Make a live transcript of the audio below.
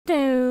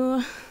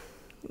Let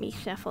me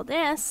shuffle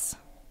this.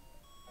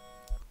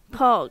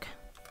 Pog.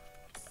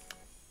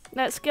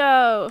 Let's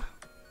go.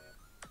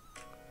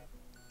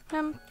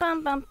 Bum,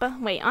 bum, bum,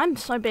 bum. Wait, I'm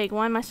so big.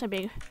 Why am I so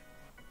big?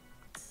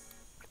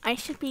 I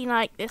should be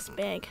like this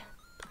big.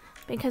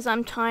 Because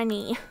I'm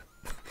tiny.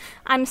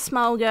 I'm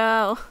small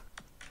girl.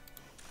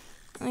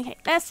 Okay,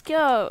 let's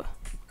go.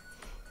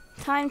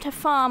 Time to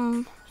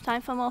farm.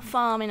 Time for more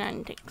farming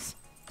antics.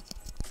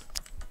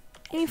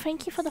 Hey,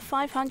 thank you for the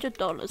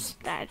 $500,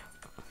 Dad.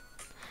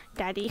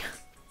 Daddy.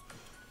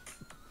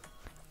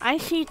 I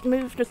should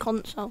move the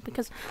console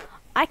because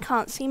I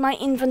can't see my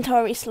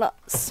inventory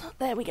slots.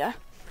 There we go.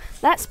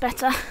 That's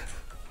better.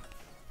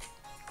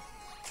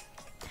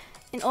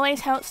 It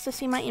always helps to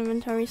see my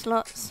inventory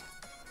slots.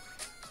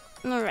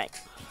 Alright.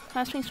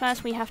 First things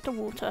first, we have to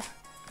water.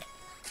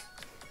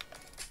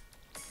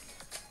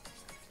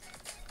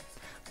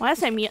 Why is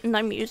there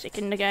no music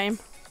in the game?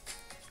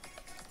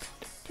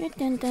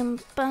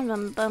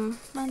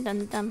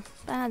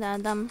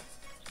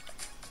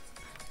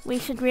 We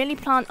should really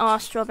plant our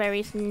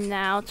strawberries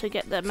now to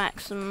get the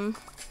maximum.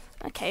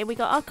 Okay, we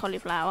got our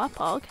cauliflower,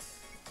 Pog.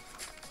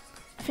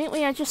 I think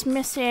we are just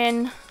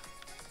missing...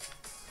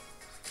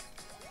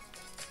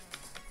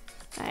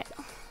 Right.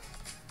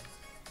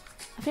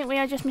 I think we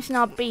are just missing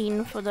our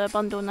bean for the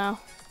bundle now.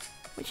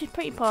 Which is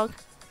pretty Pog.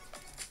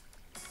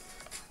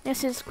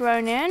 This is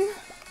grown in.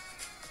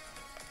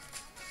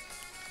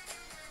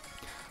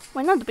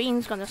 When are the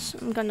beans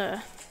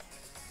gonna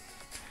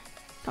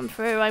come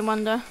through, I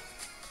wonder.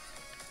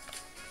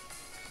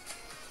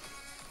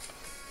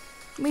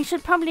 We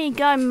should probably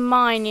go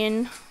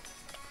mining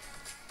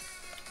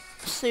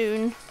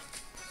soon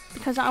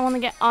because I want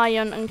to get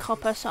iron and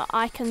copper so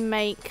I can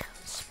make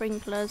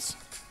sprinklers.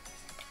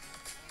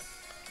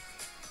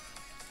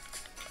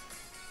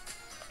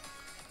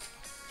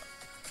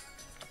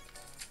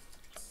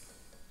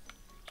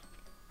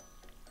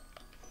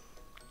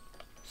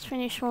 Let's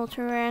finish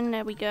watering.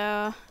 There we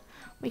go.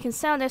 We can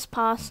sell this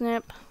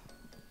parsnip.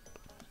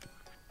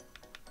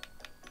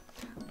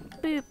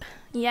 Boop.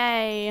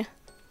 Yay.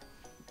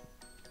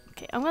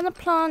 Okay, I'm gonna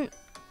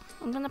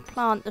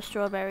plant the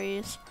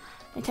strawberries.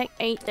 They take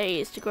 8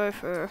 days to grow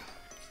through.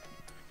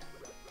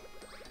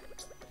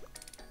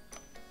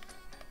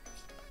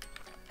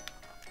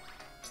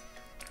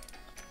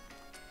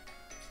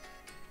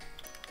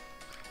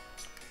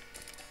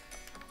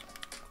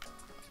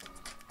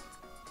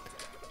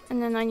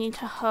 And then I need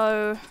to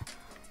hoe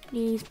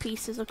these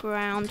pieces of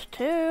ground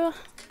too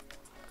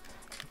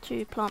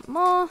to plant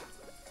more.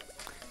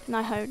 Can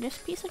I hoe this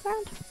piece of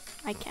ground?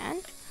 I can.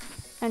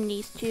 And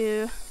these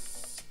two.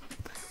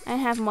 I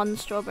have one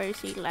strawberry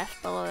seed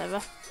left, but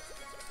whatever.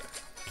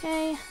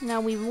 Okay,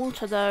 now we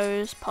water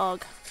those.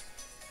 Pog.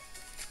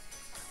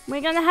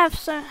 We're gonna have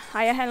so.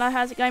 Hiya, hello,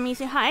 how's it going,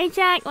 Misu? Hi,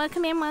 Jack.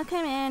 Welcome in,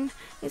 welcome in.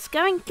 It's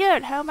going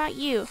good. How about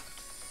you?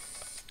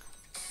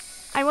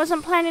 I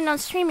wasn't planning on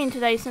streaming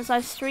today since I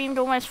streamed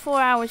almost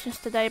 4 hours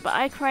yesterday, but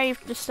I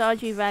craved the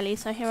Stardew Valley,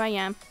 so here I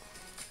am.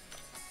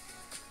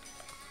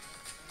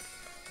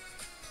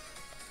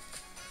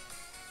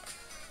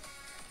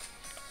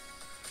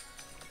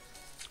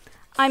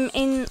 I'm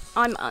in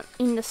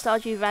the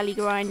Stardew Valley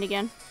grind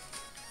again.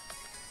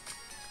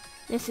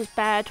 This is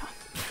bad.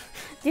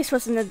 This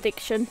was an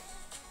addiction.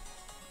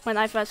 When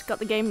I first got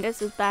the game, this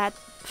is bad.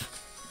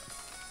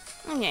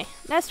 Okay,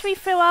 let's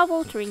refill our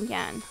watering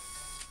can.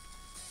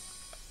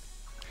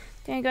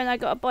 There you go, I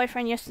got a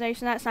boyfriend yesterday,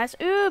 so that's nice.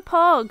 Ooh,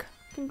 Pog!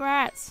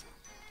 Congrats.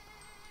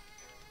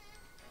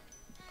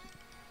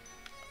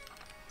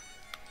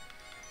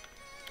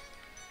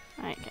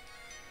 Right, okay.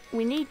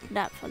 We need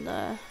that for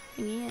the...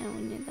 Yeah,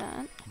 we need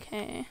that.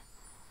 Okay.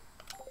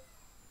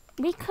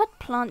 We could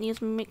plant these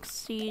mixed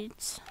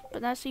seeds,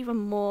 but that's even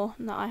more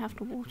that I have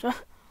to water.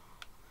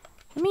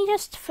 Let me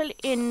just fill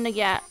in the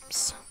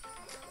gaps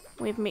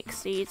with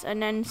mixed seeds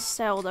and then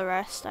sell the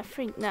rest. I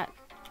think that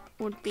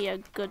would be a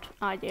good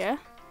idea.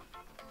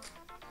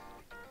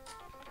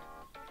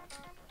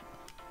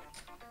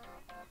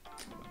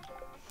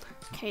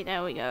 Okay,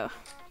 there we go.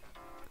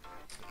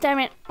 Damn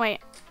it! Wait,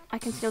 I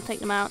can still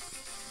take them out.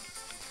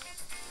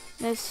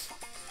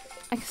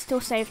 I can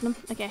still save them.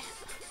 Okay.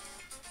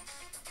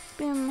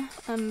 Boom,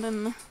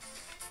 boom.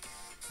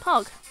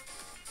 Pog.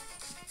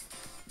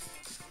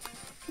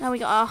 Now we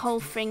got our whole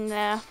thing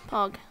there.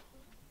 Pog.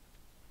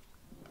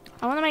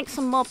 I want to make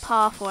some more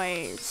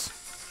pathways.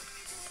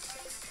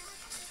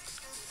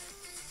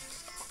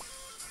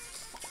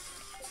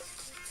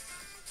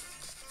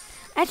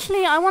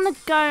 Actually, I want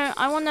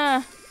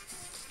to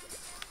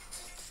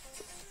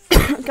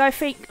go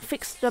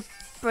fix the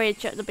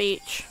bridge at the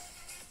beach.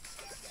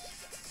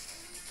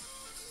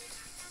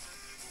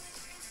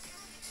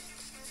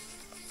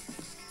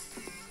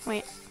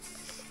 Wait.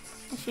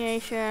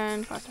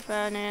 Initiation, craft a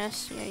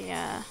furnace,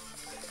 yeah.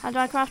 How do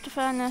I craft a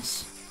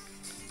furnace?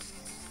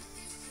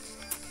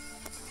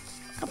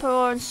 Copper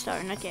ore and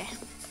stone, okay.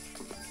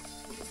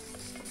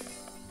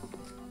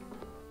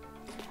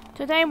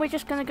 Today we're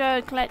just gonna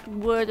go collect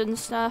wood and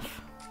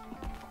stuff.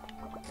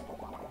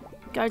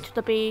 Go to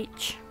the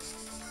beach.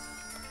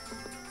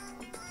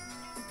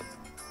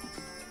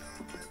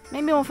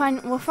 Maybe we'll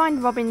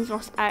find Robin's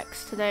lost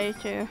axe today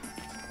too.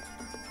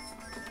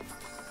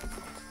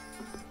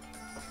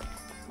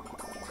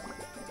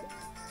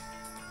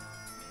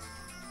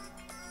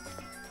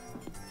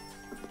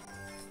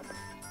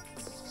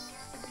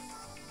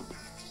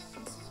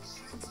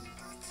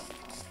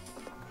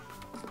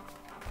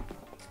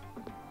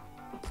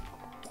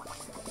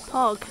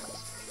 Pog.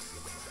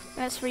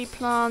 Let's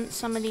replant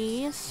some of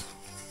these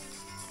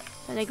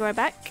so they grow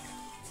back.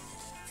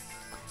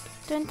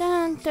 Dun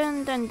dun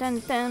dun dun dun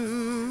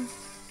dun.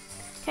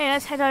 Okay,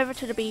 let's head over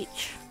to the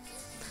beach.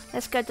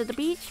 Let's go to the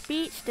beach,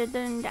 dun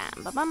dun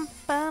dun, ba bum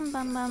bum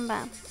bum bum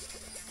bum.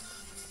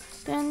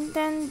 Dun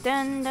dun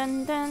dun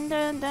dun dun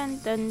dun dun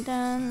dun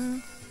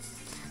dun.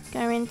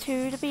 Going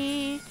to the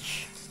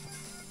beach.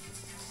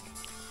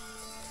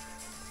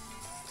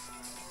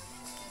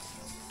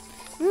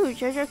 Ooh,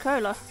 Jojo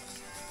Cola.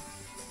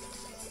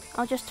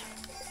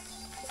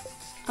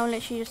 I'll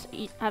let you just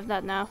have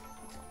that now.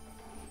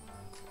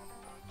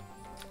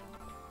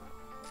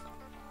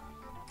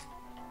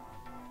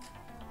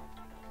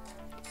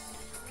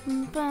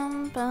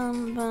 Bum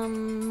bum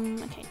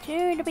bum. Okay,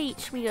 to the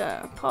beach we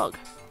go. Pog.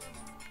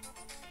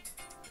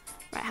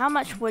 Right, how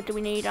much wood do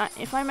we need?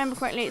 If I remember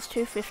correctly, it's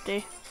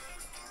 250.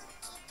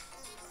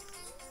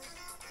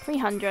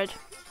 300.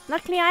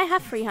 Luckily, I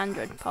have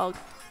 300. Pog.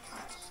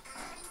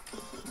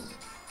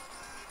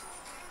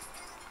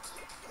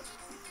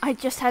 I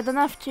just had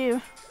enough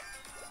too.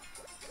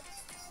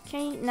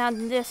 Okay, now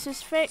this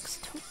is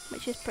fixed,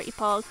 which is pretty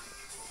pog.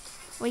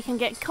 We can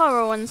get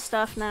coral and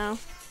stuff now.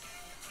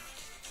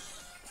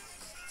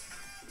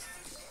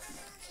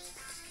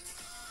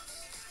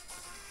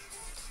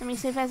 Let me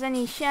see if there's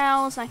any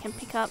shells I can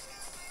pick up.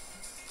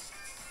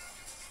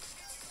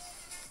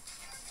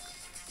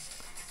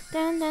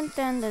 Dun dun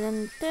dun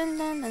dun dun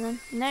dun dun dun.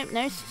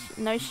 Nope,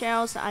 no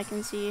shells that I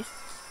can see.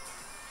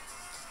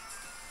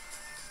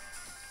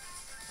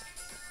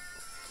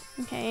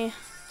 Okay.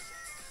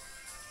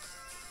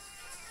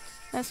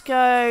 Let's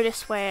go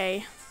this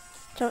way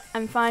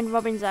and find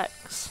Robin's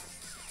axe.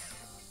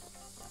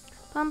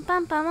 Bum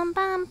bum bum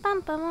bum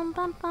bum bum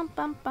bum bum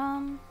bum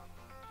bum.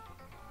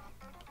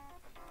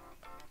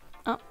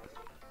 Oh.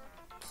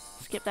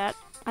 Skip that.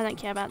 I don't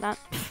care about that.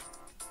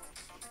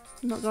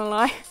 I'm not gonna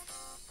lie.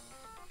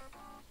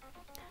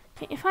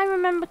 Okay, if I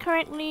remember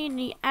correctly,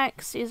 the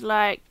axe is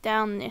like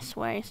down this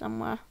way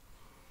somewhere.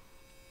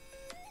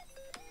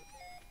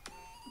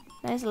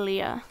 There's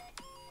Leah.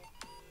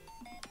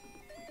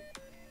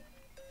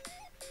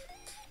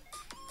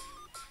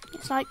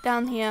 It's like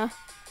down here.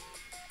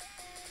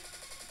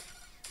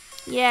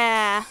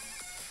 Yeah.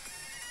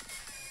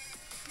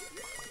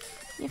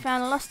 You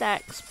found a lost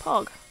axe.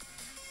 Pog.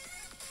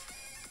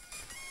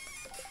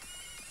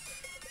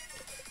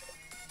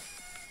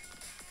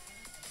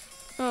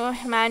 Oh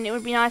man, it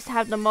would be nice to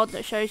have the mod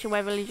that shows you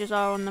where villages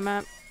are on the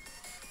map.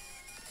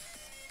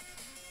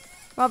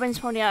 Robin's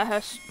probably at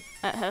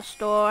her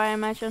store, I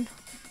imagine.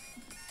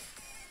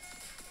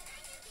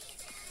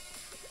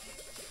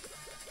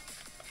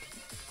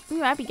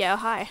 Ooh, Abigail,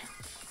 hi.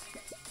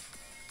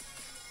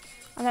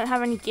 I don't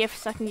have any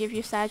gifts I can give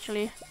you,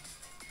 sadly.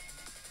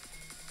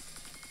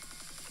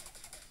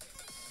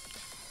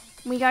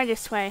 We go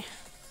this way.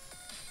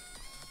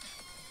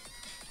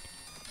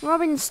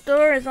 Robin's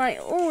store is like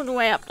all the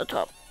way up the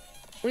top.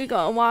 We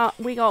got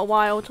a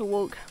while to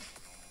walk.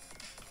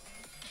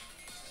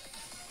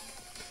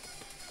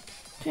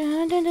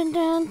 Dun, dun, dun,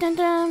 dun, dun,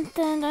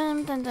 dun,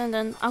 dun, dun, dun,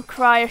 dun. I'll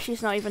cry if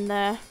she's not even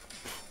there.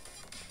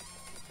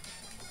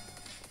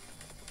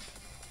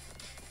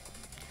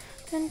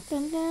 Dun,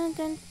 dun, dun,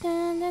 dun,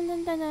 dun,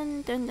 dun, dun,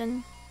 dun, dun,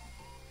 dun.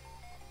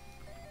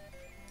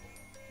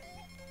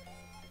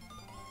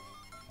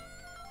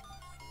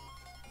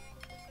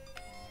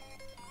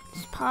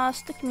 It's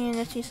past the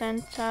community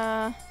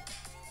centre.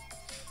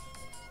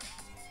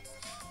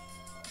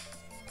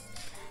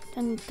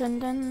 Dun dun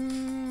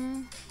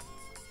dun.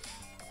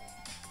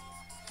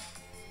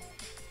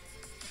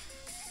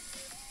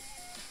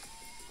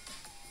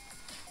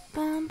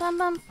 Bum bum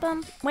bum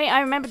bum. Wait, I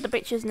remembered the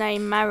bitch's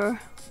name, Maru.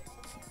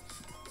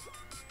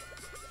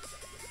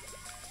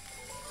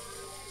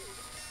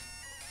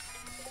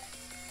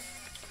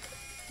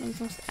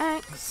 Means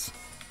axe.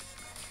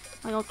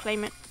 I gotta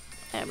claim it.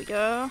 There we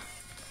go.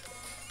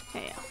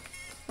 Okay.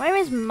 Where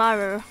is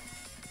Maru?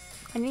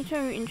 I need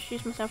to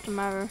introduce myself to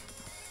Maru.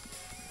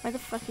 Where the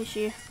fuck is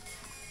she?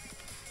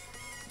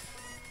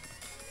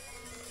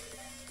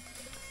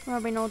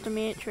 Robin or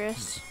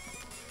Demetrius?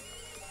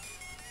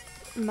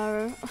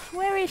 Maru.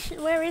 Where is she?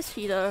 Where is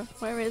she though?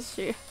 Where is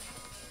she?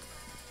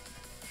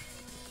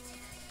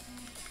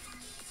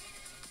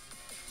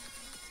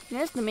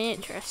 There's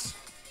Demetrius.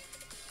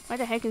 Where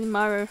the heck is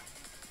Maru?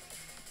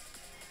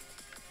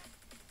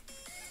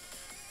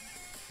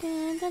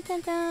 Dun, dun,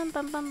 dun, dun,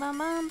 bum, bum, bum,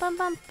 bum, bum,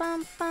 bum,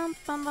 bum, bum,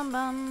 bum, bum,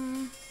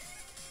 bum.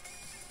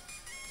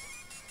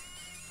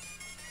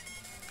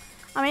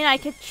 I mean, I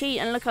could cheat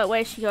and look at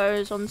where she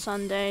goes on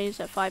Sundays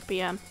at 5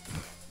 PM.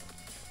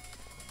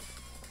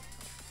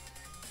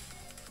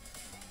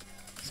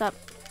 What's up?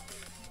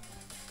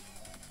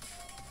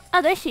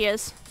 Oh, there she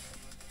is.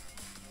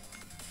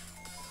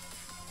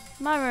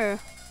 Maru.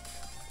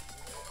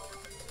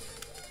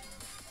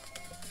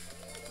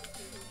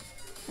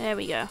 There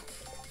we go.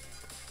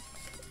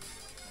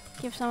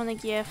 Give someone a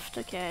gift,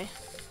 okay.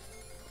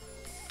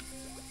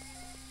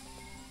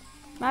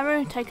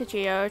 Maru, take a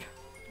geode.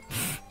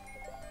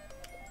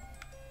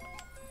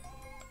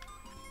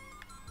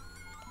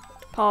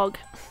 Pog.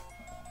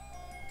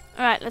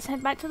 Alright, let's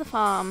head back to the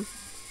farm.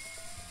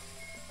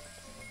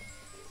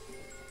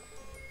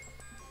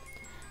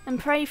 And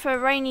pray for a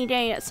rainy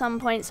day at some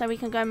point so we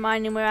can go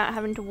mining without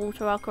having to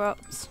water our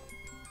crops.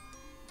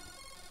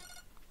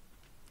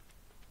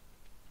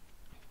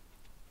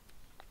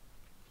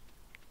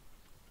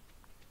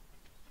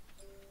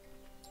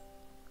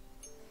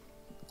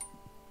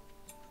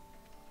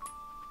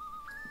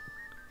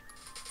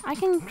 I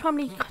can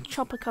probably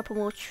chop a couple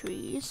more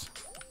trees.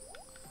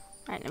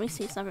 Right, let me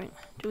see something.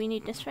 Do we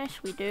need this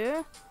fish? We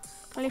do.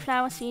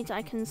 Cauliflower seeds,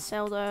 I can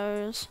sell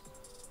those.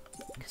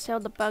 I can sell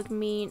the bug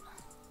meat.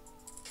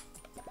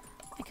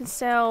 I can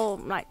sell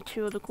like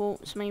 2 of the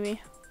quartz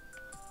maybe.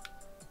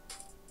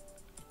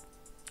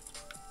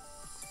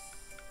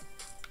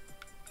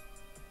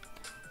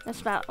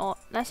 That's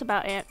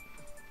about it.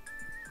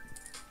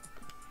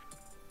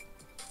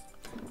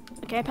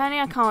 Okay, apparently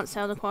I can't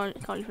sell the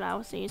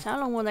cauliflower seeds. How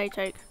long will they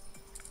take?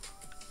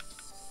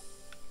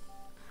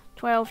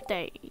 12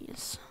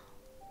 days.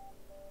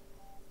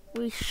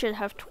 We should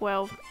have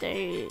 12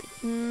 days.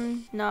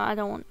 No, I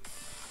don't want.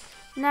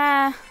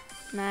 Nah.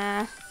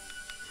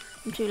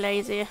 I'm too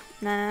lazy.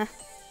 Nah.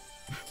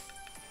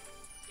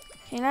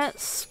 Okay,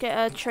 let's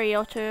get a tree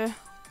or 2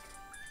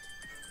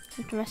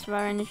 with the rest of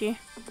our energy.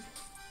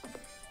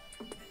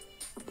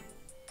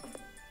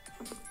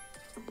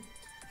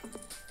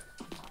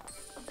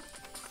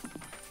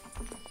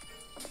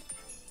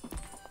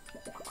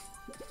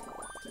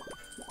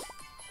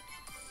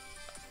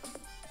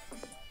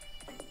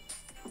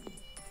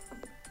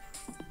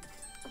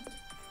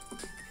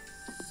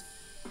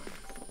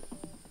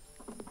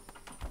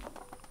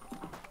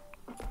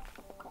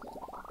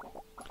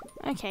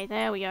 Okay,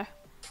 there we go.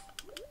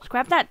 Let's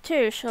grab that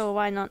too, sure,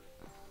 why not?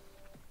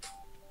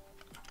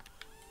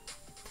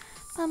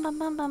 Bum, bum,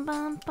 bum, bum,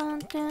 bum, bum,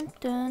 dun,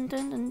 dun,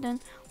 dun, dun, dun.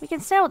 We can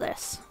sell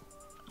this.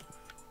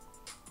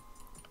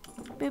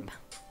 Boop.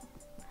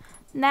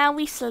 Now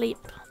we sleep.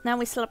 Now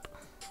we slip.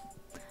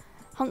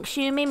 Honk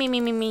shoe, me.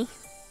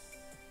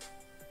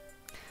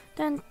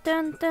 Dun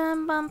dun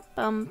dun bum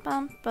bum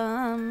bum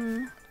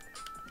bum.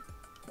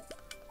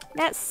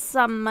 That's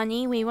some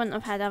money we wouldn't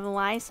have had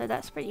otherwise, so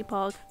that's pretty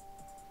pog.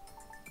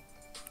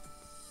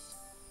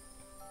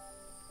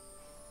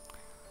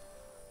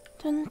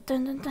 Dun,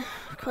 dun, dun, dun.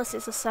 Of course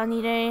it's a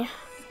sunny day.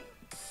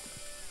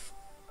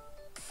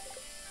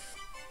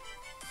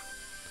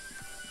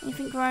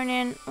 Anything grown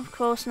in? Of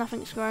course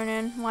nothing's grown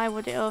in. Why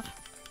would it have?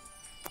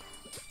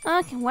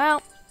 Okay,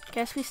 well,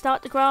 guess we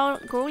start the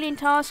grueling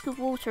task of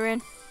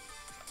watering.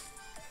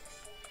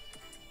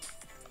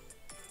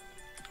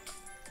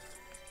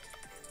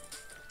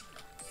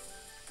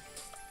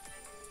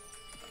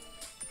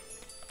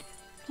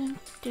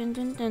 Dun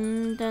dun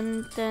dun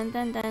dun dun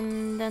dun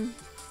dun dun.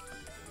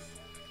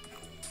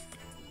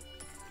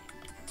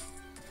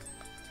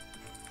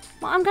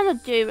 What I'm gonna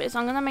do is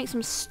I'm gonna make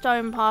some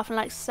stone path and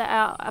like set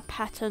out a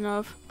pattern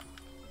of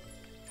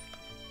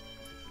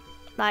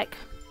like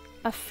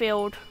a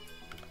field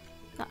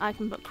that I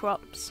can put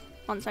crops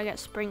once I get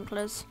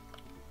sprinklers.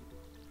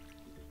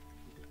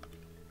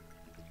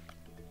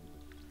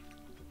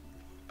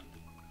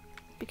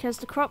 Because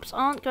the crops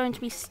aren't going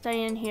to be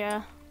staying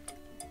here.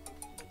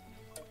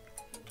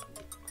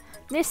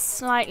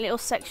 This like little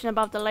section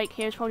above the lake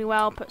here is probably where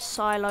I'll put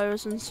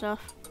silos and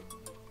stuff.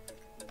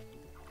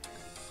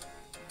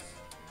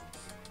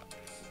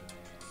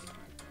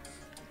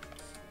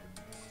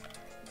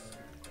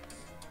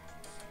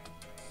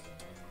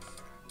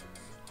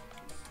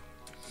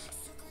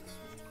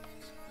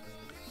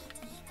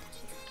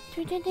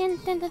 Dun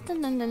dun dun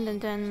dun dun dun dun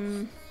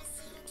dun.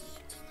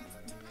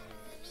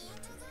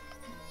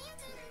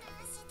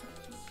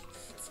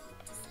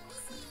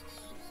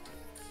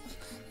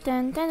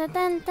 Dun dun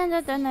dun dun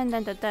dun dun dun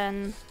dun dun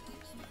dun.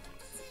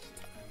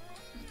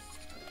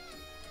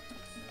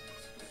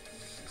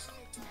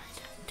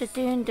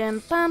 Dun dun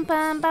bam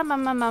bam bam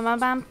bam bam bam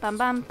bam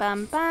bam bam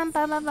bam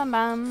bam bam bam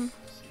bam.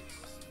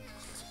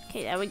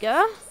 Okay, there we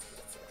go.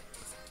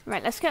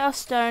 Right, let's get our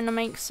stone and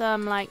make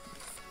some like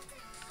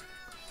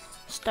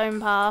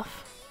stone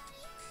path.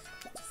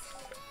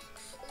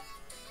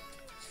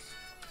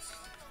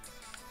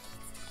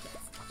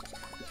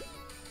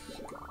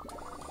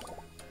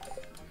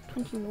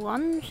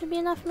 $21 should be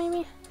enough,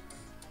 maybe.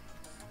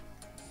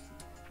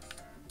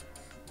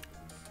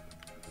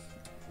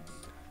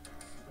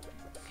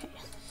 Okay.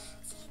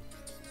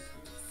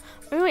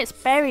 Ooh, it's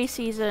berry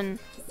season.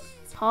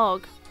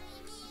 Pog.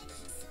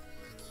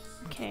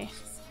 Okay.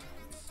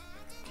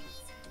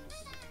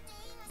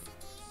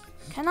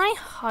 Can I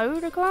hoe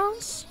the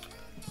grass?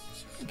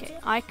 Okay,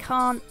 I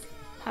can't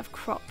have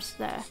crops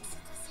there.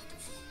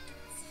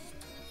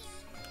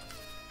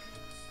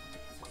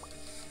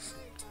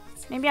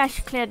 Maybe I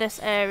should clear this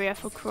area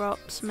for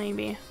crops,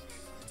 maybe.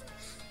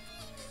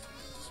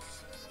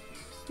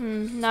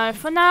 No,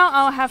 for now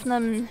I'll have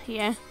them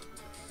here.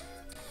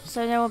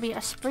 So there will be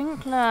a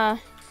sprinkler.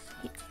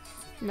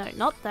 No,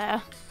 not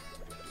there.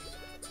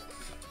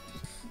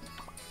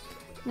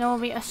 There will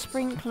be a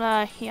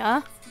sprinkler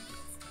here.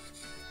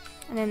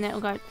 And then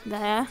it'll go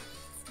there.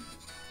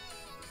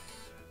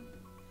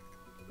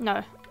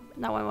 No,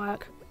 that won't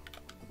work.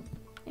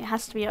 It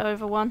has to be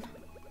over one.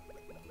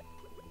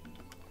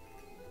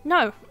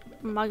 No!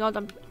 Oh my god,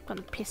 I'm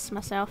gonna piss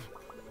myself.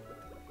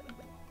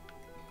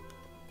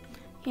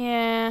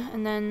 Here,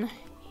 and then...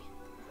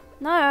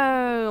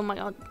 No! Oh my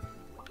god.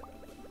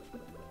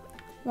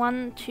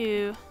 1,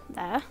 2,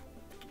 there.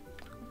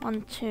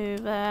 1, 2,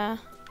 there.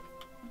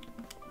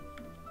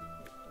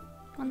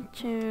 1,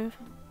 2...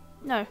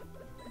 No.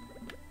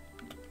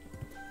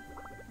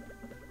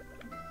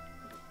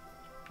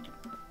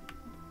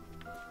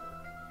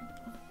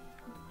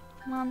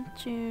 One,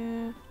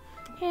 2,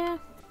 here.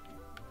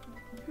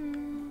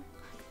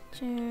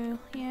 2,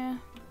 here.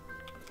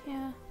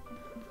 Here.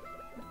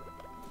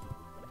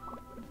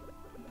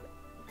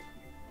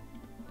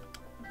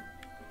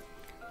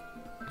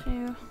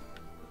 Two.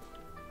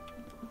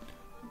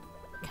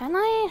 Can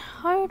I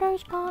hoe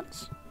those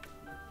parts?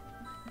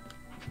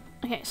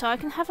 Okay, so I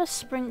can have a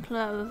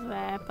sprinkler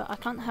there, but I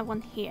can't have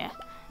one here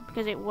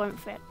because it won't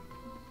fit.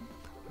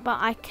 But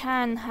I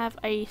can have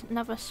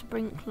another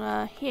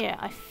sprinkler here,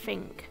 I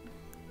think.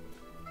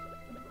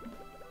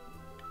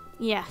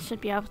 Yeah, should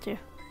be able to.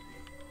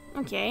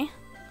 Okay,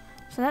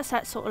 so that's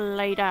that sort of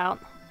laid out.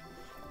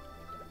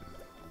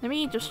 Let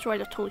me destroy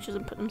the torches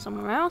and put them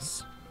somewhere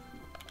else.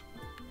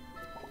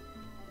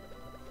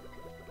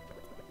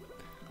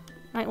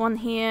 Like one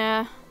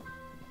here.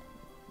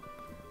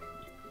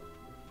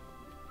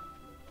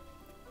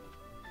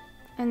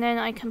 And then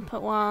I can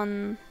put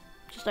one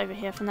just over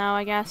here for now,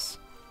 I guess.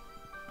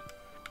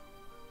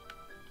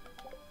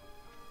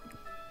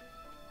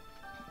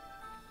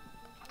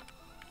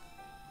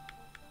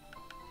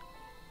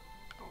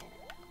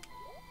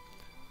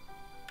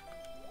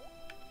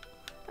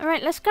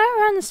 Alright, let's go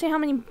around and see how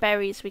many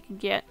berries we can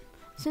get.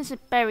 Since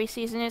it's berry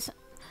season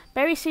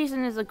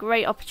is a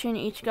great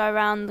opportunity to go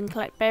around and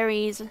collect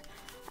berries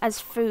as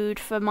food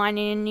for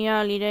mining in the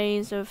early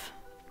days of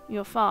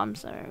your farm.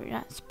 So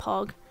that's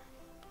Pog.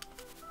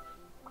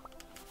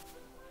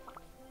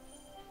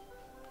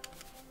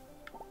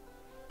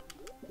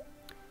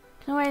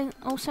 Can I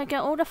also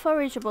get all the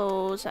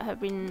forageables that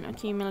have been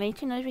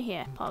accumulating over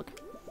here, Pog?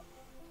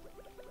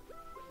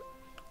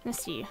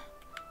 Let's see.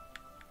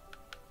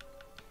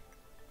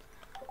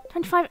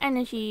 25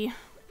 energy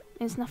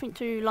is nothing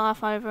to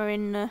laugh over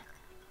in the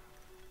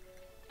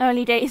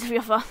early days of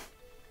your farm.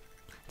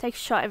 Take a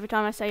shot every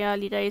time I say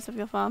early days of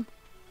your farm.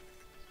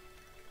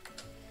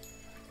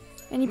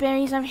 Any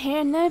berries over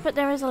here? No, but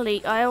there is a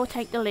leek. I will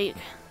take the leek.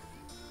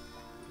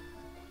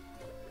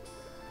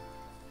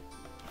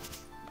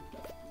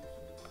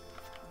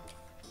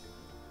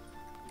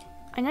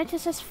 I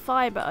notice there's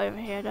fibre over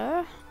here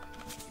though.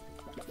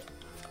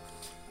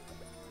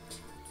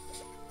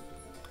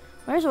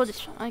 Where's all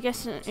this? I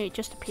guess it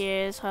just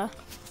appears, huh?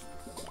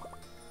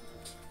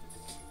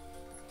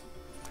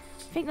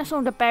 I think that's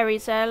all the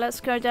berries there.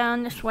 Let's go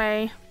down this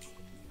way.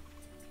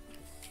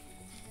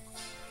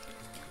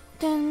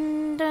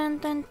 Dun dun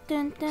dun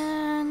dun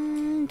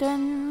dun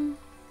dun.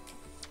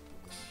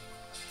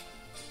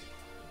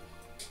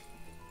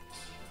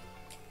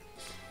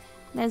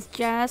 There's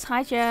Jazz.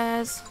 Hi,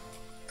 Jazz.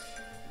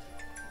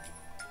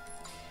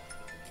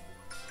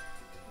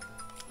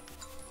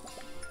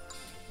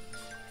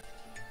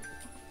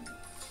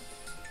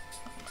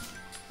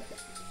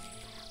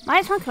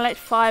 Might as well collect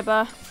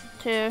fibre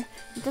too.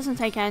 It doesn't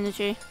take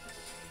energy.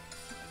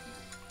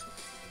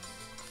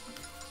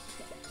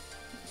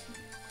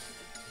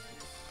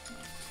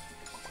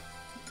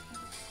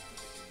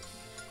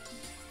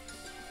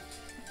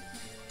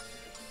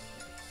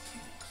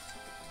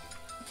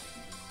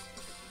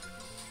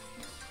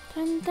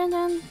 Dun dun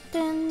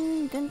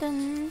dun dun dun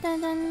dun dun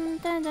dun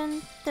dun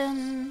dun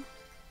dun.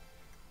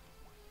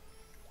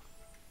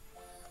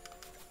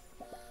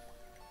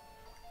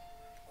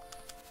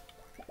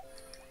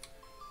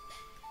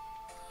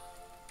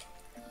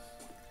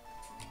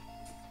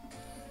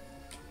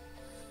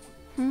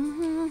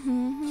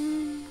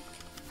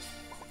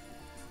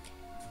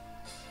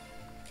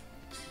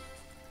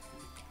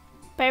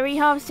 Berry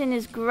harvesting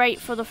is great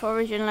for the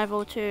foraging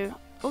level too.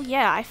 Oh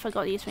yeah, I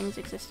forgot these things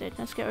existed.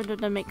 Let's get rid of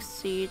the mixed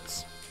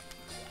seeds.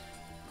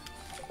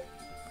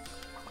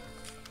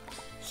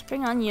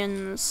 Spring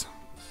onions.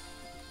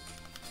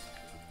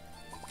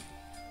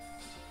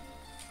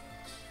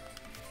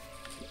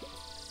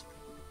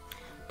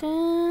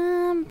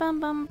 Dum bum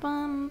bum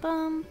bum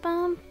bum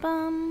bum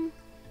bum.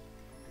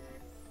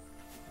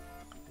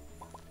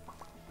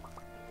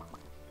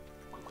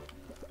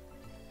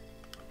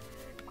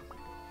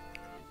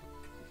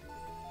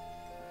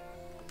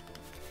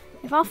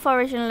 If our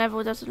foraging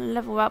level doesn't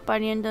level up by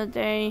the end of the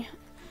day,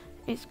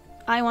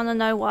 I want to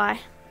know why.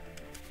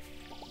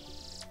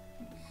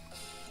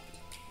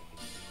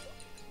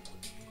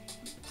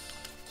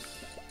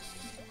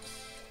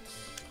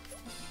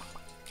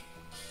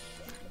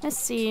 Let's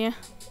see.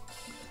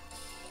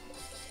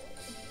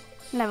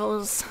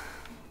 Levels.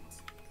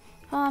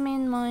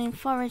 Farming, mine,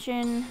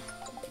 foraging.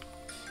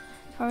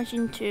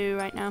 Foraging 2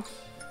 right now.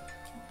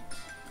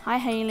 Hi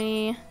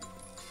Haley.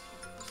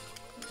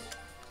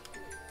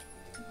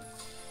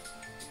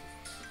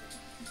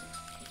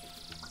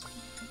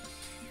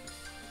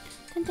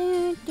 Dun,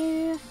 dun,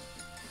 dun.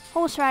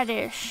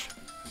 Horseradish.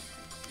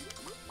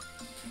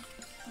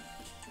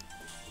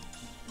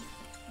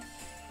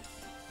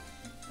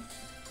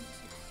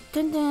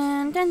 Dun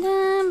dun dun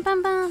dun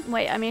bam bam.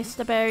 Wait, I missed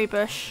the berry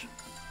bush.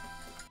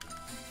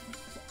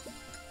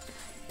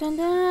 Dun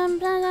dun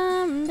dun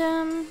dun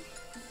dun.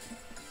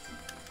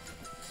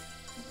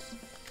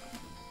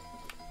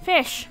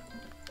 Fish.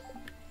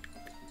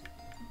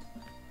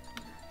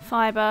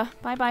 Fiber.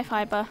 Bye bye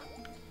fiber.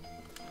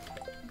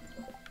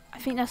 I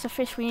think that's the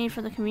fish we need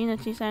for the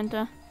community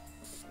center.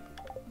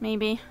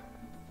 Maybe.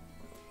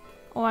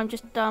 Or I'm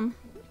just dumb.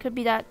 Could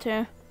be that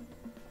too.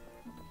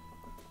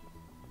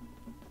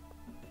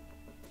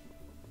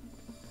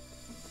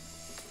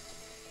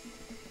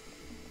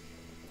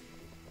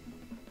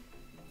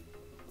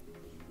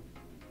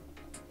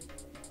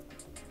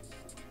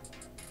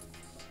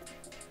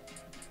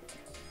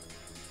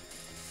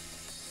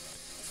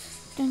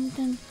 Dun,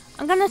 dun.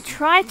 I'm gonna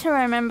try to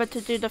remember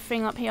to do the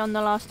thing up here on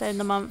the last day of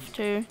the month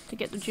too, to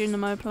get the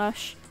Junimo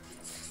plush.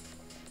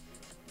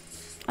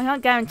 I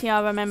can't guarantee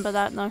I'll remember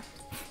that though.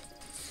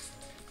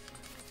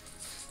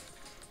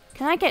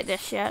 Can I get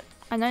this yet?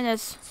 I know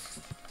there's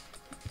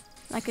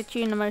like a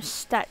Junimo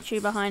statue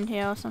behind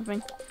here or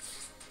something.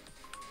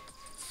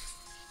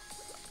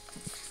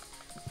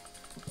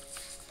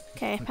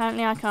 Okay,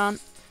 apparently I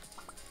can't.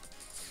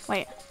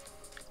 Wait.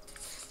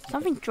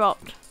 Something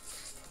dropped.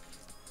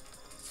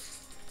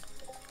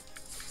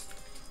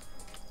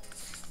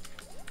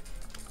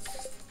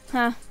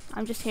 Huh,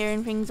 I'm just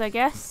hearing things, I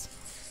guess.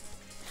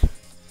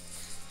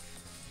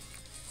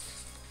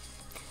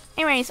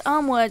 Anyways,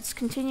 onwards,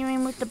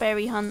 continuing with the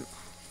berry hunt.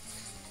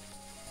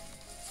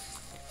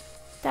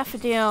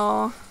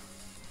 Daffodil.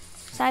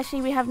 So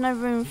actually we have no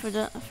room for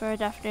a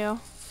daffodil.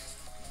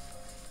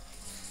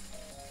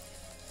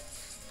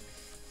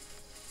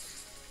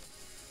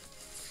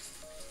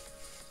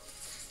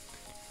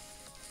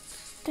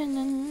 Dun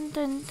dun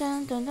dun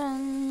dun dun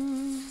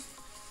dun.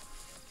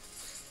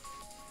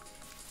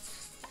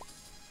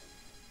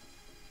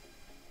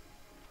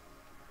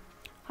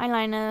 Hi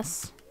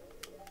Linus.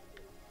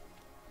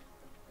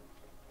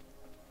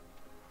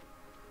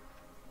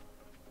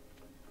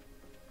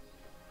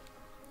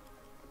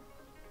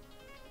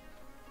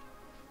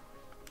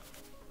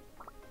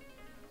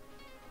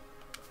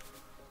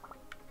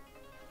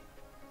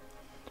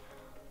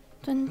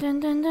 Dun dun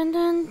dun dun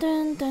dun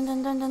dun dun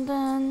dun dun dun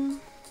dun.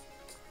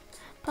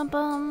 Bum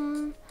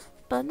bum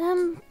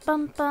ba-dum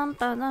bum bum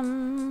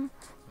ba-dum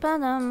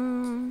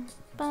ba-dum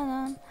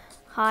ba-dum.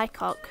 Hi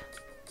cock.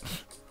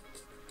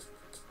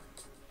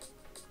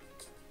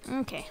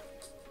 Okay.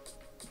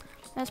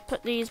 Let's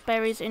put these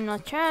berries in our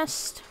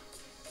chest.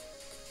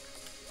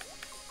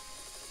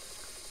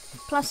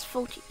 Plus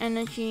 40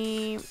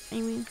 energy.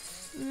 Maybe.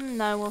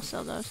 No, we'll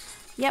sell those.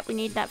 Yep, we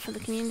need that for the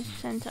community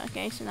center.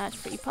 Okay, so that's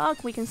pretty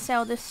pog. We can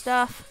sell this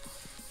stuff.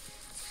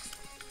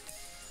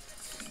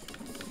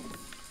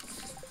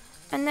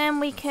 And then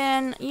we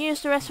can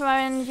use the rest of our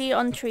energy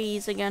on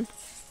trees again.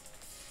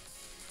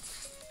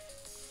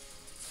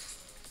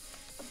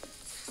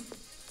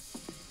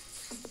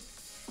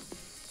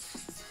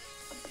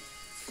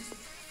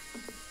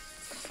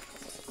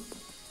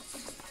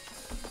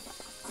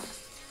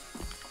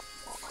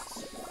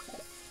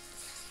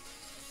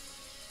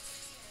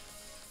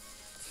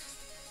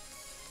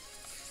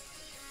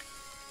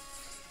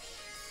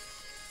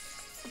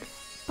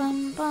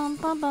 Bum bum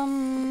bum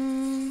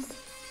bum.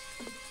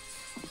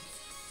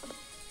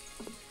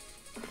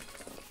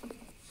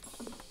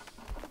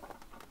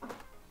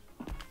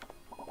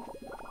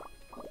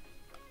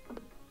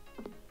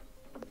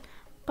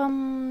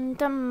 Bum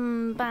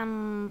dum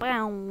bam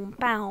bow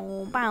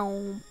bow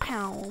bow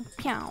pow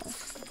pow.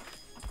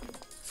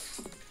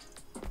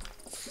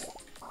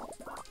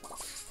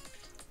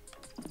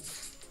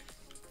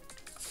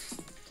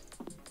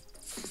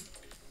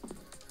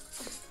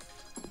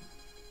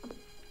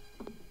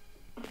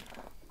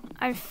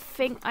 I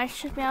think I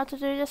should be able to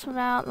do this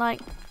without, like,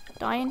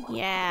 dying.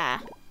 Yeah.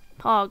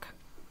 Pog.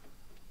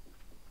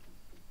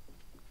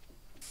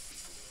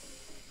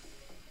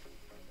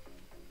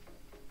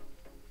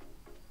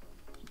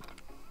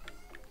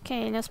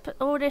 Okay, let's put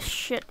all this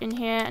shit in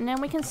here and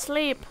then we can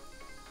sleep.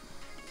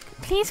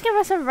 Please give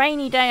us a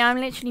rainy day. I'm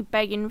literally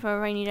begging for a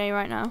rainy day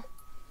right now.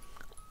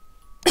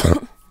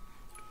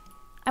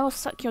 I will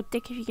suck your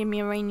dick if you give me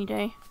a rainy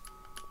day.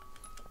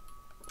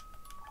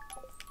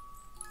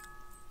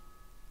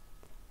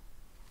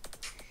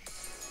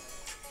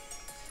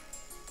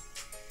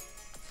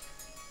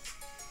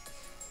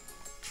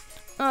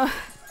 Ugh.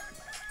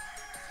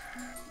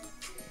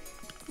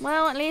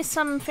 Well, at least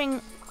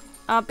something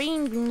our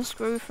beans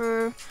grew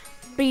through.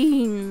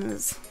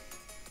 Beans.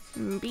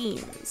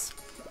 Beans.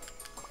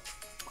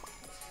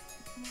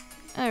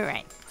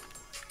 Alright.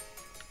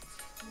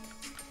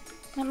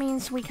 That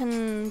means we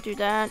can do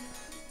that.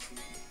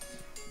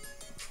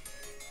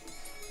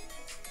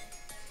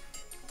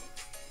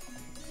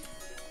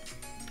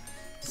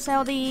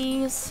 Sell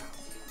these.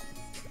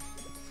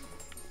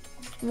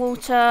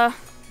 Water.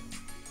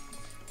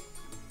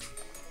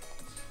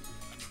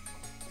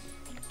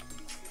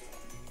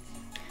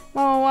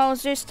 Well,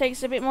 Zeus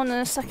takes a bit more than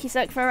a sucky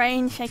suck for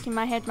rain. Shaking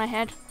my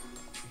head.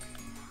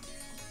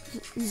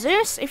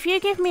 Zeus, if you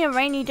give me a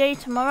rainy day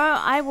tomorrow,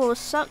 I will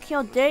suck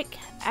your dick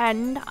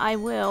and I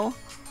will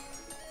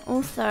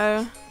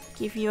also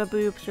give you a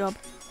boob job.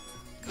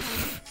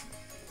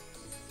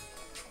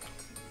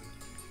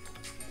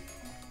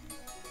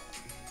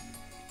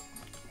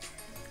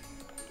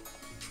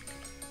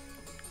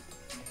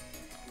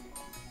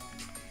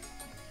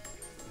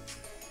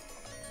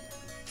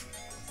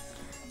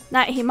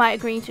 That he might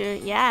agree to,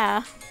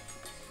 yeah.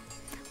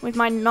 With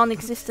my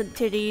non-existent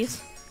titties.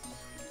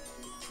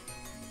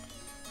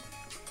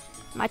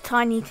 My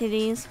tiny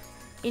titties.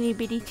 Itty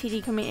bitty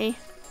titty committee.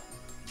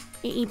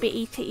 Itty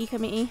bitty titty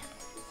committee.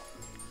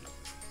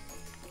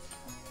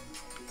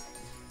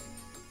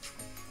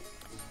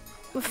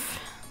 Oof.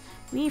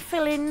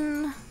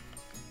 Refilling.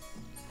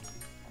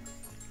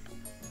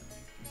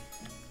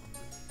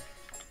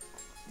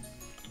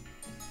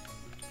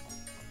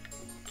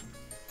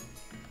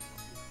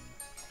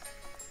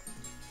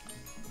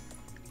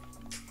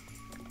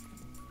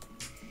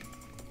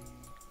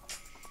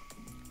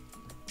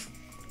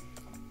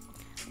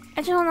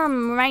 I just want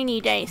a rainy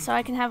day so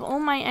I can have all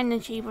my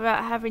energy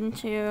without having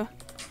to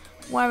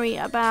worry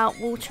about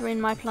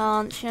watering my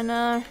plants, you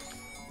know.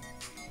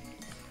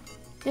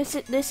 This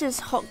is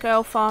hot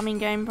girl farming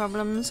game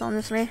problems,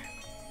 honestly.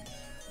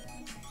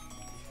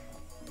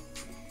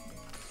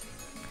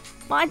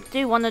 What I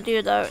do want to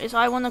do though is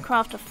I want to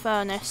craft a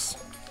furnace.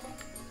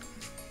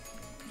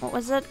 What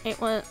was it?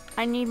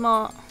 I need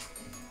more.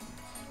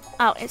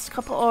 Oh, it's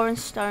copper ore and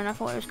stone. I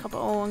thought it was copper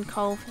ore and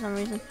coal for some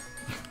reason.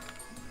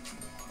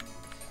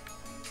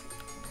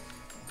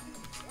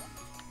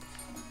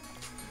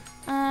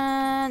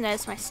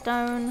 There's my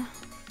stone.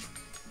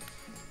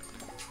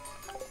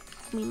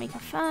 We make a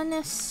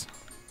furnace.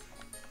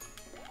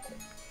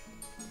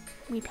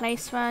 We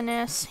place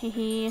furnace. Hee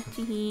hee,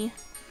 tee hee.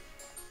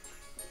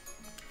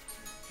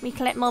 We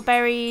collect more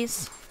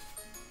berries.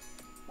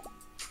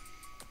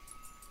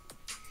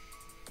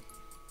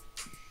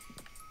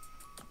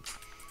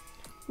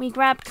 We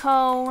grab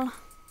coal.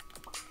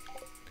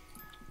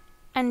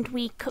 And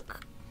we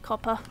cook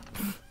copper.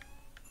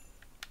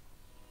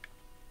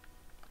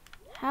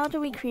 How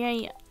do we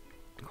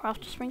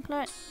craft a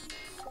sprinkler?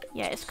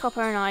 Yeah, it's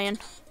copper and iron.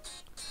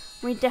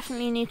 We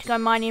definitely need to go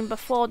mining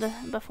before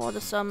the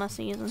summer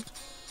season.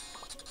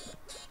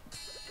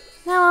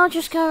 Now I'll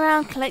just go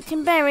around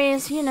collecting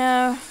berries, you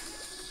know.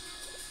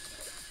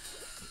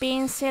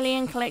 Being silly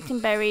and collecting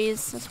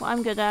berries, that's what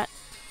I'm good at.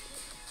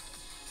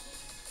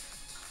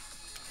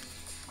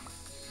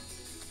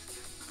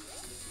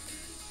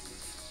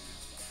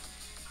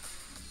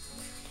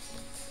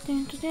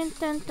 Dun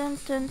dun dun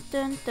dun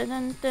dun dun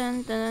dun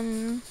dun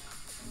dun.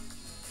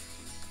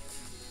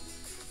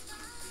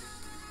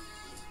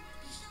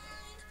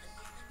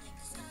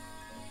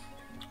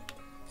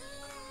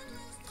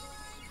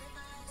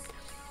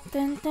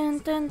 Dun dun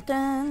dun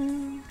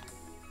dun.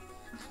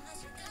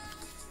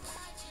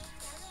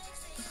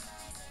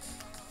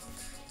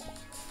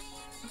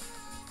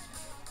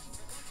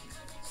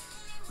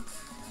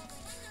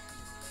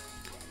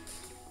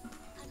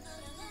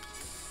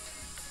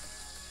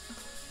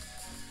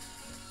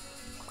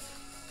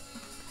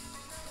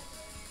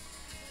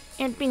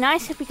 It'd be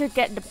nice if we could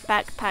get the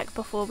backpack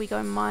before we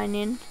go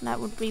mining.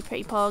 That would be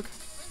pretty pog.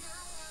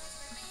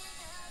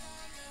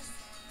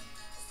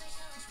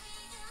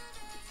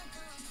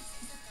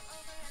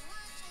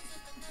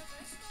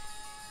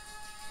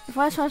 If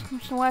worst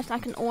comes to worst, I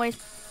can always...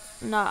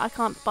 No, I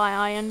can't buy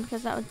iron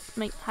because that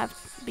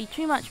would be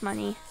too much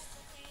money.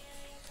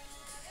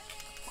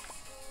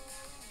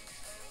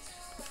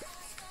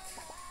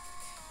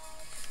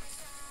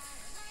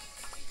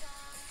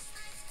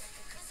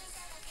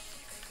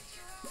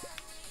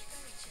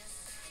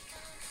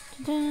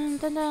 Dun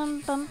dun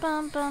dun bum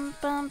bum bum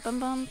bum bum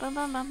bum bum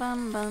bum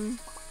bum bum.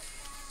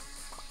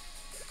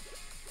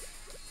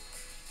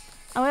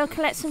 I will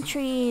collect some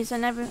trees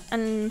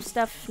and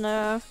stuff.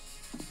 No.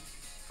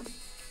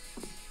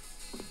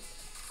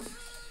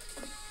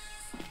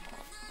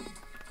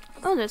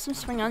 Oh, there's some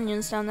spring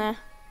onions down there.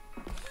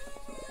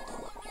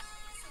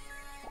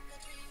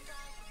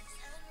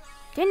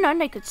 Didn't know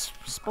they could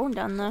spawn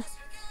down there.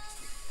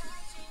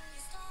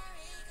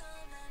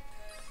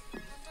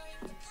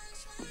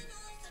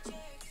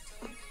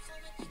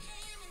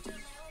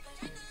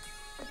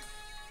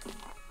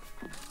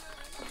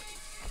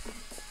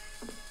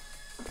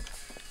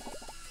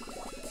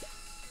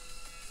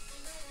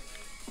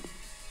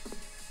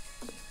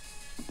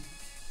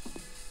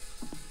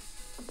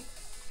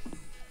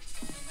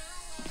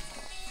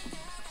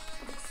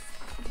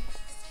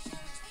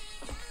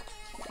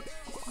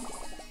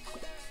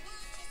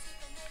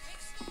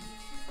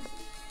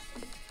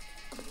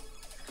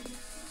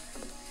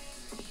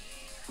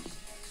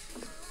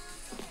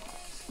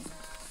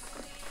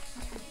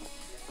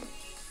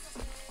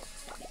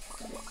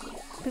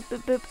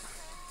 Boop boop.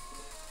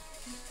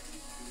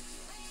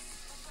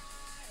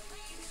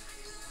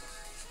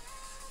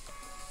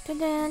 Dun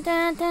dun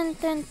dun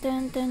dun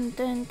dun dun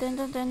dun dun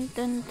dun dun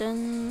dun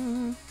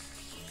dun.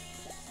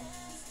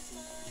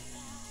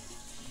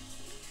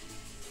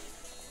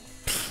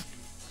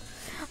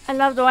 I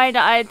love the way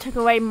that I took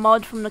away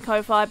mod from the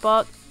Ko-Fi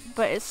bot,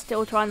 but it's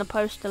still trying to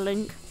post a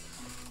link.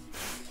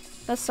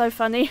 That's so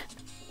funny.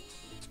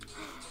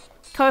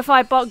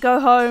 Ko-Fi bot, go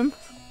home.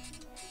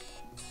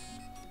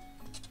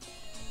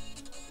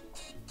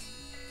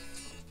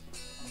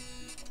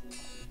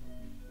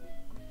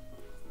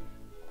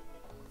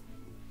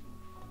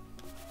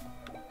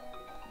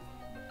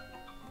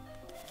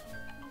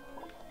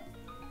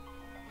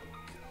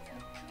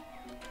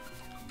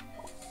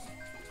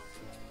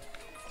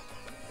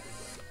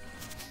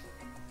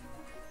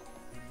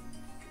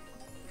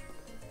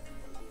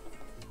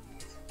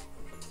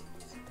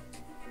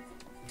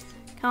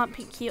 Can't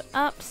pick you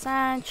up,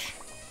 Sag.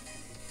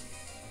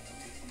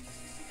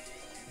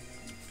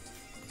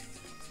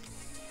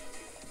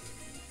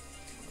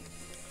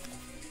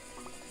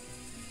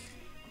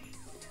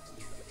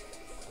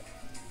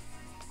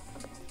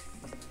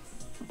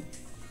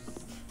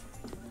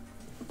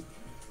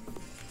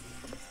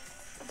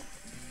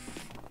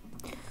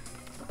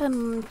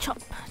 Chop,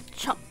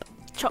 chop,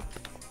 chop.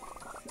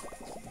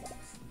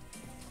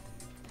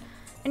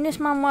 In this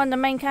one, the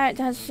main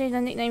character has received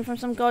a nickname from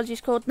some gods.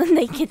 He's called the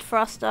Naked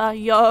Thruster.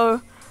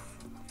 Yo.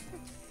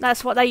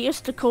 That's what they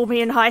used to call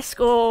me in high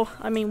school.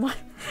 I mean, what?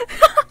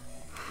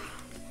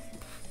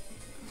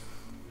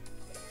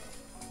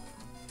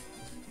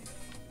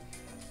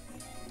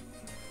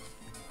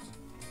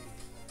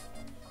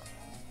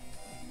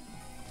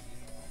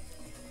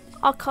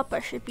 Our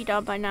copper should be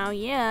done by now.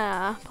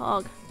 Yeah,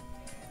 Pog.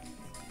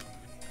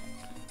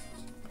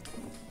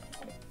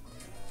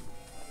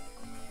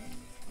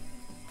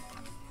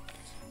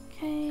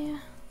 Okay.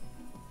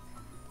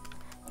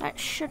 That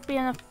should be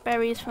enough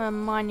berries for a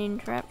mining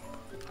trip.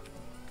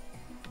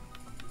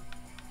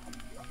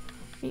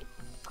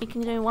 We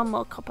can do one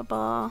more copper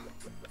bar.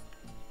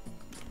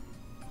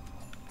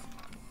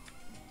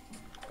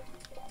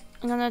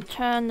 I'm gonna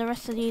turn the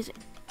rest of these,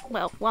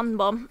 well, one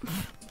bomb.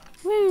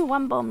 Woo,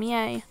 one bomb,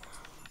 yay.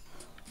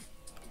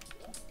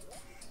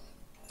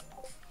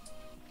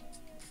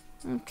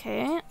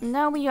 Okay,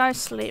 now we go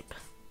sleep.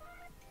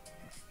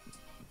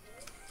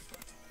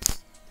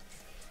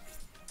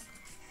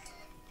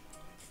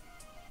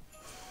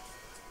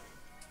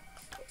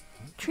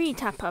 Tree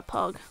tapper,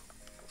 Pog.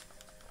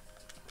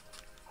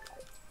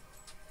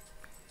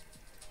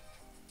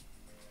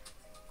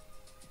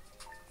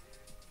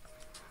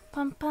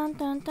 Pum pum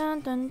dun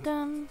dun dun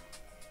dun.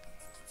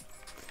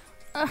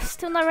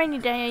 Still no rainy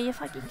day, are you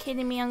fucking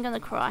kidding me? I'm gonna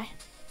cry.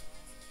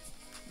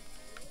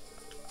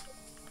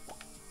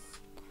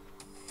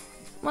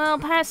 Well,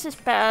 perhaps it's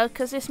better,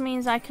 because this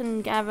means I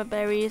can gather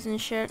berries and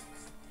shit.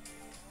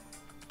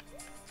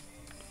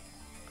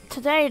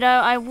 Today, though,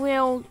 I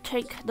will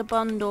take the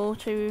bundle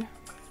to...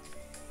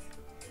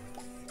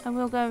 I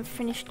will go and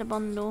finish the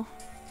bundle.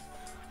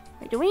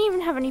 Wait, do we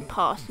even have any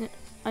parsnips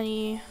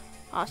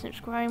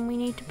growing? We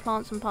need to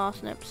plant some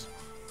parsnips.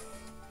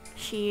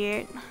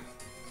 Shit.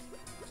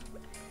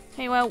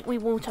 Okay, well, we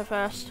water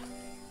first.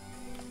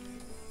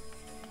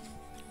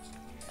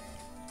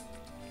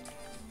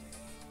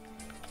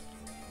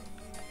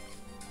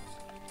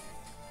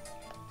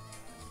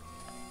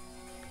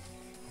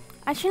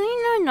 Actually,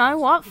 no,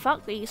 what?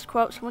 Fuck these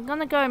crops. We're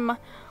gonna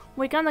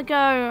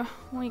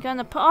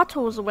put our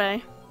tools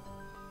away.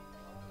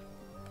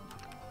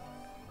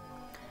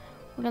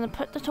 We're gonna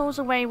put the tools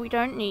away we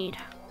don't need.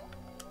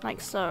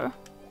 Like so.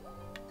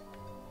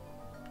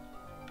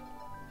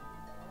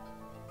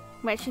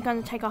 We're actually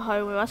gonna take a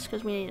hoe with us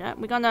because we need it.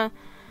 We're going to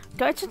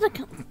go to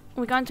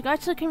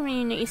the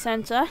community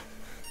center.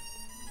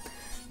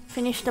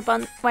 Finish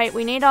the wait,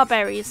 we need our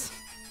berries.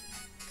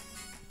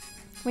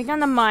 We're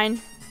gonna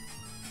mine.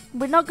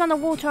 We're not gonna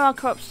water our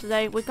crops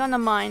today, we're gonna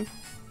mine.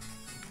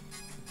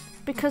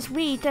 Because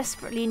we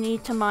desperately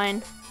need to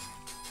mine.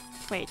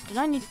 Wait, did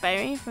I need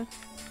berry for...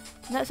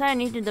 Did that say I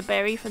needed the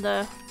berry for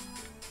the...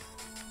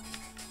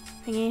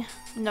 thingy?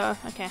 No,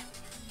 okay.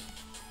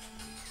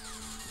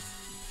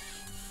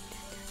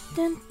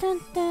 Dun dun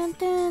dun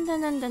dun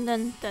dun dun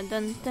dun dun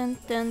dun dun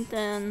dun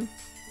dun.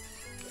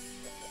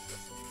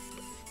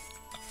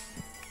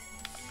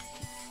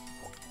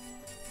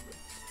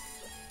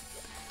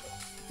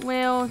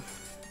 We'll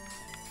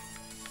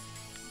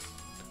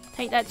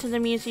take that to the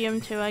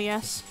museum too, I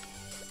guess.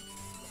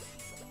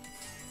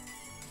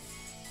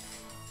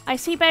 I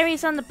see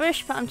berries on the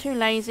bush, but I'm too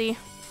lazy.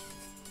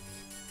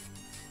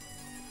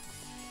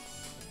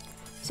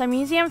 So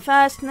museum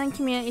first, and then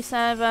community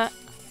server.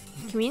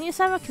 Community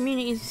server?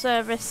 Community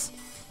service.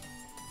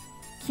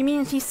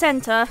 Community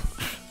center.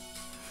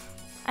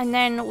 And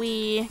then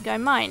we go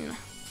mine.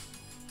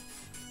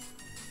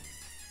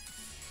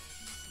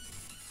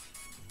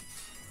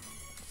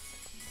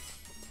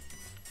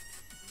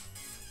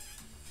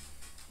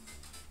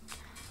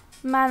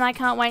 Man, I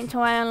can't wait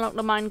until I unlock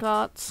the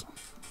minecarts.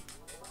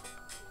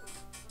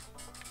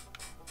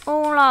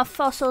 all our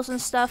fossils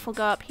and stuff will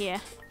go up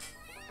here.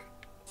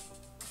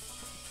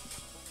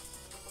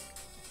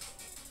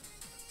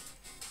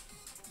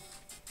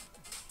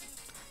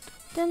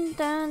 Dun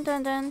dun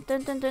dun dun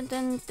dun dun dun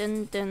dun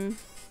dun dun.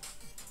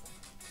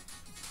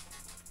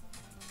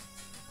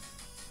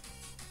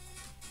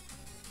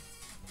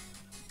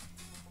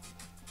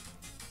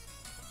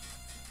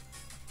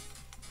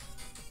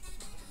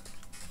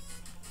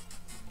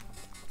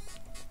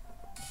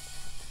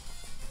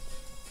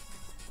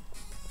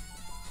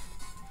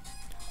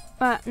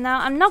 But now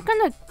I'm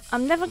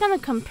never gonna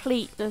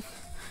complete the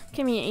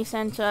community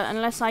center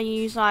unless I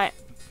use that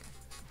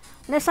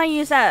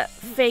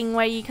thing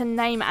where you can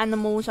name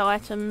animals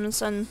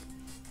items, and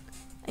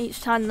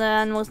each time the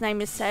animal's name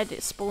is said,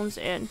 it spawns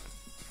it in.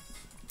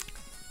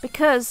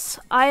 Because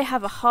I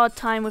have a hard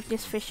time with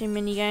this fishing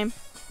minigame.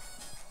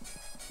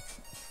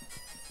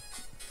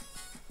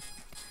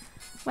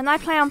 When I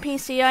play on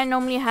PC, I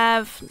normally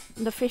have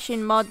the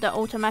fishing mod that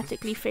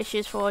automatically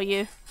fishes for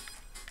you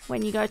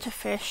when you go to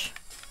fish.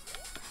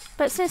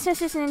 But since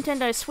this is a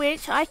Nintendo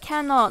Switch, I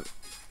cannot.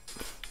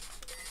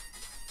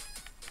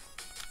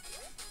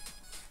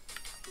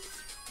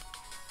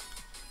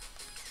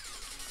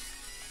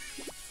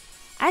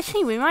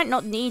 Actually, we might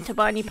not need to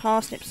buy any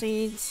parsnip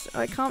seeds.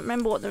 I can't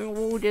remember what the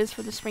reward is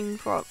for the spring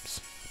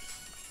crops.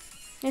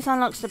 This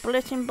unlocks the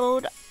bulletin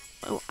board,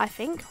 I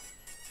think.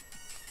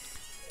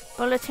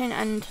 Bulletin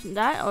and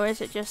that, or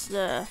is it just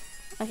the...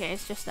 Okay,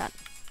 it's just that.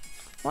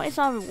 What is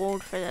our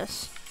reward for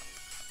this?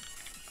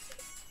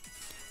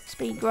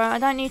 Speed grow. I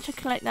don't need to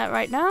collect that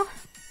right now.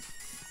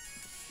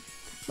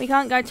 We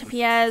can't go to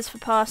Pierre's for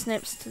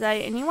parsnips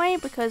today anyway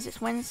because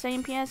it's Wednesday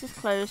and Pierre's is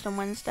closed on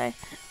Wednesday.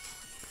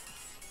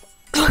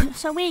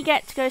 So we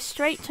get to go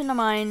straight to the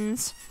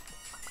mines.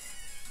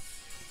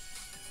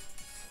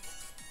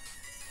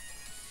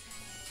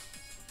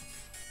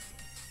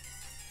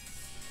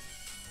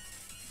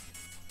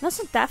 Lots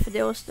of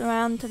daffodils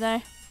around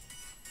today.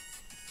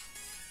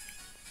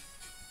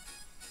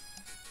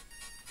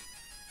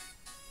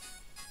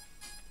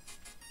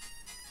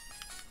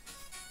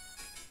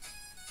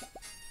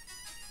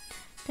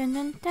 Dun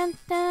dun dun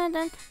dun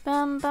dun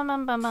bum bum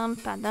bum bum bum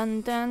ba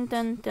dun dun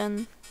dun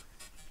dun.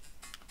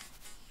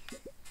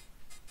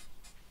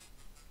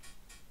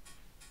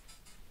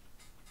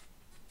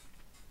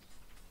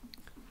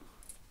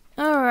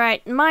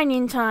 Alright,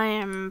 mining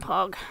time,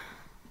 Pog.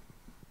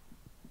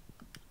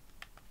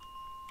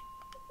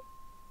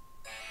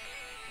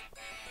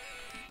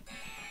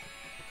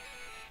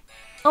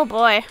 Oh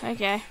boy,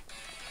 okay.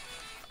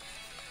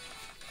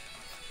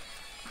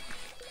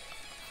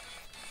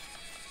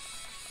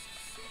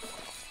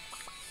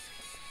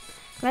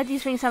 Glad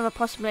these things have a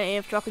possibility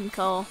of dropping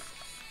coal.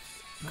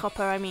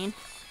 Copper, I mean.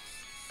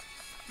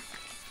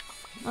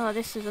 Oh,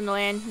 this is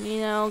annoying. You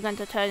know, going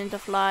to turn into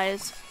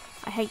flies.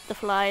 I hate the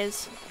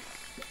flies.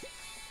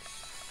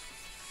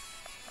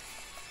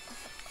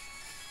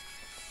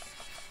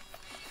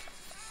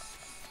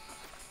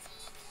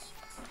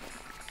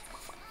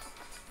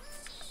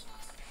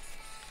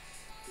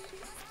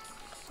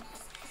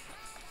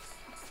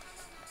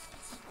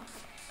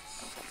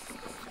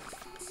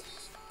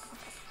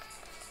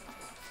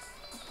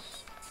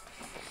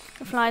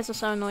 The flies are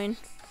so annoying.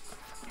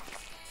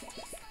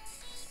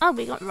 Oh,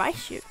 we got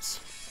rice shoots.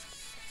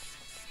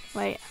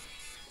 Wait.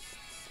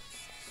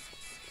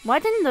 Why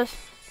didn't the...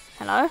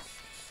 Hello?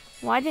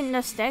 Why didn't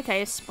the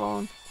staircase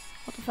spawn?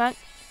 What the fuck?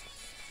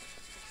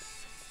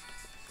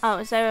 Oh,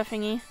 is there a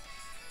thingy?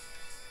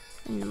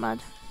 In the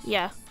mud?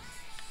 Yeah.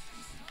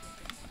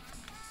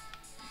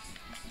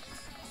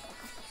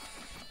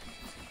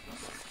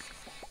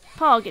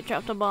 Pog, it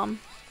dropped a bomb.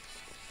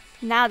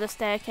 Now the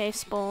staircase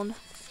spawned.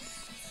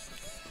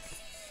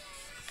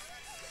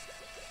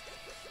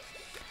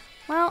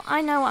 Well,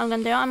 I know what I'm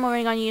gonna do. I'm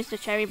already gonna use the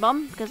cherry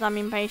bomb because I'm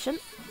impatient.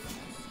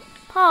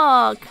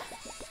 Pog!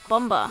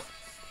 Bomber.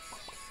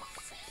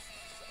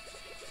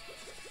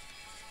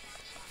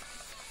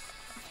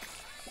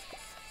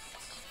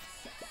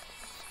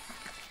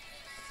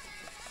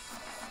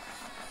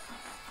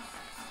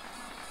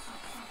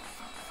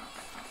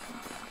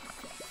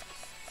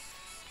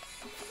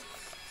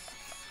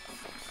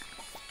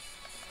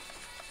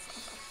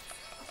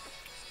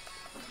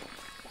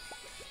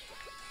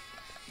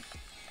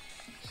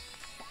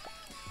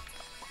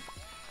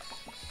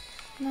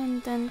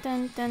 Dun dun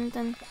dun dun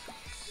dun.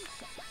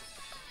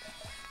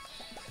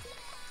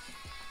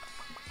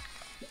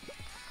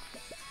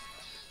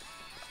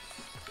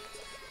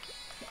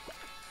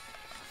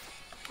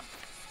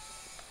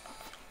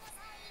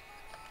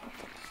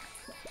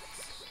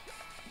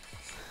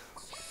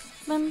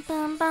 Bum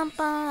bum bum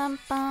bum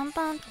bum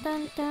bum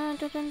dun dun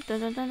dun dun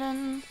dun dun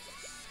dun.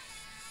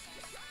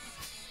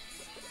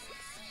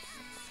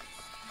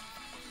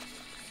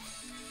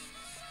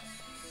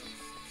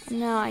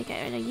 Now I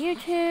get rid of you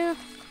two.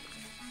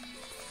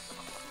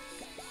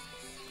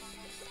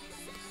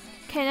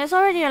 Okay, there's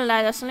already a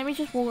ladder, so let me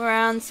just walk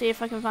around, see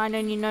if I can find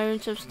any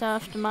nodes of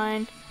stuff to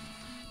mine.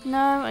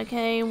 No,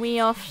 okay, we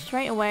off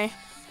straight away.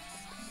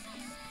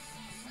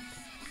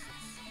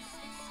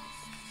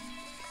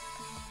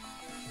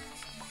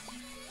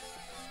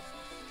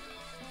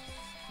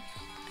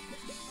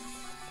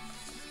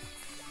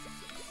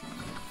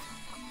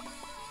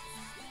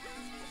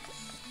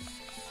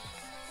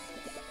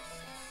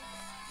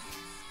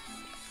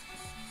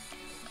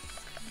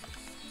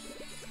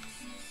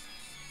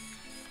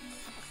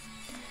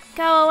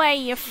 Go away,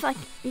 you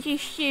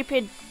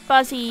stupid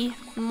buzzy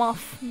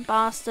moth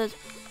bastard.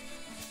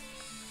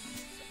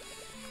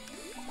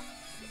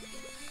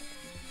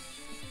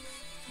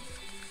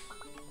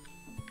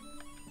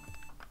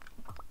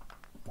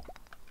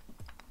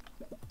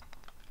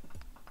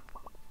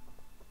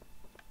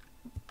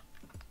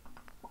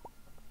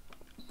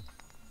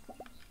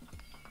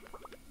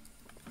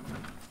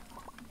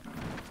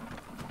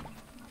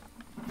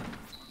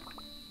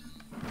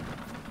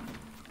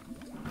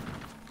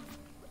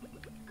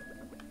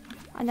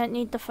 I don't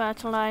need the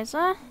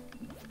fertilizer.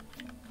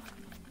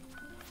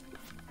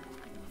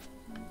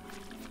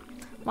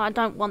 Well, I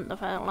don't want the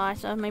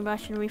fertilizer. Maybe I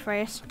should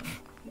rephrase.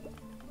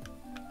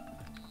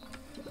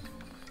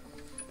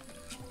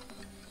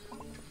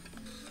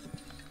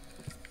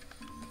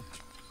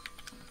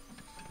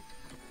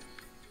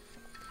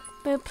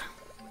 Boop.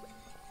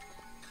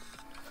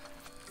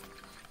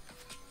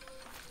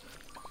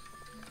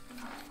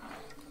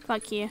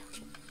 Fuck you.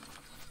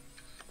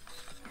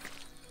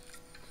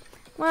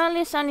 Well, at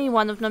least only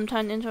one of them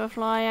turned into a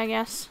fly, I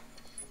guess.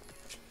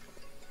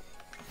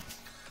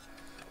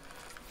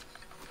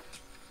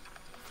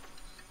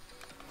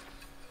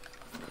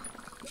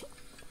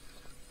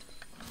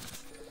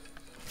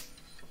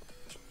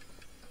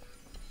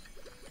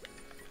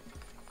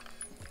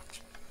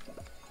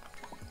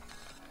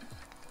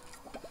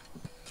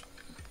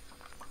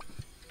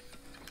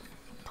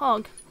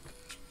 Pog.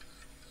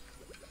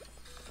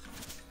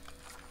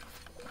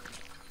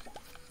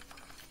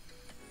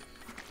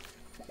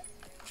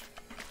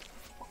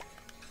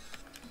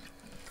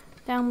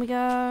 Down we go.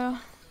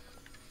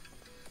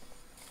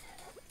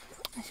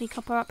 I see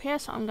copper up here,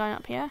 so I'm going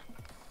up here.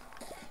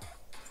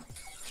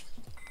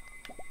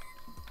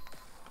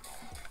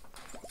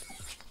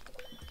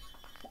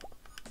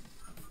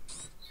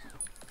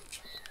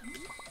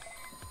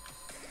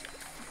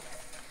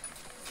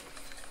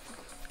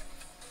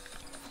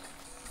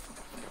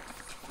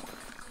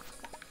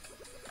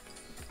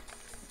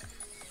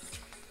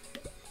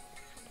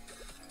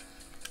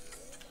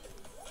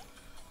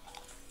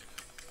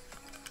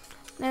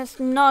 Let's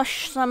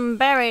nosh some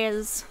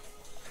berries.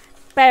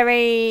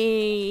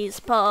 Berries,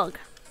 Pog.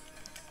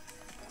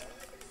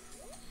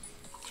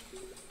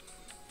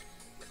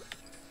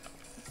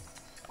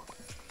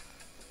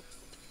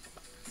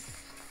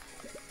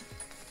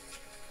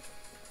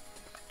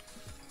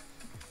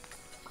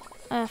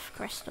 Earth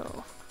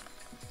crystal.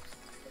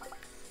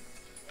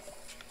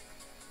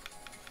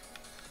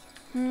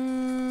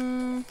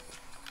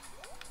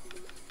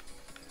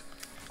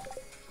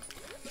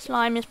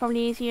 Slime is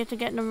probably easier to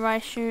get than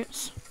rice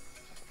shoots.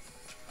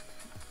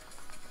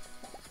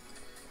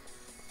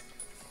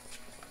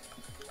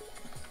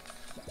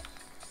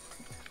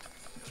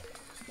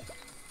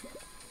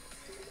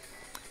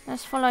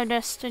 Let's follow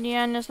this to the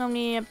end. There's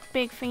normally a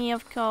big thingy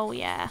of coal,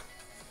 yeah.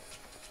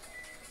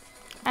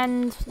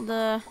 And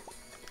the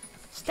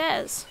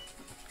stairs.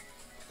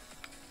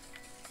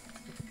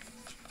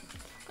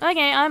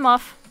 Okay, I'm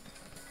off.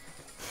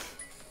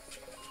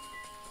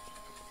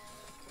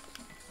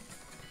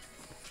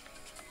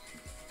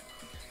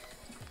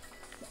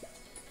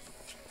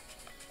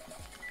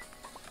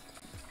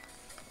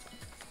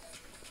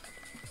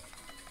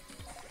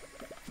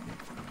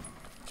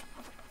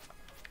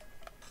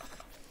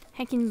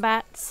 Heckin'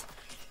 bats.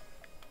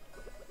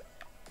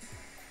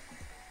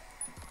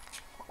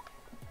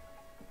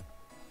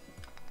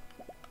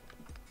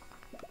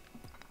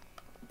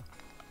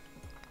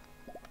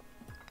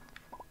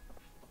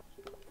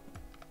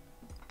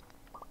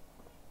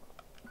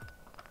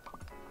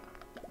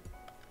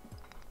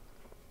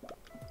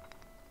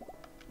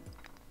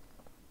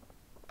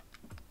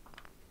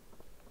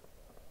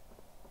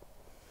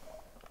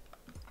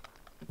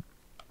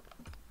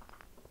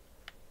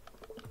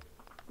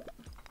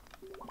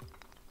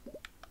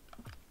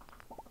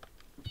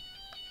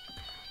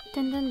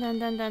 Dun dun dun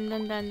dun dun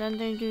dun dun dun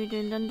dun dun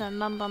dun dun dun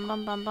bum bum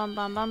bum bum bum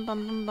bum bum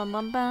bum bum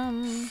bum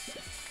bum.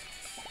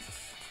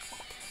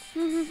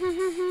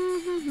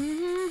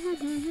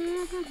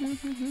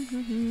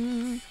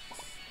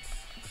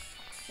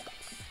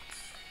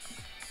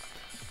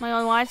 My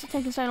god, why is it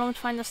taking so long to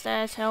find the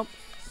stairs? Help.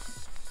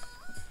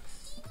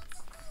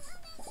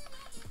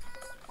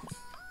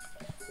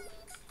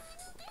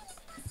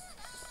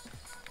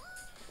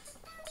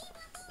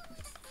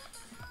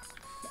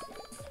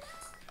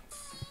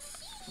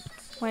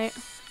 Wait.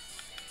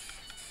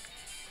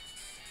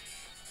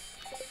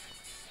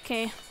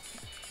 Okay.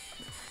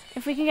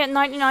 If we can get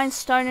 99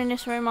 stone in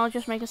this room, I'll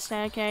just make a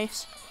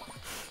staircase.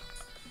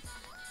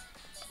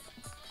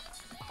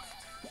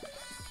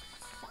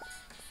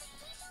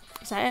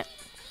 Is that it?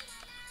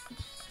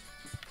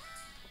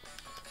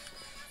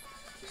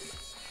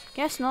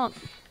 Guess not.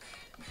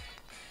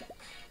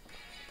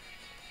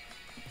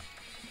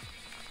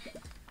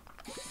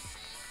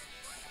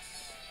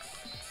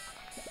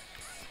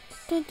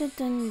 Dun dun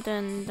dun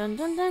dun dun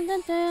dun dun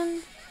dun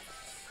dun.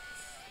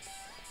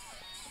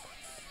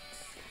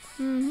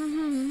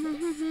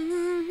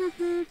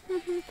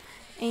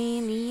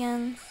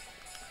 Alien.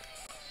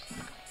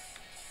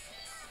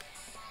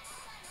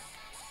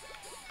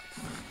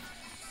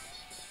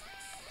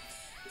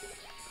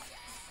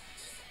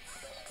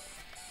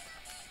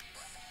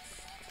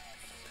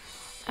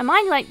 Am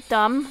I like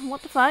dumb?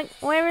 What the fuck?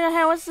 Where the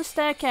hell is the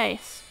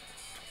staircase?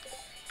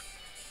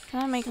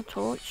 Can I make a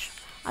torch?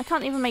 I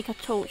can't even make a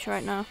torch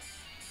right now.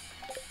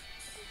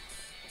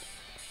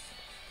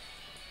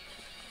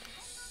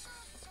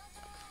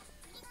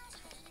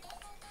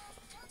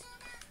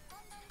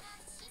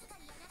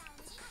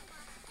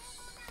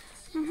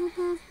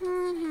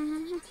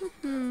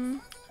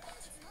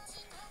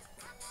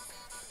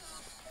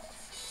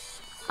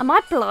 Am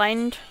I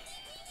blind?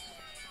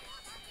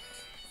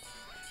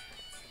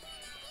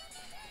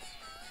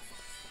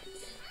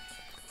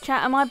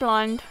 Chat, am I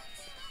blind?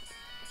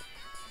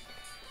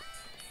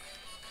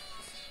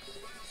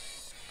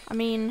 I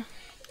mean,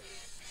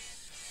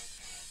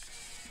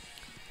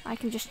 I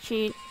can just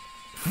cheat.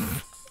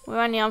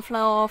 We're only on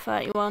floor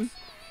 31.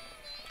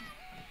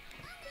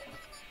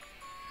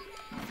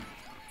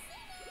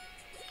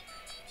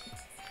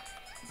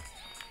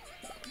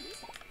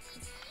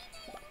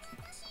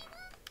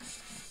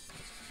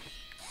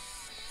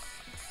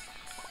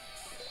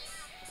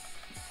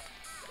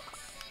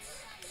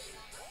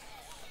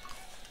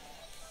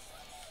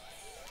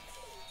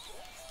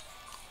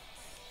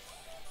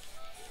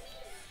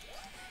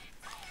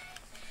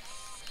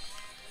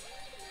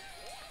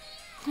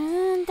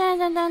 Dun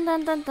dun dun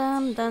dun dun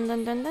dun dun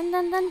dun dun dun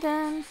dun dun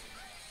dun.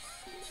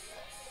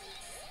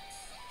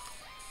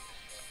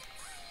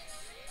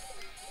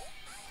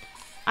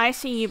 I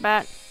see you,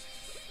 bat.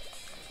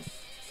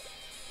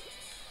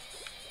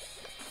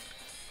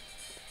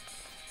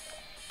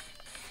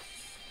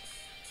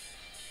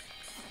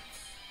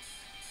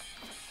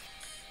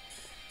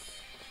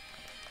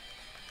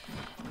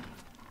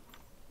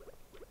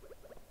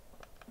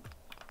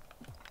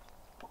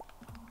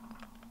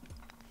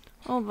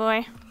 Oh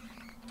boy.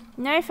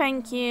 No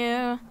thank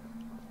you.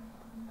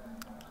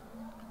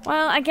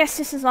 Well, I guess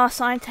this is our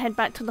sign to head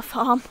back to the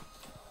farm.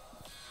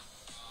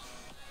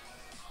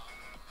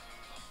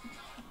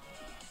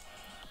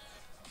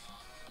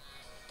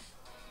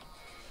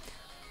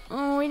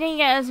 Oh, we didn't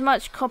get as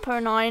much copper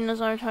and iron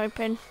as I was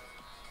hoping.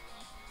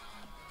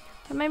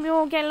 But maybe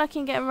we'll get lucky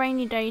and get a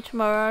rainy day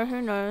tomorrow, who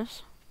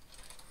knows.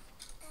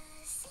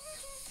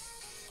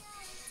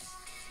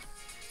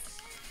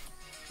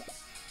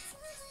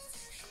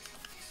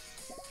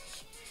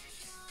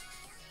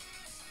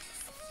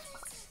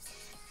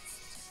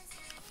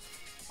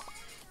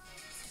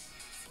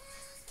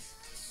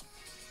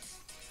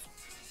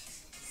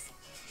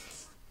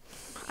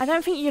 I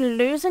don't think you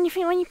lose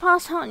anything when you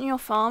pass out on your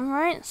farm,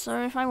 right?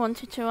 So if I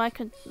wanted to, I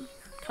could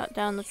cut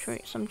down the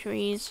some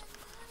trees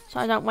so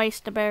I don't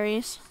waste the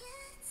berries.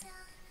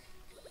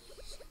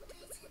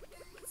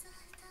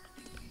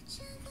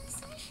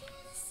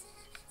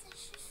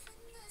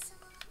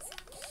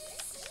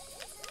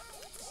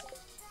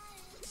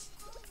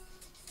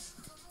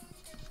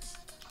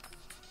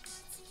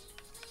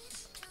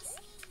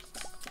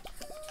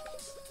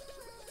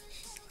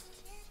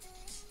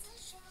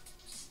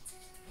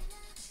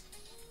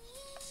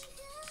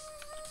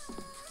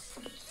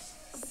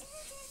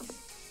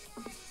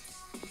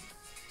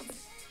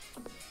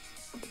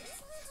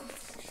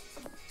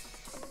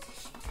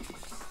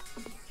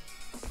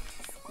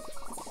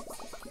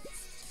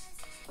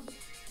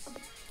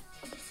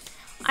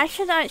 I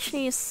should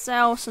actually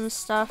sell some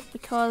stuff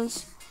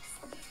because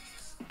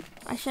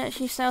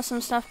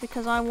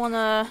I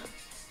wanna.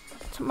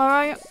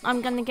 Tomorrow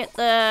I'm gonna get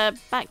the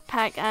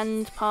backpack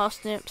and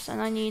parsnips,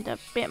 and I need a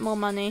bit more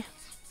money.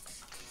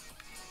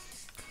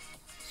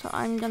 So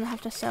I'm gonna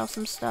have to sell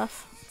some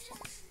stuff.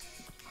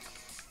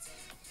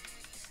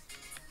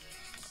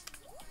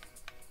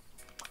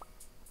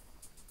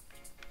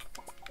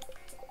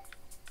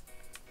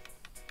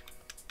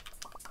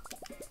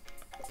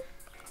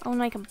 I'll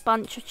make a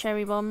bunch of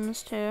cherry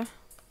bombs too.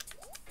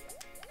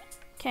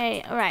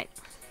 Okay, alright.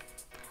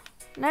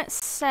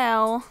 Let's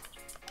sell.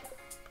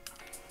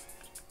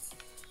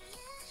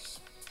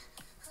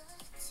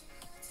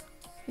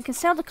 We can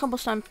sell the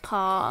cobblestone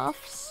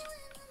paths.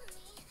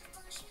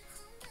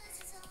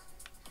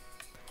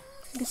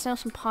 We can sell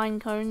some pine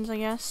cones, I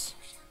guess.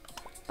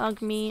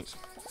 Bug meat.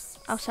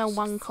 I'll sell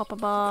 1 copper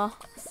bar.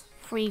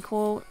 3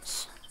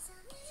 quartz.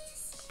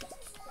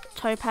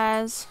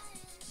 Topaz.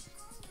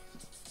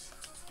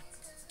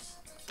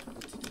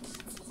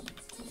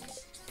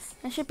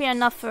 There should be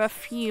enough for a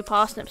few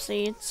parsnip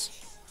seeds.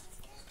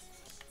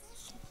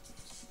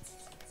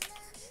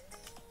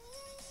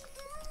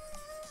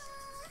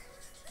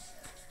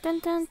 Dun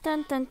dun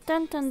dun dun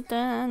dun dun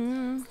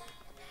dun.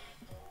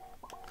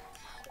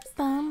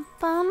 Bum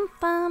bum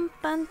bum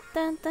bum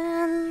dun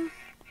dun.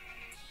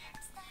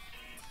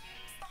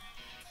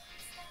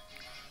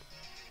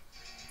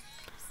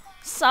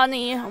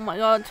 Sunny, oh my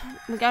god,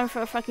 we're going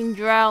for a fucking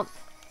drought.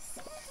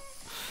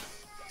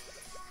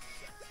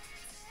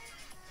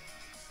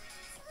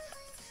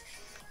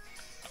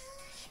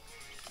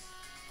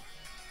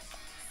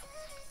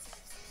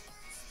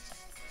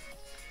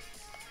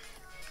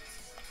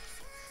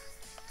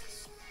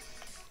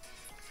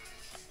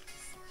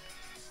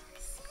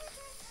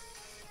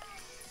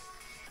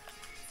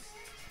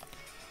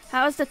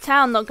 How is the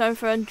town not going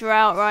for a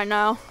drought right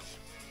now?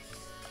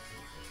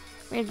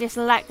 with this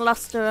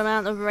lackluster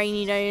amount of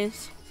rainy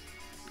days.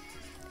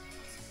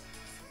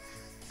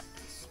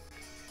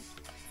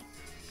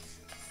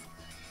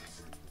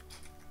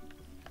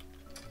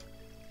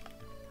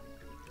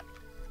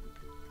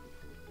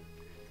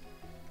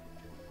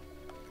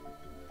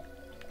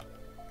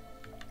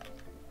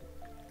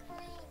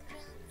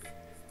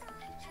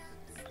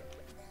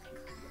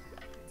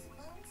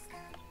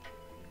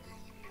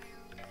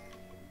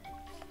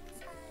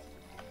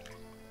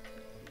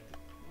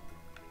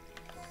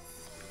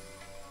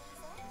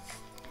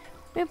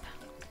 Boop.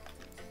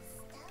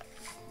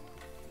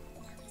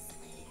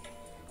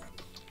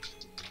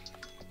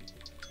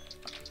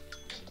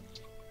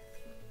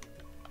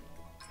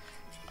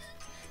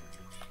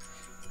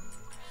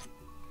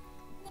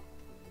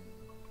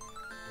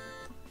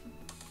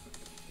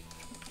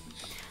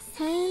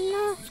 I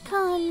lost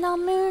color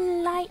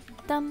moonlight,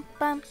 dum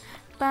bum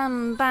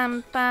bum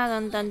bum ba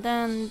dun dun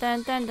dun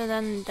dun dun dun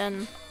dun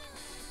dun.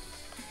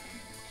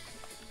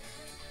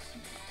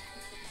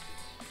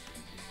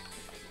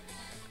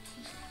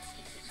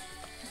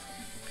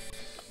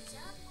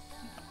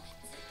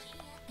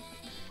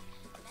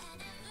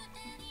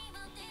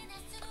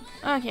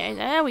 Okay,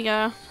 there we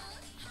go.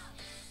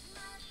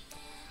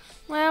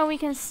 Well, we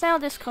can sell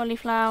this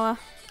cauliflower.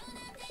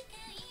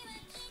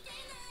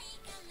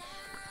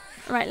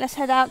 Right, let's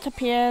head out to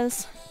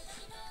Piers.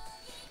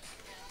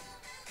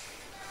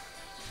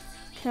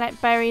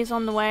 Collect berries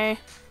on the way.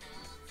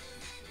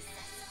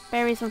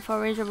 Berries and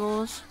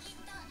forageables.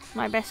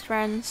 My best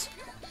friends.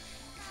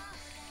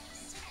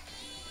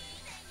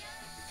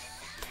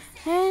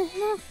 And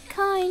the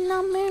kind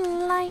of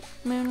moonlight,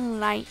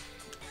 moonlight.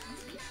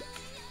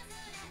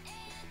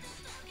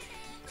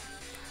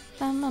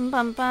 Bum bum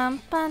bum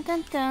bum bum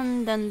dun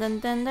dun dun dun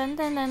dun dun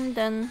dun dun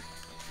dun.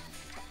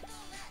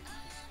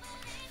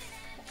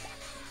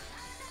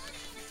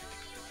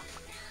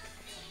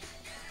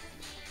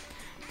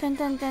 Dun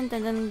dun dun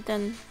dun dun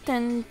dun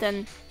dun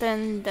dun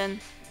dun dun.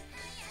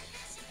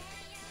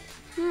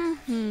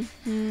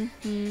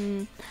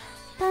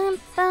 Bum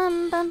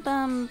bum bum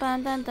bum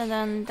bum dun dun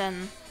dun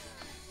dun.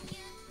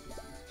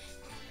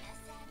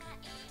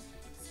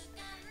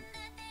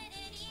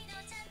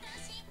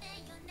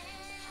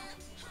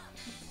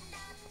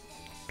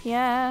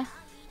 Pierre.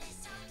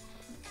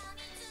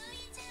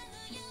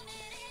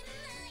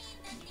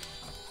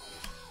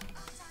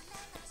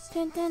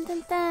 Dun dun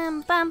dun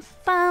dun bum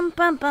bum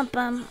bum bum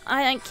bum.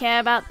 I don't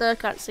care about the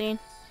cutscene.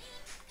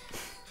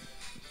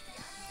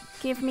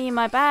 Give me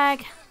my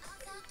bag.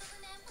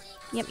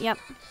 Yep.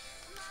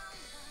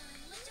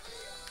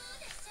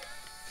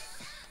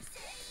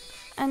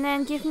 And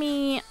then give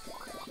me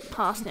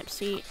parsnip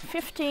seed.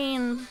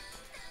 15.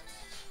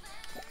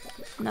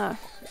 No.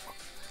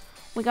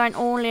 We're going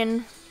all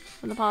in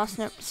for the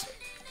parsnips.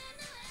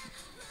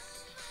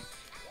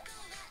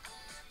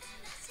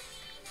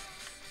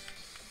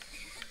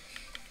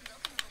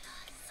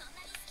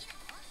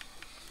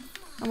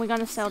 And we're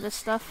gonna sell this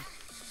stuff.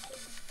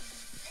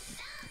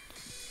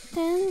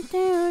 Dun,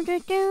 doo, doo,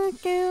 doo,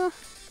 doo.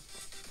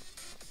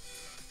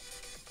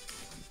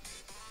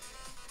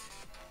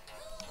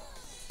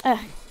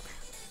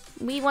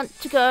 We want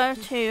to go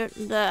to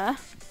the...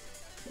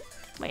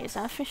 Wait, is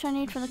that a fish I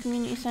need for the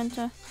community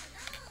centre?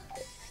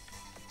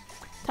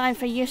 Time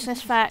for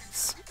useless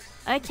facts.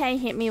 Okay,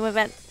 hit me with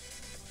it.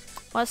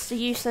 What's the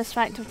useless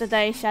fact of the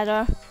day,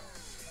 Shadow?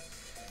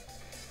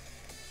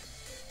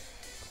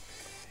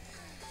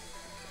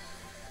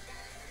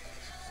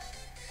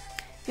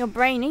 Your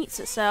brain eats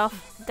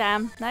itself.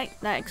 Damn, that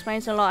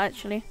explains a lot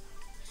actually.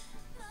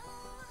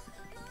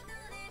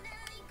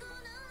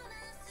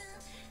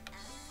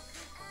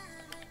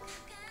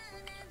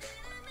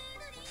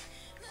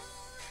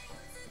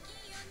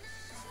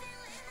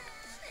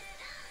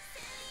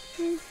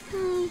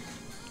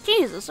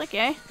 Jesus,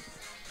 okay.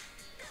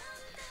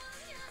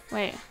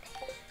 Wait.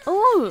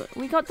 Oh,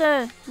 we got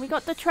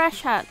the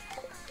trash hat.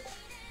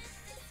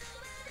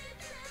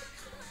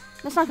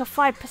 That's like a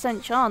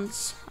 5%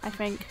 chance, I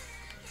think.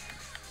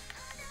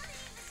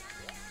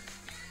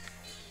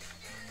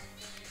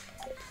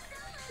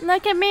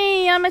 Look at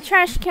me, I'm a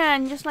trash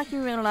can, just like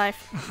in real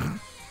life.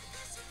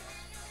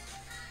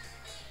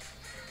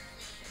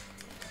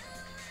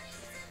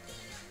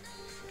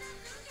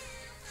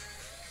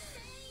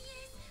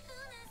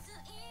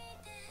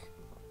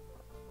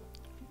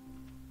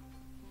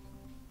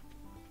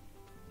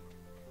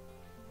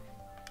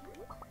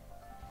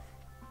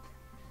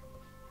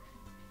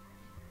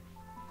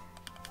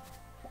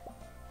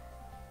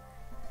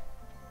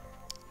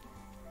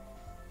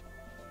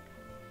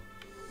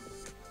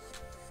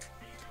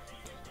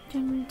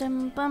 Dum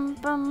dum bum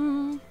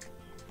bum.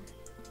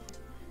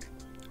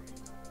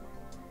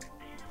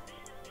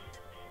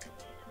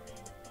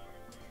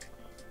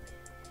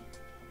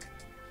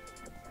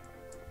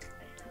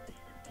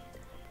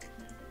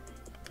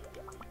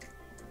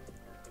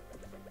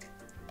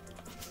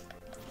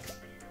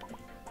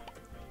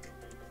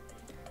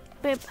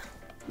 Boop,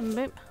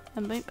 boop,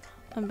 boop,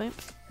 boop,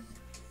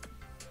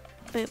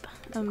 boop,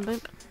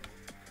 boop.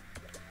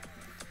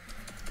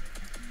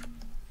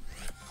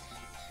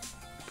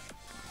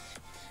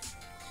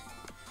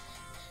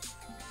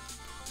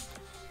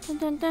 Dun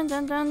dun dun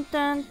dun dun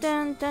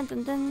dun dun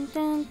dun dun dun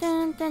dun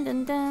dun dun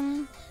dun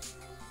dun.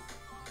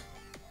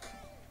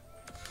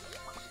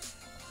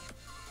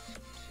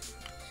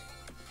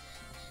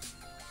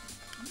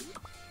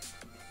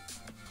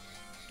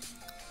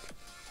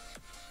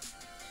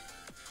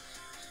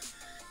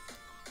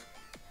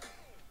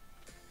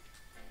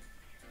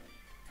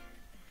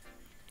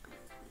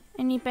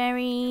 Any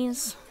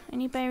berries?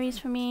 Any berries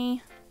for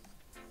me?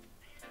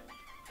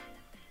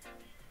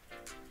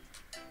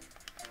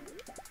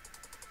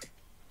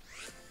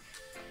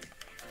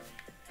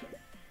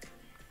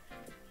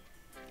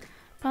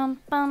 Bum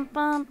bum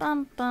bum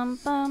bum bum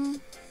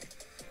bum.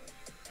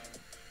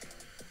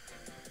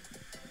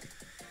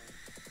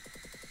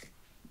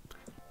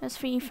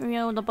 Let's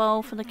refill the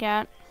bowl for the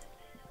cat.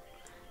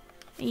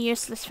 A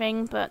useless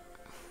thing, but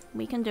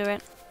we can do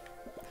it.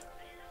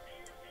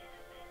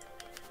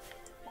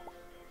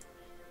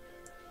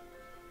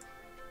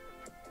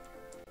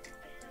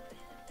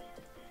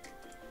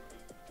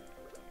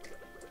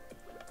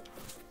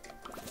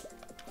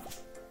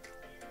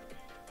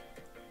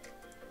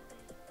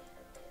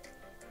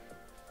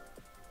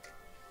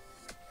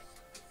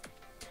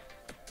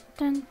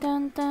 Dun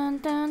dun dun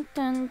dun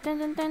dun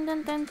dun dun dun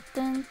dun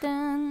dun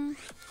dun.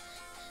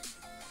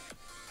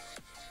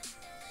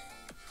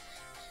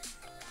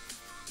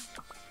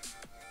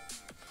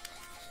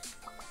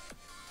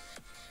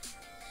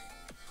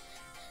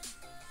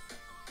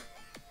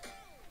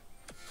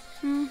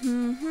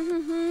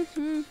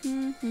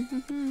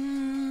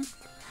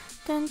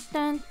 Dun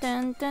dun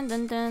dun dun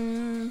dun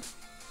dun.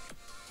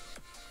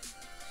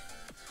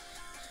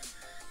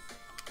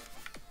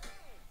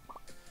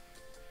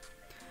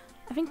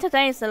 I think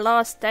today is the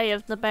last day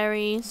of the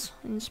berries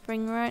in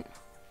spring, right?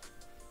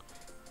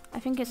 I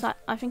think it's like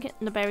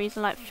the berries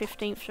are like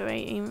 15th to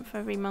 18th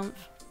every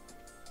month,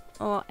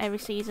 or every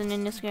season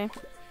in this game.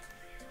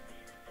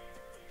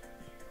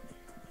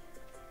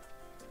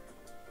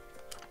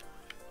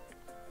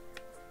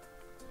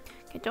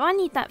 Okay, do I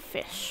need that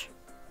fish?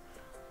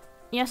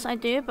 Yes, I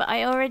do, but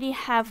I already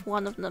have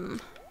one of them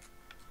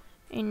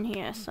in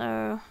here,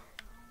 so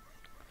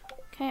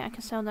okay, I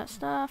can sell that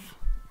stuff.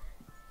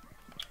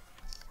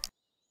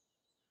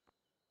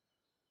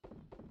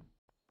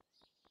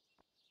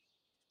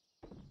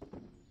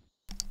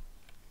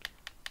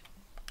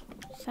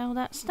 Sell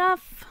that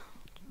stuff.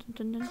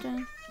 Dun, dun,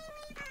 dun,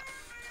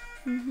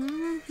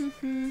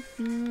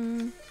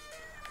 dun.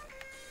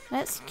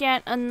 Let's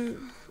get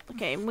an...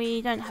 Okay,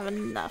 we don't have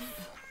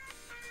enough.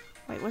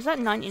 Wait, was that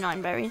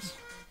 99 berries?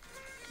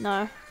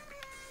 No.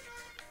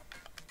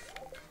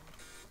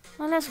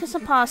 Well, let's get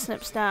some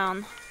parsnips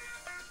down.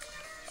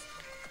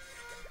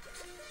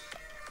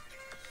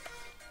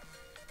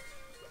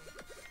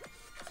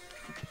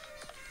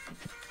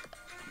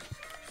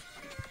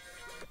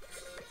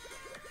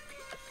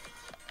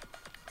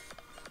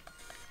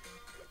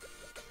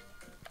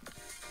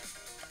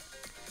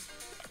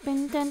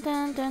 Dun dun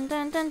dun dun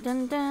dun dun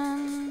dun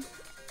dun.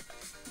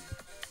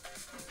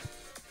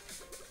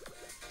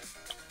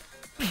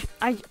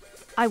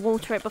 I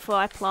water it before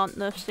I plant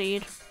the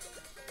seed.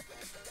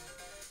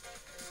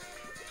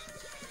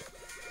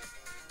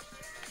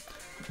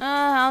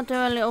 I'll do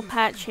a little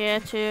patch here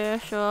too,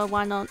 sure,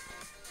 why not?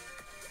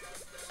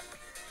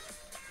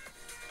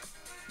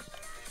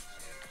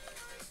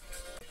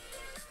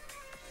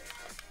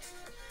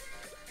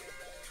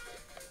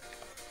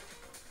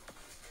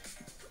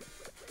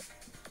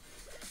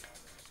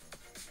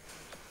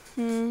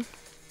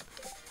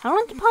 How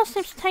long do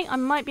parsnips take? I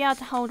might be able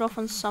to hold off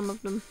on some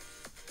of them.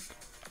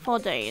 4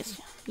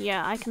 days.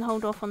 Yeah, I can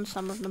hold off on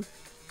some of them.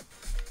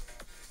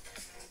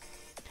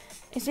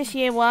 Is this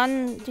year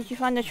 1? Did you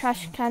find the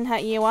trash can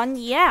hat year 1?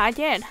 Yeah, I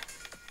did.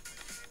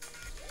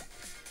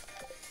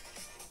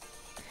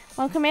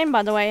 Welcome in,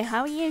 by the way.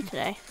 How are you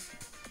today?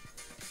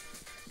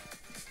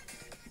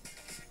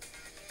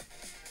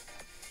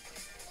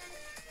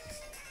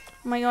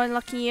 Oh my god,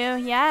 lucky you.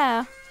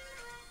 Yeah.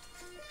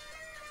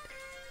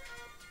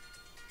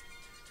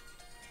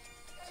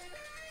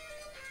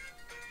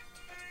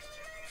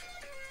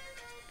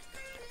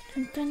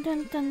 Dun, dun,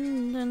 dun,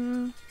 dun,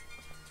 dun.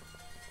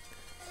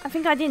 I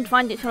think I didn't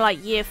find it till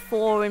like year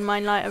 4 in my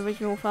like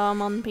original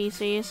farm on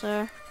PC,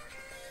 so.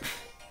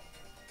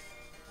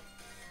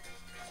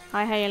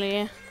 Hi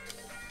Haley.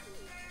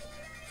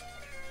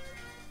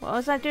 What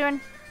was I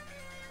doing?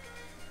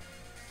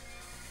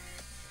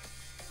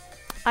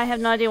 I have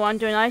no idea what I'm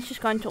doing. I was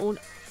just going to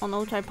on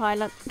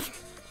autopilot.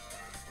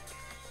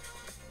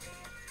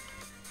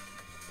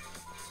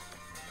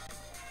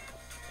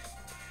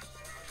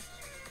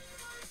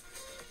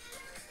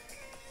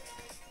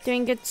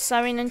 Doing good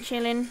sewing and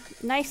chilling.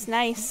 Nice,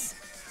 nice.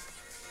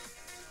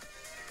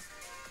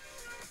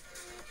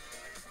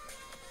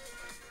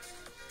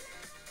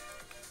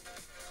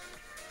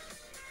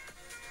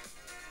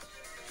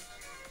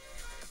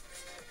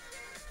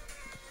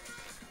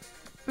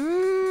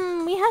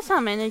 We have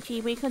some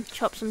energy. We could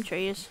chop some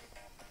trees.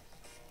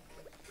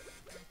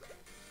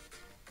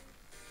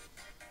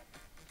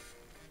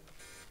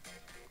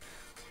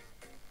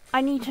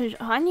 I need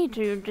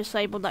to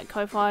disable that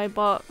Ko-Fi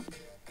bot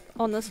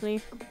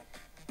Honestly.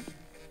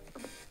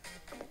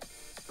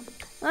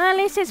 Well, at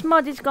least this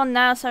mod is gone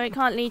now, so it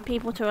can't lead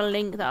people to a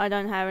link that I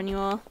don't have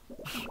anymore.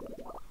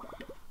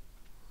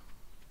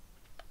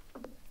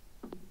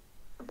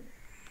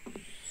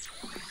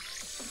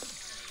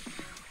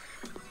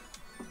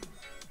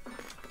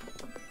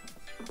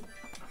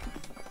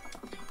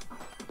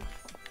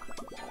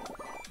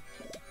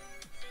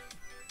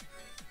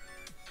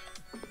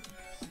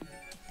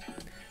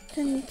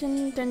 Dun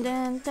dun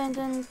dun dun dun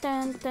dun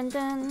dun dun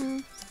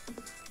dun.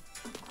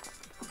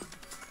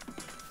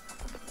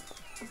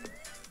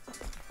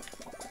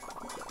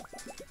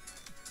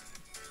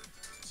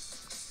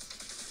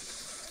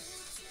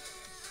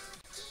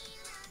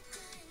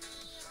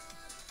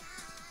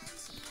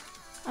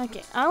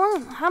 Okay,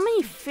 how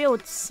many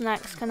field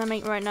snacks can I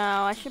make right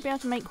now? I should be able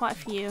to make quite a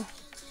few.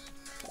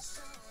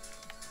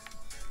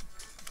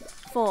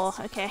 4,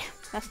 okay,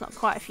 that's not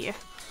quite a few.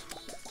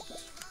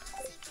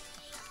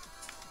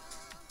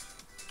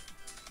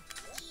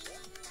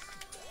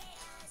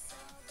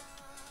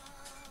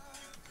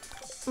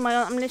 Oh my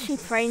god, I'm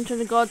literally praying to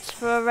the gods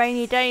for a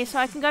rainy day so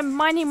I can go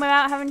mining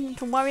without having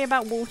to worry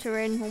about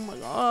watering. Oh my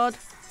god.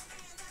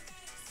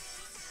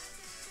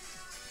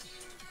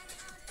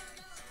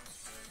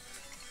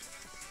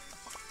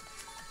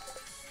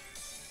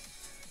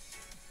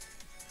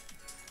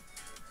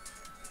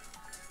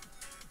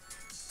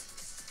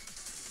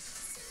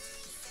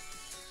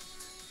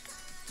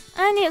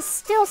 And it's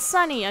still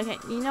sunny. Okay,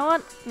 you know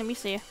what? Let me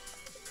see.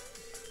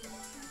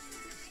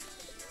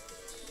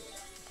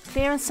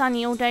 Clear and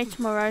sunny all day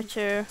tomorrow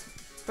too.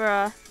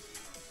 Bruh.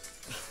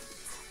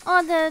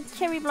 Oh, the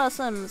cherry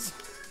blossoms.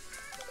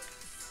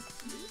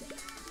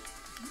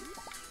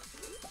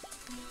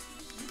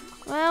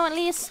 Well, at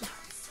least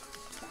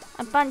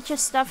a bunch of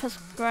stuff has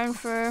grown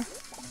through.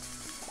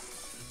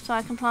 So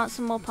I can plant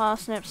some more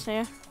parsnips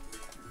here.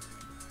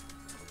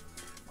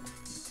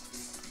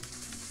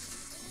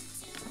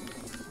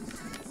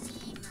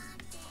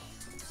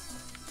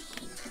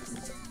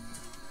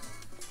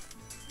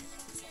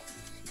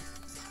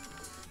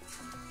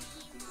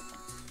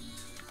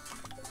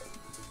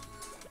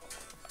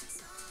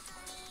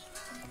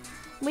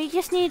 We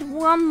just need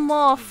one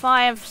more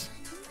 5s.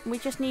 We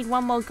just need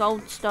one more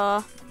gold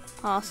star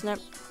parsnip.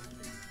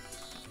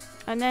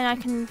 And then I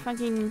can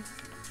fucking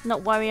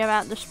not worry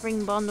about the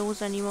spring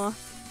bundles anymore.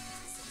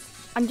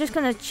 I'm just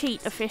gonna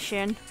cheat the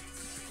fishing.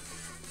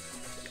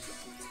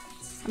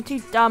 I'm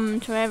too dumb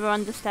to ever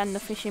understand the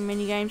fishing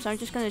minigame, so I'm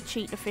just gonna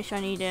cheat the fish I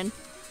need in.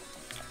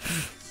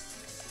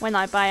 When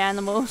I buy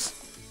animals.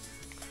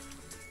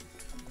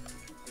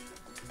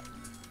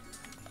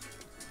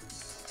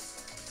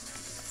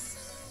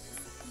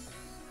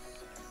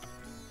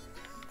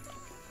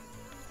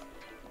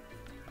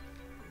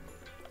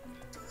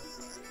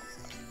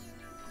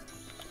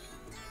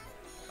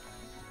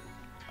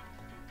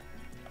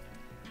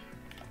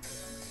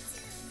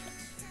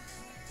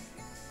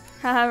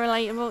 Haha,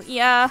 relatable.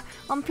 Yeah,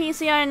 on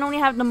PC I only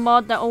have the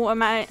mod that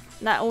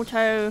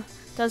auto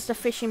does the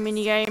fishing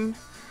minigame.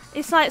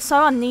 It's like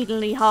so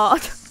unneedingly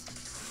hard.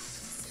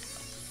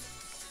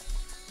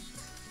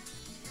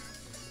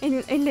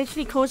 It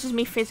literally causes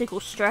me physical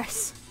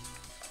stress.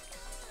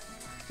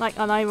 Like,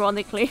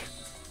 unironically.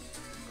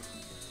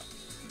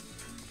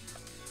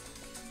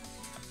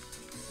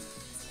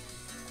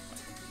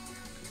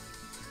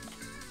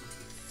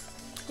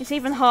 It's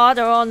even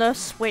harder on a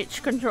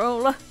Switch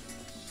controller.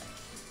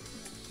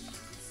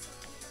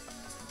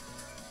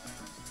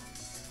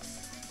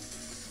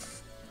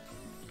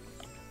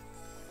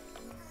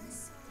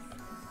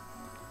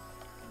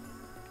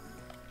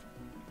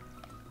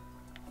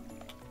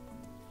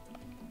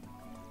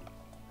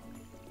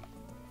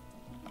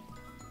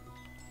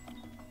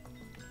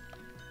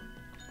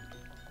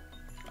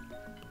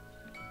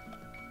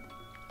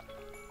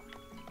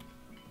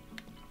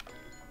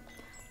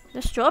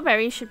 The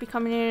strawberries should be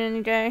coming in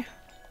any day.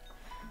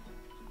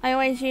 I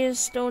always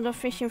used all the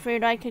fishing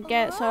food I could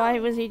get, so I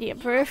was idiot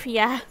proof.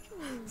 Yeah,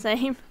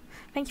 same.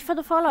 Thank you for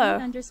the follow.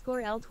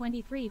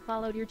 _L23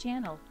 followed your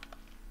channel.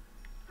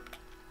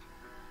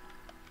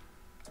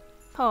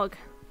 Pog.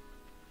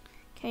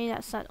 Okay,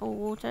 that's that all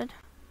watered.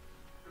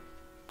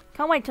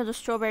 Can't wait till the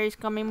strawberries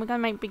come in. We're gonna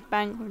make big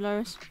bank with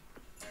those.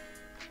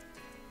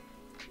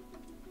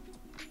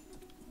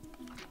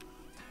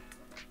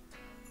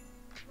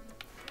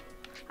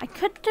 I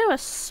could do a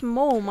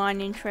small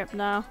mining trip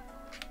now.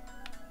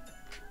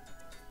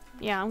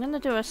 Yeah, I'm gonna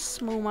do a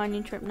small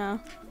mining trip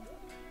now.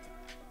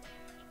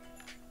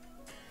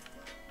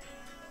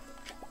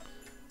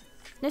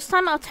 This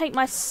time I'll take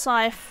my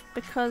scythe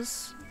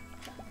because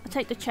I'll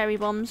take the cherry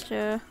bombs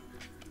too.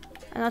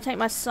 And I'll take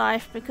my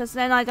scythe because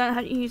then I don't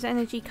have to use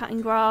energy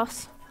cutting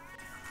grass.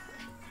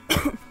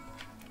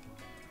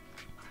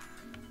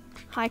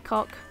 Hi,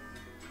 cock.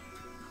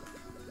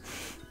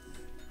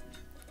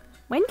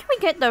 When do we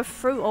get the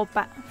fruit or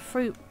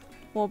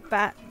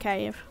bat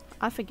cave?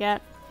 I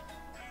forget.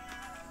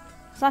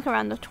 It's like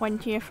around the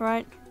 20th,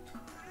 right?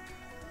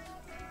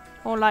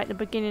 Or like the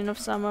beginning of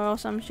summer or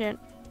some shit.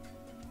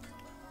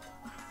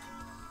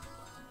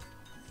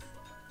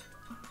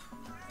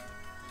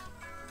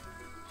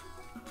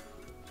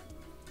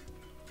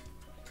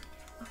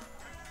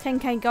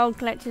 10k gold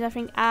collected, I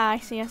think. Ah, I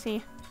see, I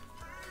see.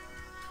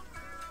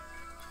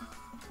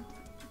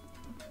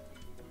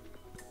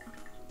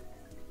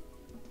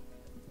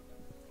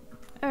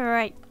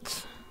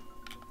 Alright.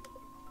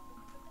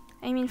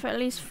 Aiming for at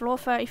least floor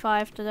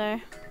 35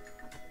 today.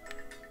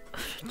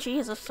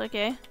 Jesus,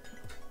 okay.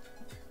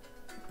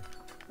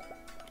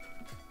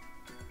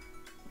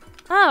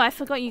 Oh, I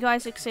forgot you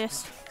guys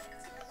exist.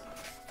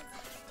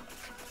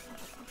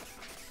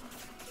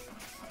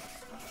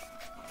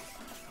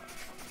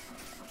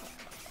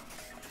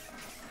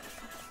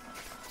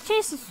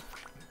 Jesus!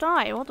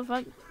 Die, what the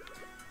fuck?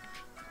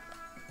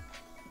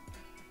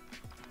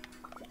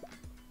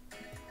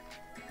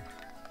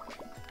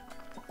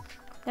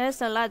 There's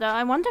the ladder.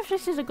 I wonder if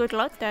this is a good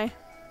luck day.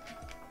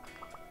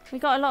 We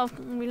got a lot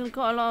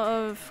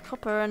of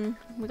copper and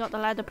we got the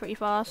ladder pretty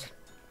fast.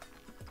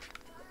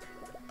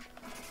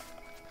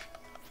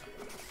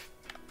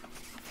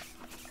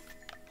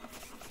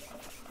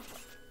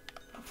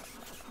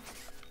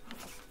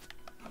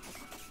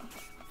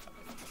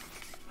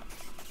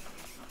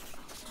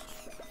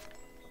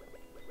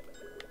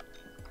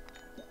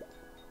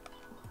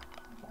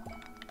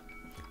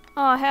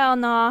 Oh hell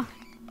nah.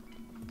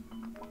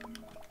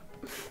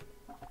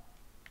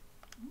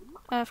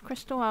 Earth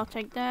crystal, I'll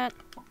take that.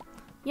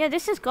 Yeah,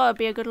 this has gotta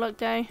be a good luck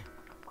day.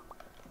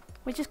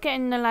 We're just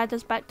getting the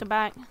ladders back to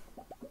back.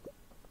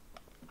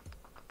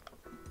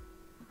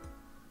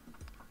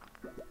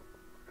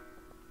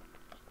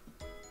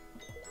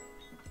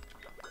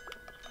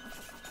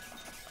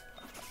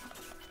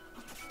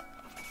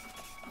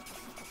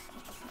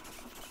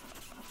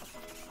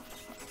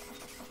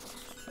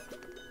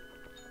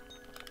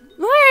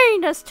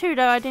 Wait, there's two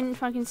though, I didn't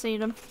fucking see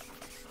them.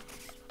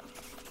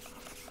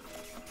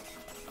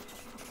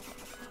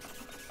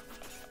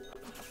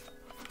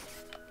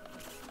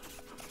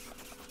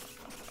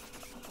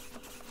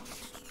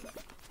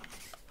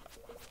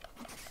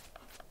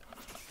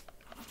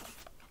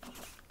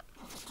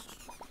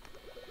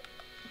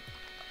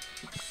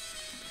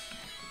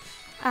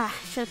 Ah,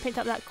 should have picked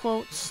up that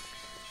quartz.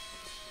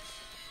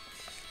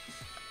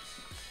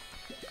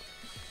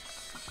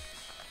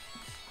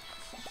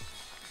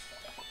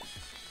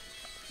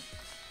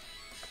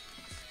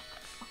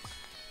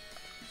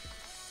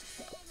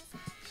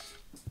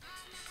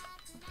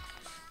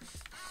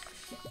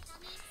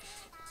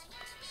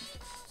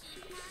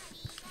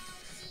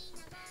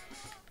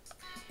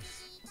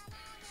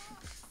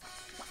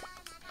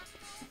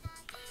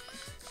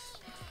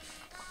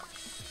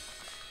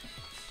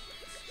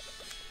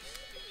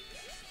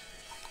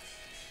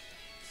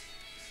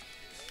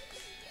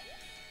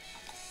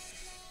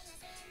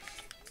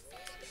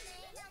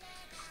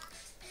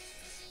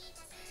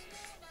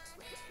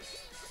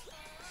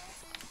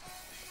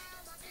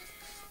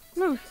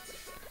 Ooh,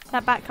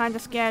 that bat kind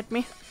of scared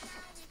me.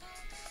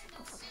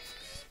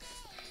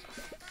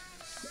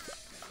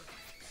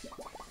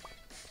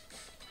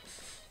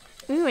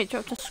 Ooh, it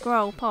dropped a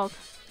scroll, pog.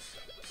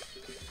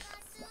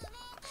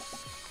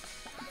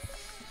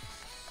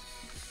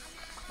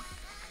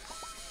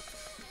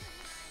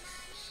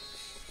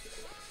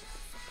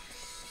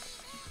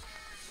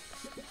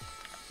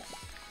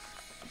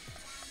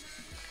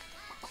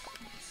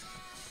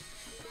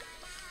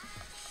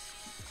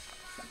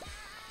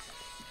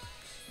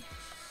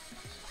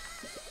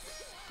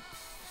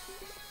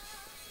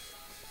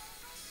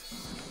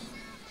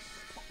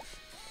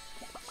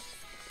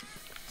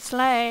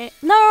 Slay.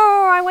 No,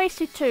 I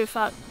wasted two,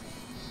 fuck.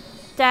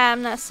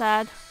 Damn, that's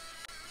sad.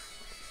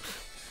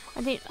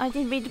 I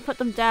didn't mean to put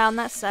them down,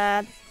 that's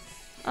sad.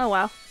 Oh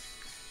well.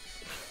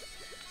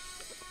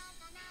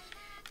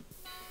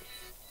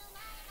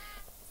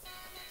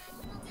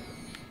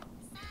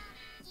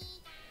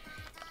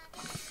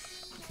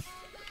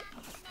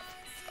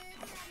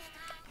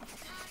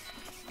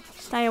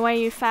 Stay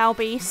away, you foul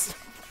beast.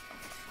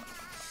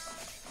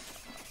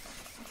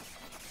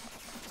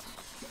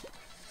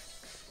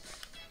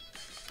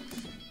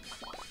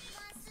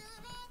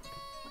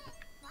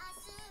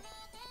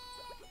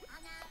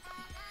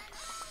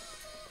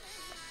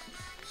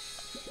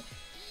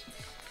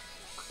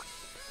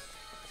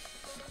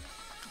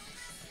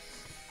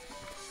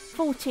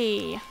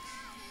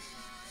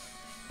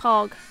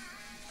 Pog.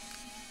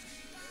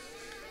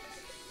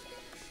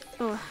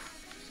 Ugh.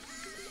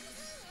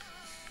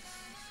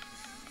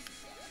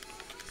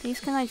 Please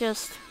can I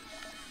just...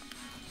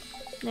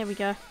 There we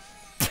go.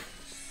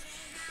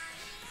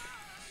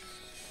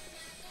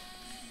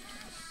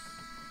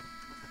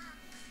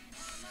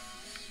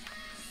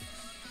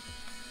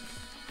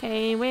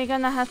 Okay, we're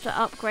gonna have to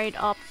upgrade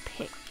our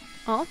pick.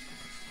 Oh.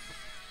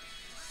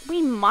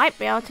 We might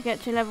be able to get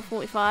to level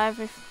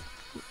 45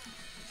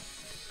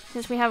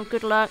 since we have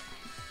good luck.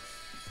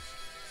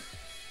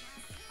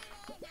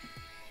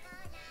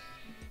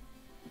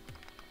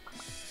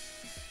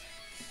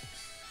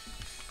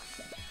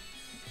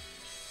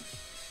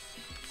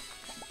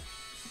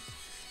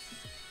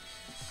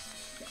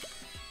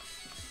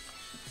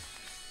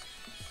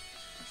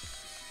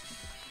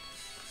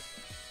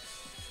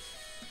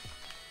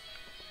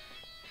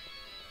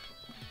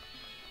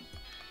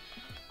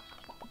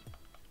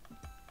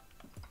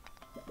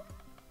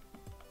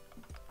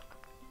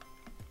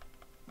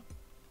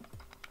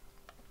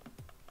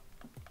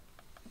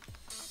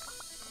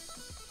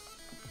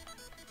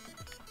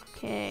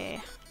 Okay.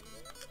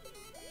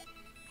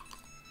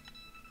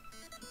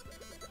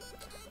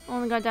 I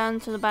want to go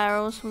down to the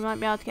barrels. We might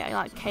be able to get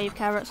like cave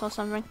carrots or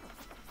something.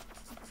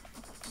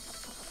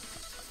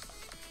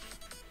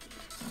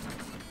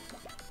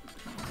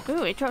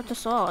 Ooh, he dropped a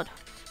sword.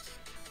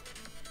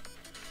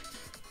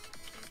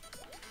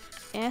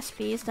 Yes,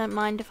 please don't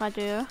mind if I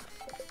do.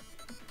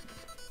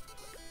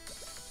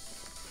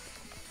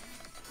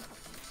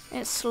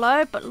 It's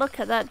slow, but look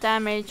at that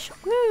damage.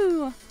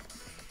 Woo!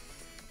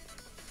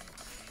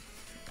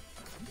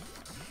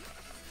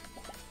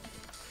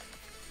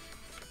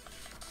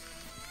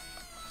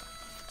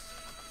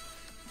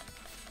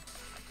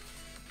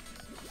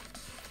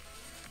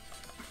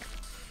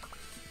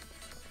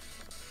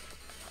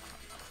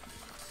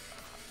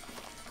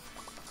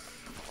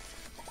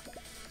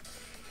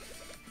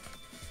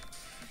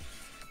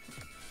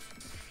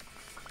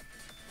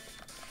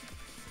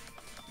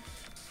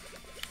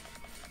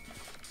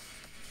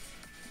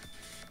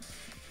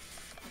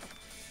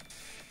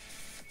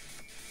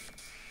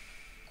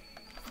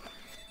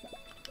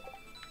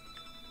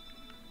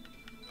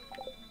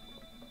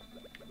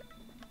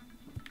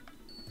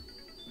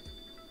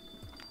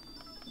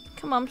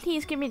 Come on,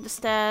 please give me the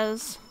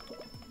stairs.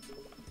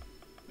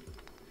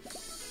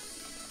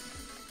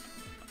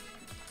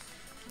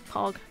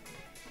 Pog.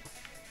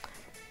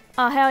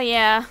 Oh, hell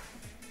yeah.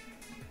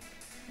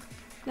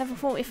 Level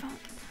 45.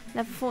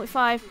 Level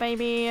 45,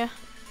 baby.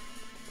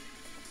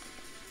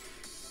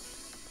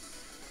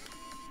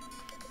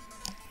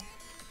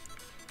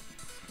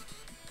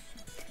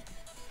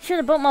 Should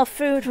have brought more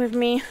food with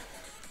me.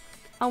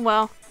 Oh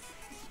well.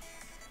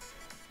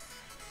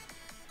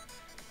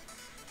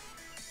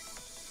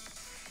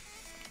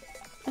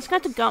 Let's go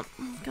to Gump.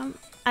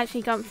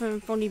 Actually, Gump will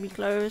probably be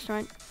closed,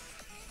 right?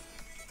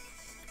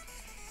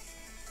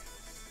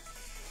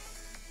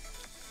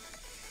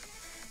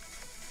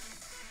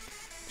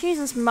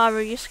 Jesus, Maru,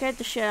 you scared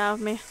the shit out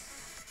of me.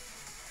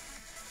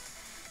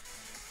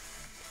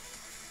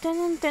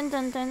 Dun dun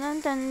dun dun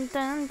dun dun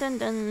dun dun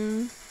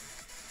dun.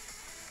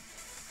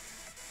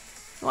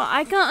 Well,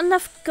 I got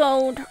enough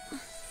gold.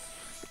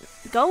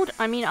 Gold?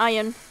 I mean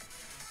iron.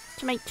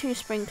 To make 2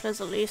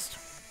 sprinklers at least.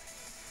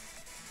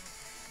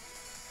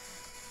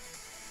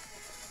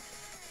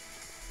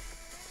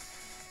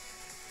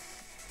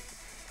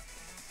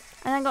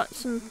 And I got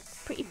some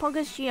pretty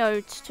poggers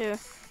geodes too.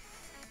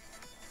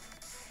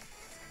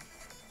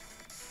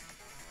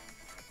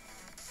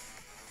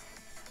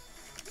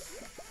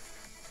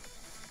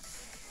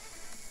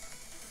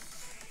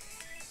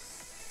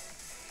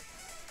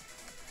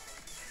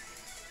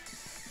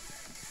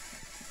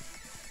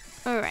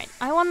 Alright,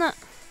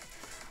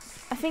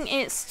 I think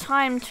it's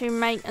time to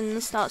make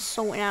and start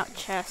sorting out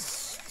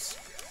chests.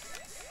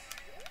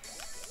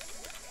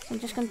 So I'm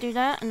just gonna do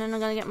that, and then I'm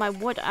gonna get my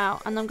wood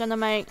out, and I'm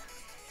gonna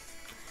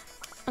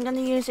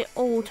use it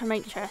all to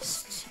make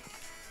chests.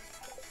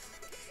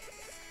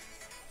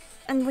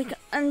 And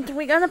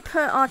we're gonna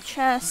put our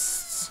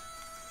chests.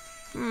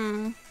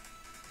 Where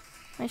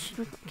should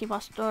we keep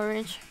our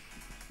storage?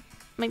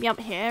 Maybe up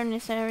here in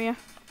this area.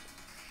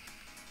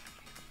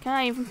 Can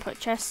I even put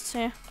chests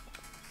here?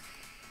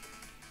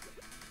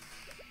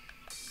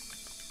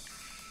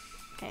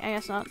 Okay, I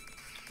guess not.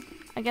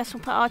 I guess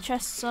we'll put our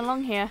chests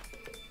along here.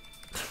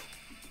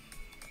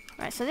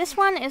 Right, so this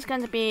one is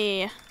going to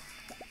be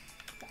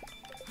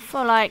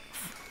for like...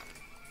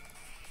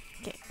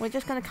 Okay, we're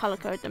just going to color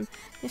code them.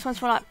 This one's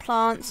for like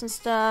plants and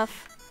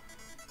stuff.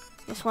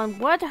 This one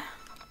wood.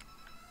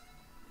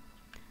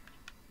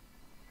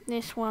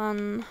 This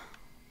one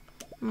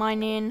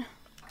mining.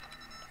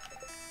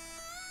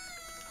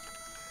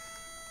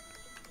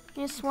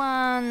 This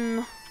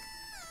one...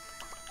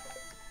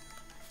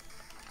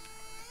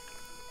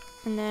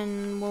 And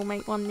then we'll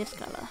make one this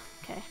color.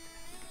 Okay.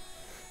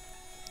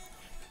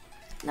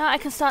 Now I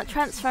can start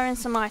transferring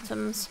some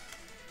items.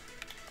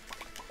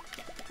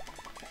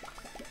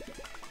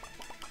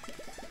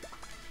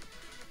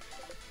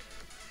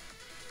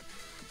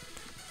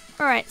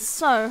 Alright,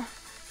 so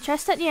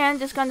chest at the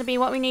end is going to be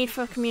what we need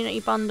for community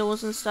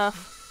bundles and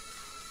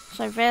stuff.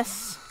 So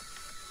this,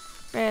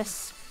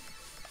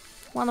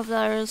 one of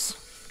those.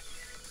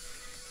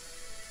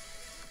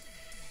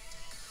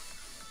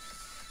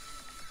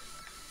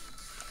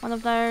 One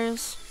of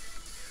those.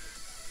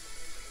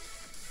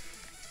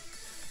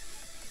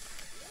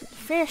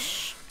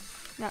 Fish.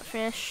 That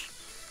fish.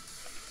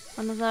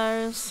 One of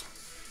those.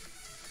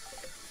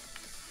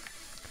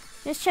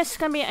 This chest is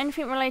going to be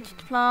anything related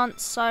to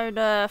plants. So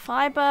the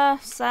fiber,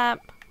 sap,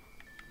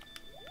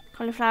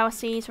 cauliflower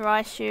seeds,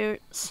 rice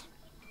shoots.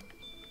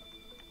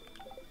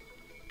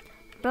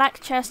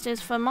 Black chest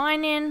is for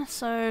mining.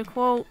 So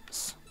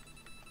quartz,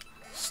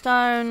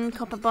 stone,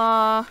 copper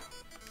bar,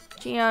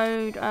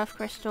 geode, earth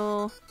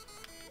crystal,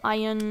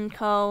 iron,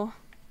 coal.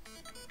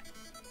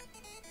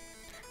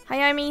 Hi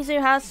Omizu,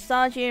 how's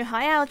Stardew?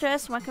 Hi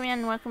Aldris, welcome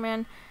in, welcome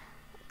in.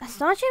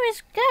 Stardew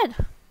is good.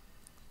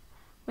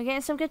 We're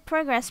getting some good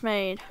progress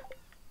made.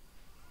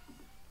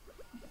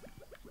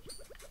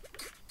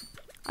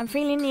 I'm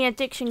feeling the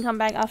addiction come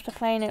back after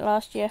playing it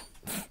last year.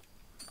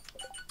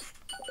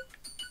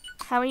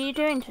 How are you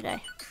doing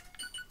today?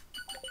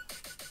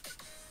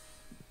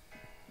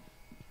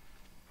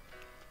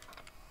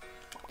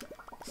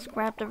 Let's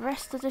grab the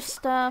rest of this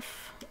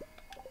stuff.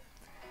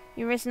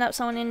 You risen up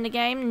someone in the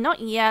game?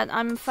 Not yet.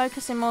 I'm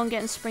focusing more on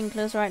getting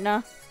sprinklers right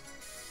now.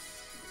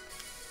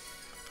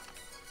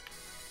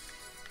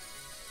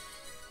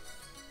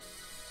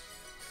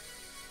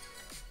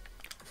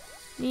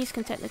 These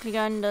can technically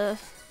go in the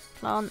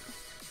plant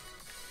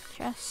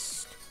chest.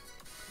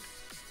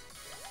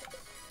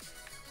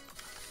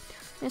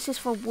 This is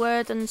for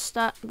wood and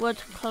wood,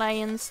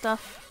 clay and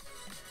stuff.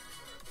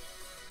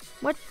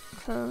 Wood,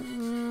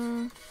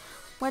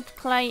 wood,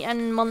 clay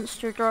and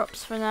monster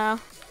drops for now.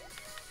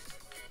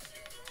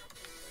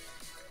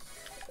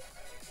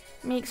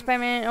 Me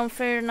experimenting on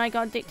food and I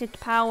got addicted to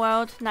Power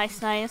World.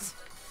 Nice, nice.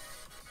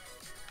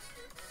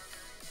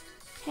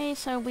 Okay,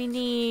 so we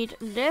need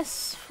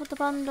this for the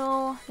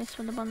bundle, this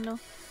for the bundle.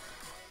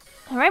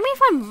 Correct me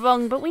if I'm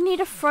wrong, but we need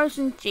a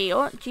frozen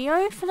geo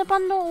for the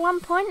bundle at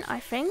one point, I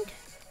think.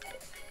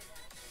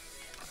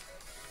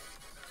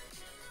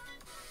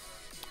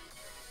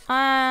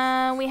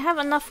 We have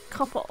enough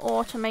copper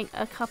ore to make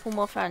a couple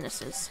more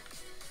furnaces.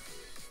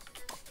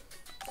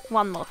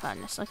 One more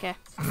furnace, okay.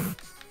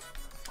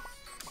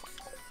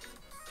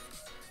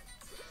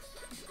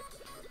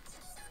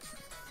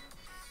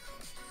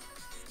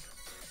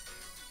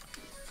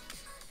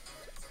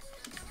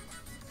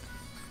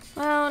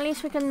 Well, at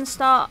least we can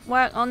start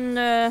work on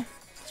the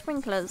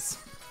sprinklers.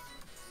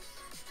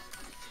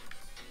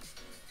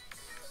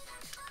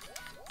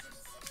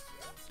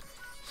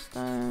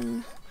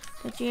 Stone,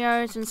 the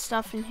geodes and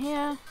stuff in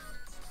here.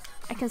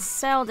 I can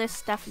sell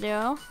this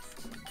daffodil.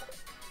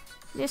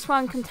 This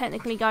one can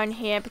technically go in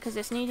here because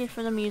it's needed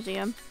for the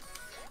museum.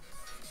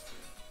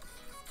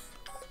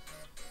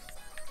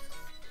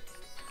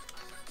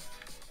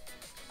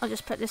 I'll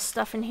just put this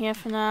stuff in here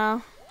for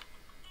now.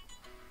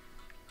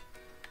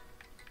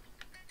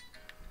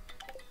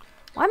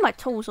 Why are my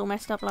tools all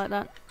messed up like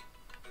that?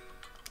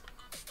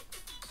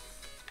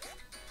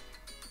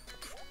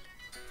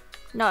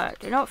 No,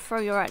 do not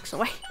throw your axe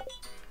away.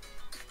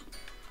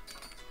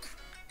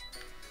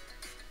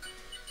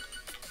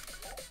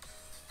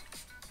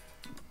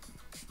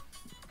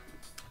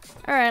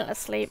 Alright, let's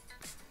sleep.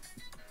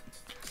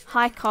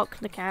 Hi, Cock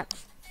the cat.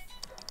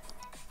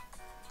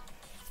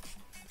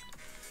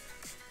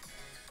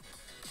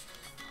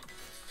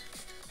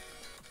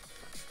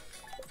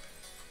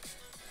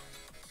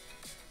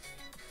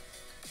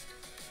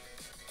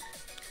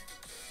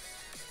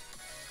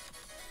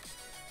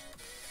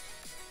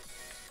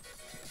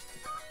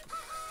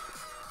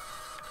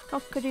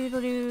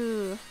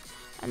 Cock-a-doodle-doo.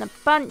 And a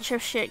bunch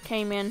of shit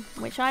came in,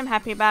 which I'm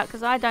happy about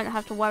because I don't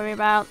have to worry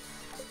about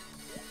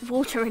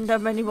watering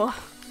them anymore.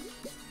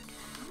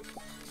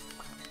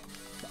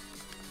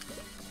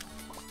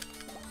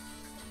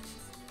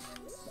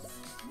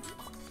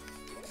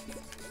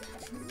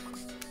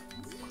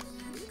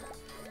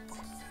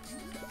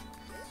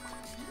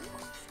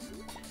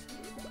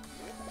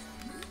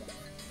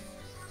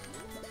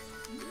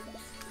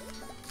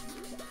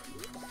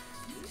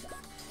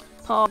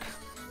 Pog.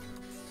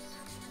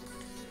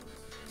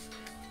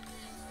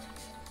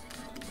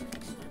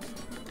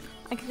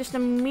 I can just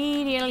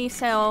immediately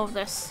sell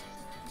this.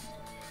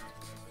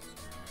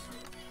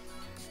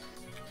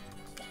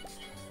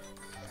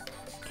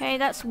 Okay,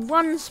 that's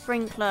one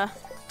sprinkler.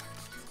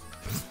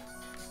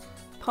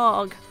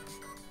 Pog.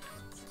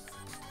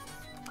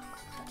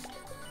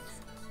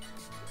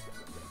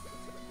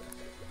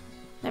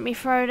 Let me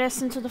throw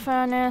this into the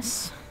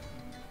furnace.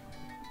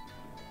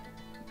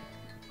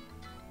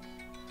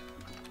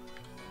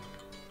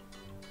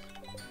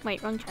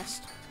 Wait, wrong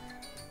chest.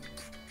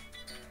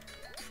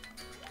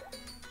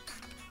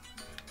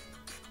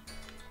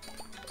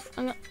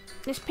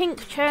 This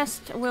pink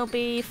chest will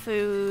be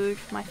food,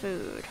 my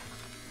food.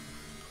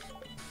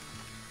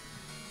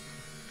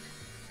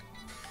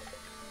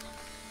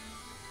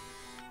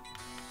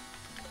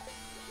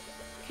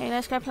 Okay,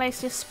 let's go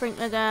place this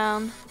sprinkler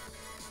down.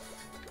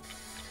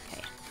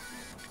 Okay.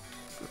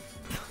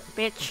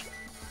 Bitch.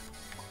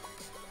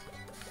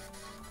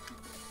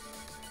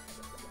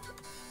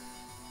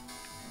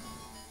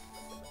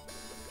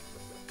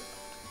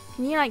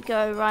 Can you like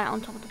go right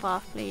on top of the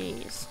path,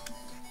 please?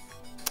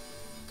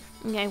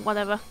 Okay,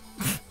 whatever.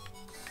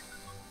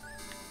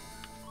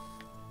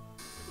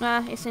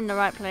 It's in the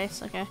right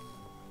place, okay.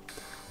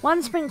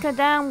 One sprinkler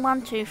down,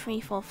 1, 2, 3,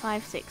 4,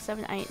 5, 6,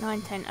 7, 8,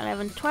 9, 10,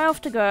 11,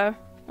 12 to go.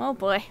 Oh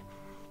boy.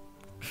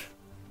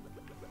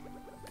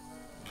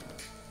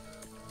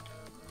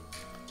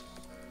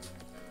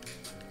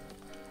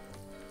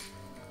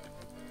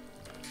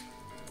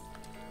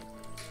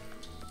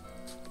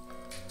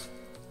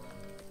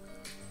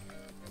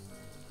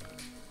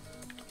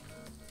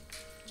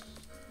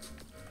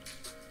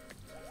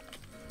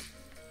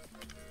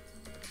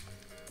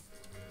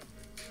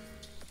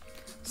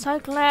 So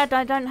glad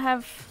I don't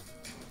have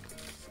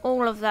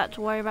all of that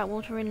to worry about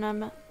watering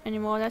them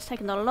anymore. That's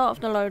taken a lot of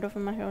the load off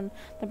of my own.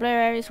 The blue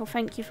areas will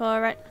thank you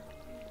for it.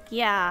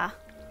 Yeah.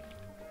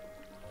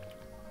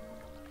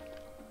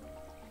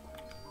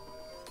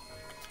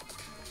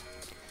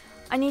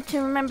 I need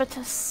to remember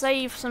to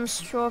save some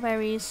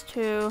strawberries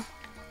too,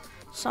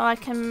 so I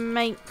can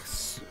make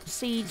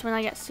seeds when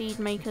I get seed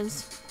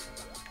makers.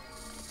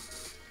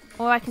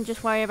 Or I can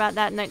just worry about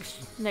that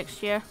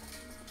next year.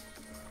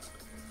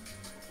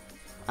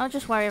 I'll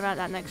just worry about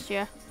that next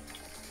year.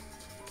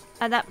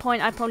 At that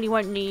point, I probably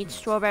won't need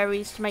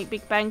strawberries to make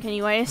Big Bang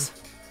anyways.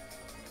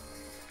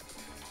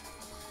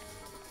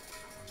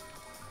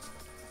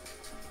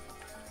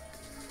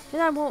 Did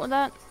I water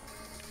that?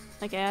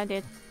 Okay, I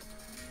did.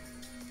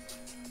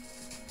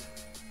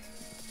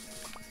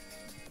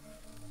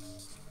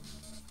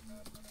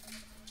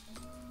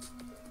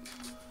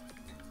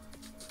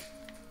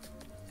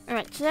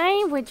 Alright,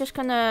 today we're just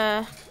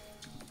gonna...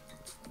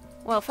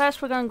 Well,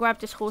 first we're gonna grab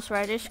this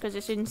horseradish because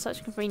it's in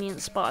such a convenient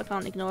spot I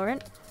can't ignore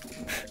it.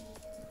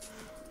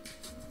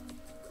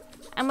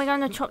 And we're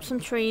gonna chop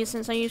some trees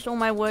since I used all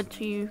my wood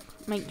to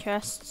make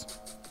chests.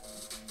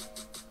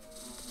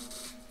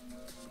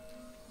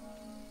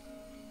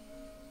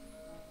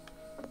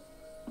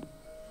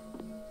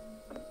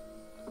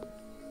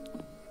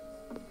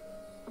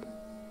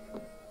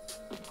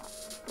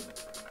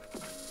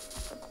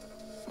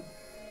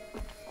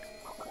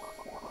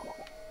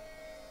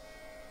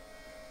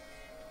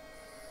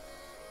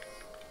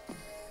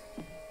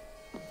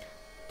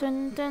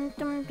 Dun dun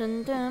dun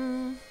dun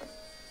dun.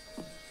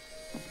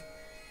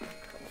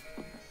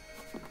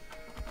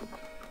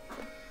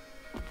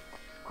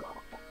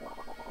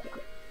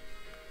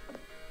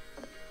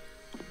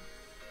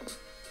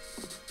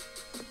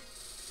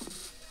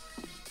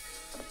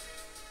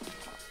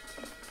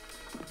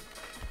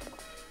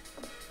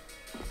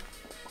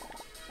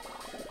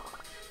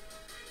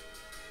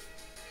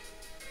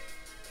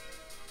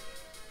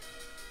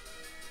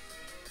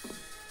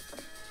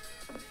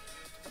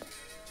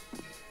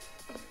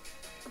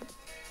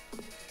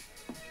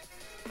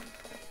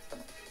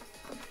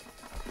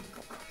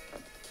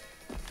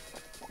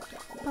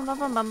 Bum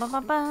bum bum bum bum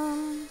bum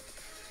bum.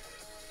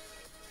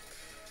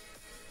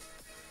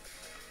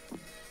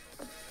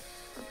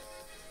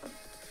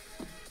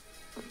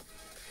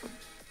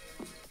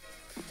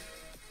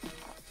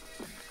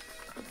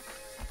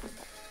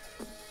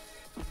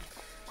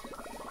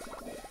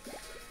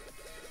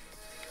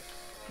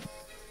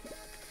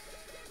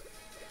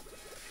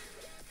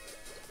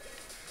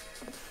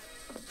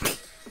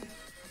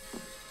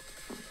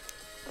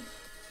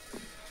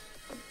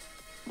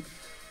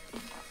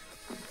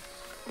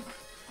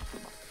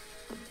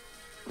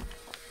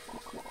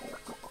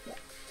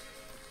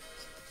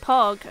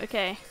 Pog,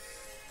 okay.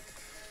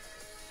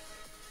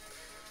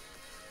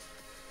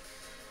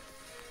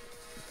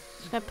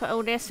 Just gonna put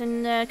all this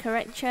in the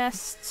correct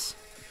chests.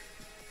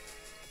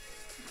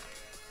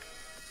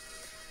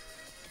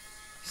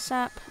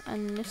 Sap,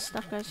 and this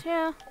stuff goes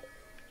here.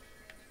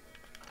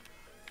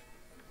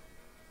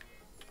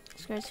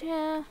 This goes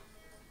here.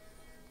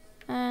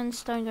 And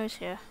stone goes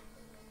here.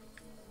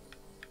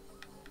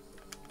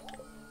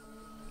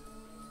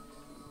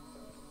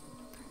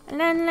 And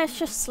then let's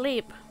just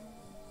sleep.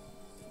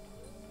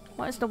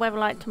 What is the weather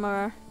like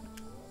tomorrow?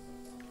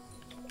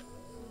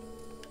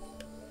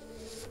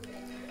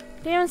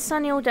 Clear and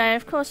sunny all day,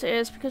 of course it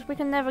is, because we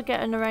can never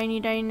get a rainy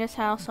day in this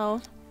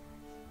household.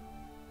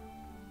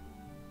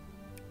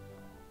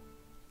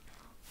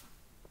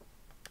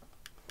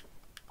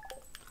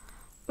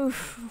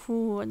 Oof,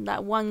 ooh, and that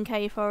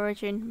 1k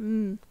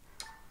foraging.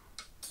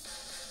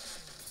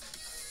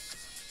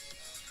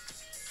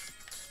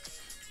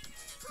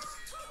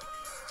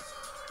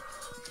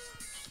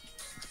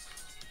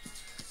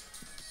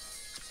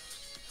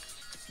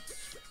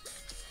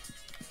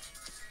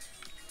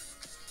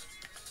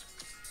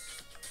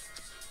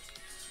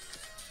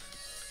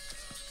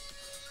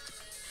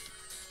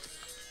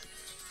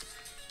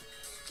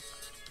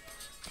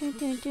 Do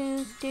do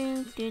do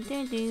do do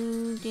do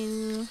do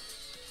do.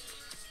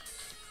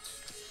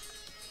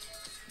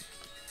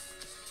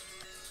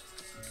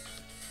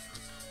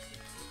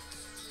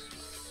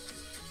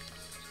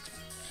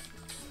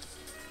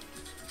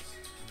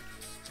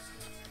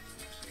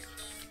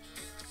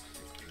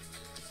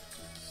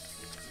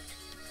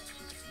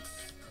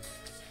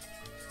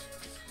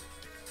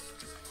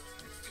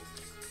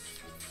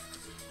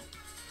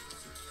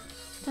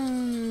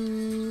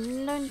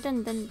 Dun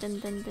dun dun dun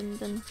dun dun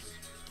dun.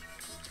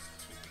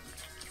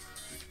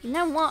 You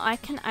know what? I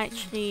can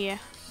actually...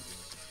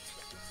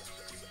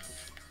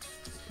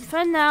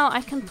 For now,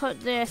 I can put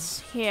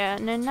this here,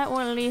 and then that will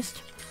at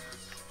least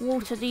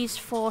water these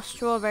 4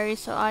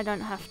 strawberries so I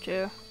don't have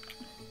to.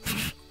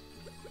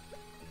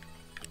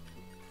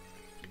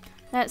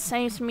 That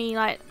saves me,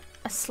 like,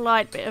 a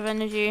slight bit of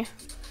energy.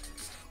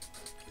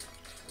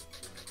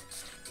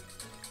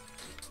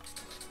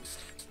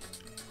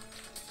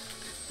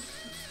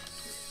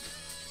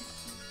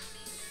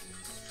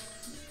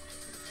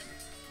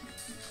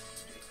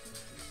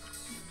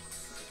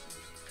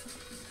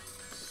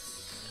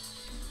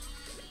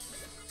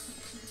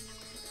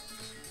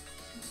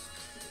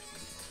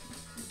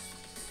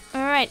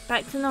 Alright,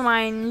 back to the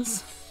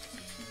mines.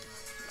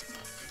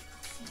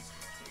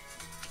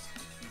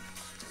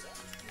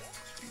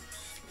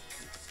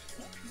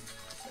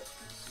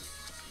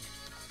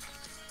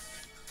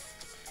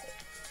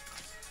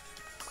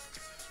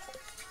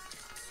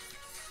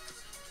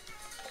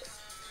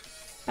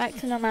 Back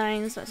to the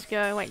mines, let's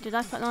go. Wait, did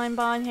I put an iron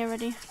bar in here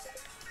already?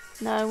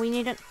 No, we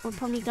need it. We're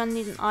probably gonna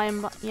need an iron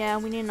bar. Yeah,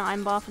 we need an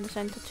iron bar for the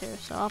center too,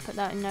 so I'll put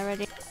that in there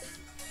already.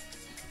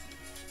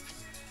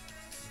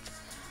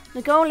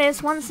 The goal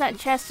is, once that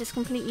chest is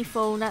completely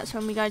full, that's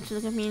when we go to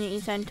the community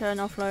center and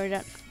offload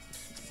it.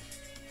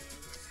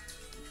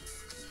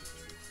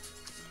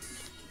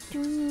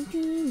 Dun,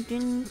 dun,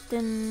 dun,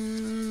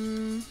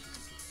 dun.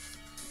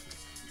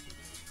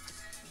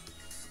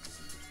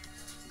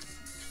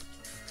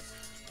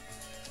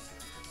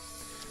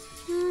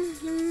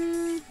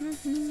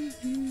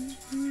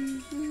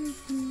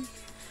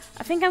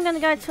 I think I'm gonna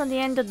go till the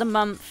end of the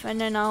month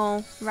and then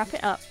I'll wrap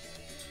it up.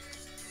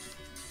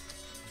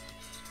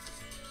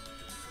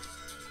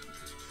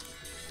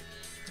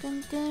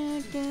 Dun,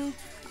 dun, dun.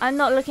 I'm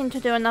not looking to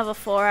do another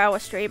 4-hour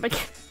stream again.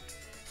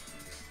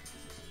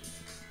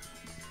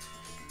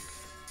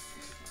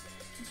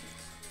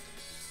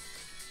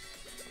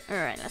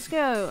 Alright, let's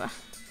go.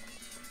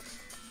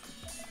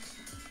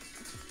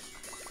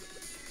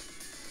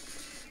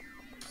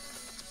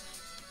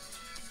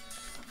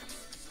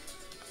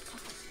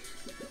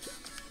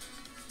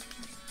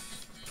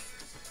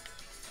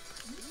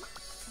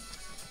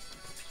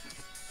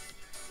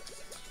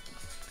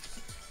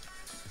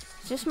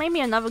 Just maybe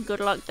another good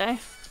luck day.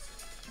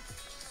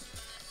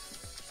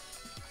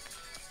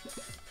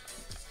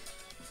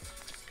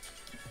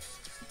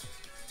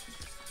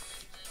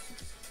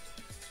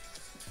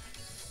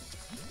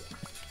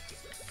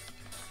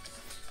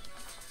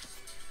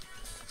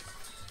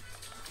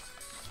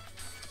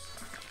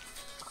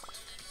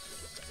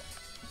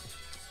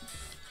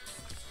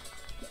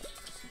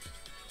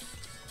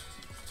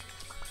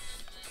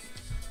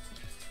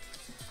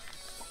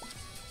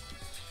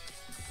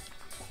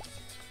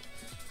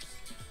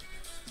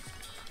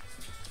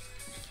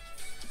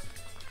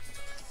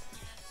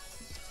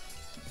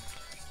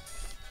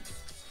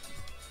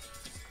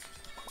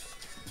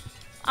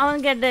 I want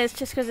to get this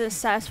just because it's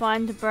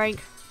satisfying to break.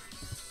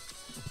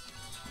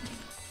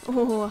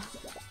 Ooh.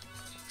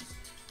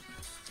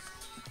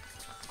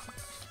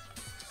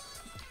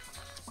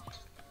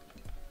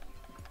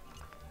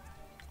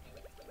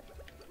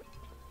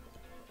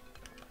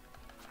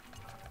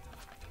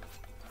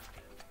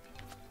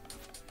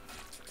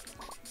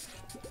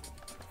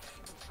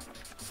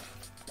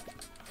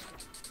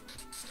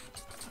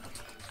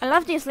 I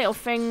love these little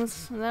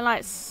things. They're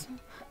like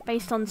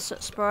based on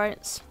soot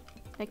sprites.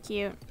 They're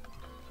cute.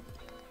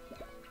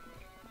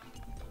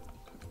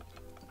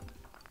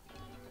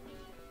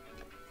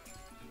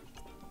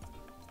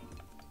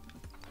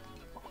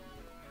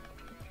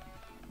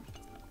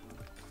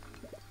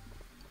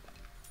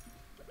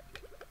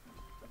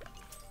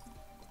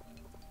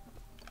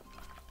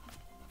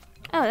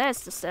 Oh, there's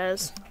the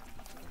stairs.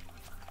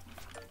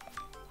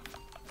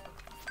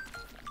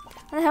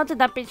 How the hell did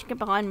that bitch get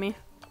behind me?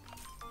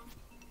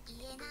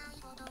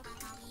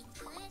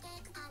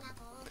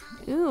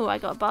 Ooh, I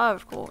got a bar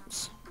of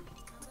quartz.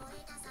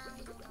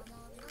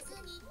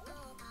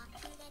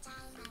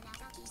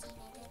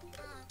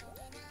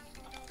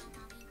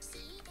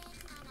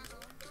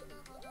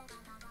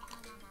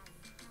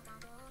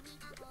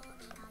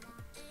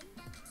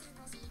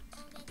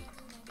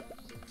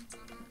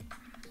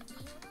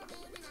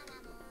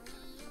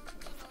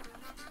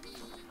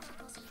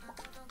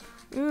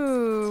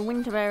 Ooh,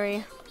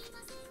 winterberry.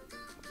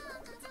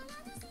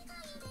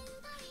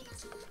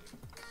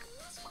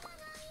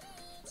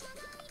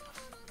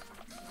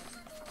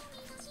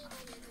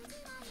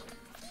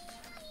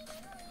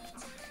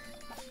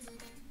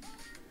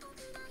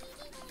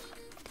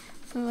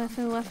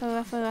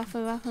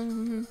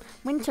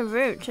 Winter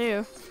root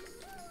too.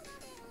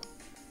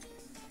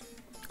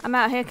 I'm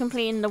out here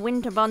completing the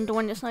winter bundle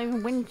and it's not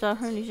even winter,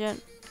 holy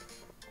shit.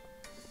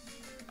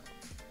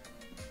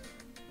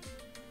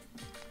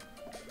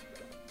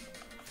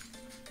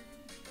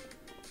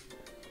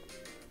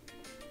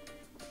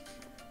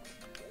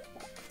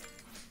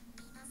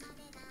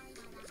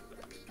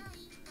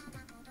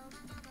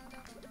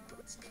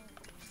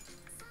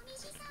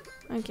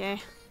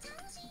 Okay.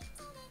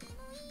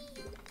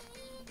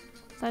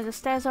 So the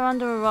stairs are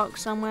under a rock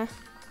somewhere.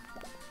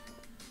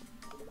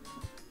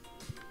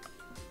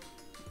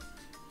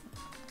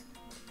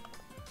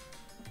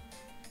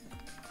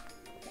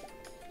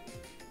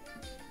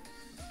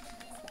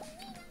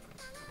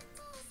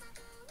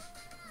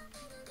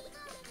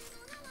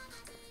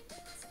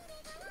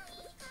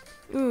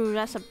 Ooh,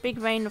 that's a big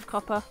vein of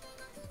copper.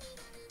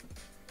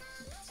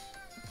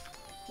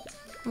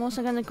 I'm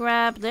also gonna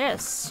grab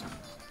this.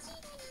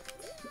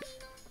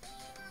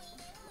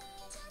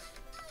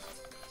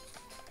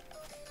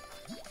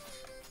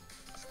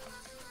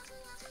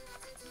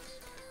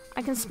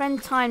 I can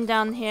spend time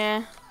down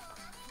here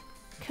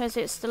because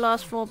it's the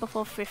last floor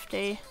before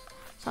 50,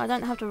 so I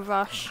don't have to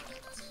rush.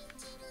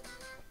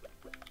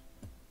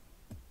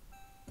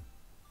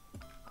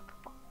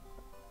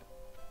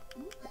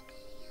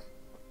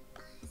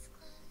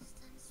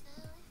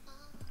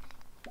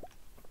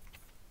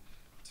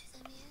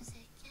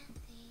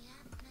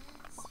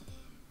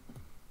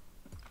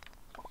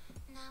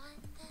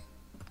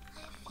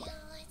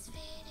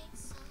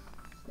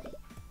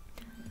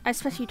 I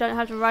especially don't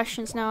have to rush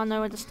since now I know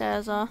where the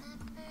stairs are.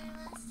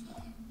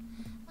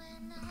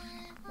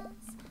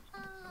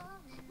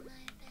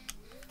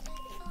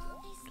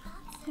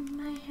 In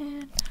my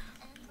head.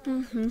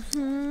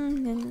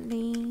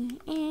 Lily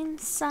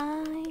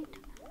inside.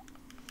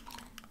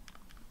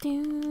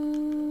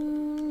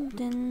 Dun.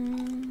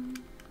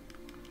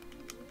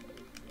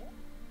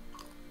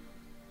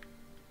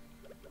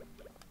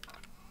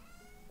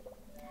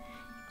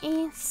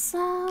 It's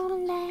so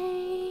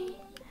late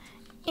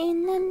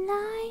in the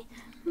night,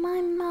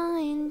 my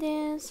mind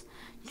is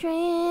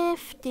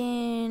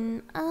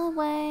drifting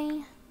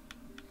away.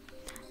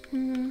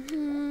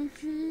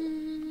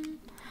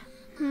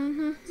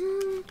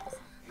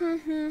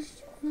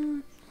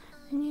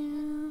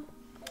 New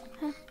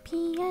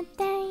happier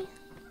day.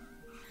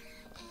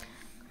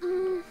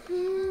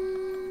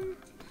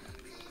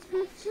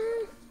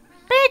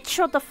 Bitch,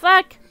 what the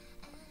fuck?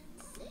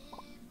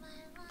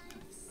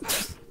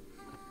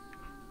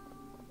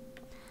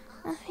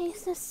 I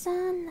face the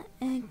sun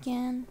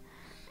again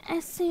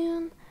as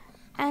soon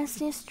as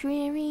this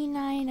dreary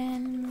night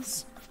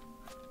ends.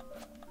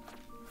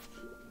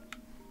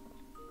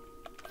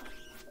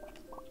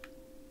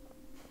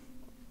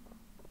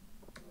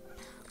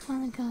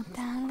 Wanna go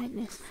down like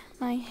this,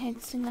 my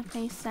head's in a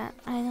place that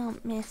I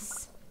don't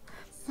miss.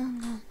 I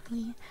love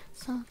me,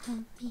 so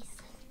comfy.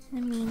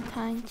 In the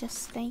meantime,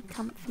 just stay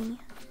comfy.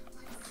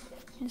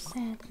 You're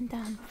said and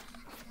done.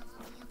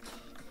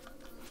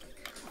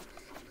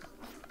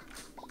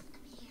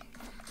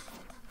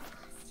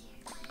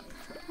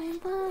 I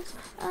was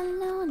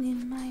alone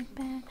in my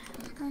bed,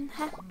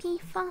 unhappy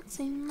thoughts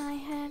in my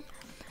head.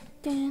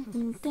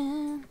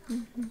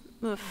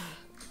 Oof.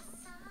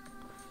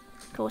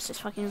 Of course it's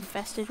fucking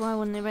infested, why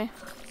wouldn't it be?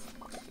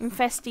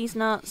 Infest these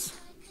nuts.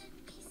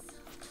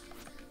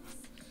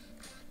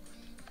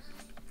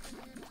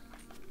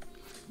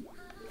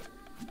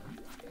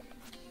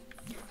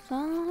 So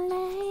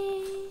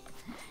late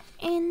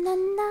in the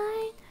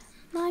night,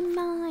 my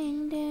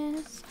mind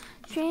is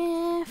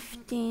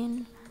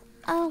drifting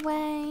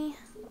away.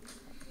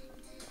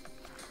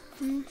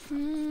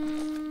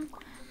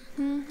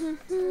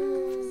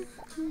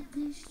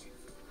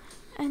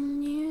 A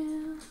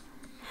new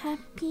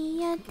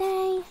happier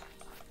day.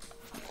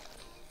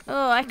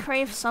 Oh, I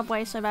crave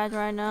Subway so bad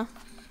right now.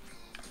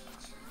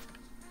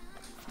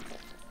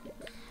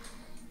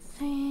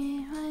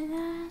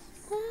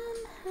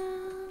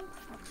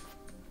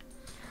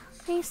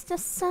 Face the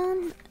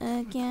sun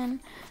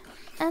again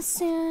as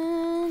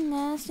soon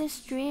as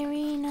this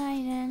dreary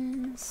night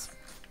ends.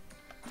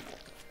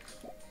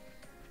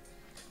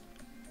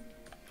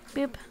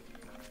 Boop.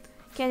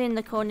 Get in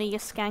the corner, you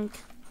skank.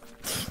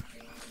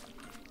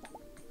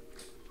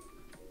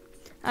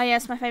 Oh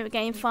yes, my favourite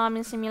game,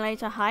 Farming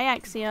Simulator. Hi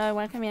Axio,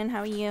 welcome in, how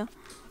are you?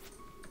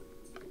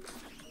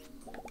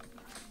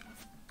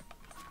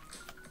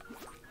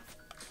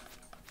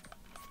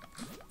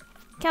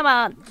 Come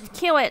on,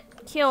 kill it,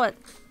 kill it.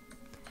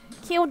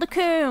 Kill the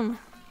coom.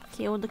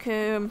 Kill the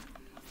coom.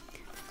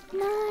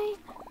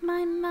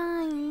 My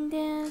mind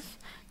is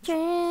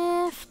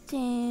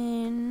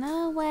drifting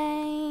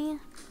away.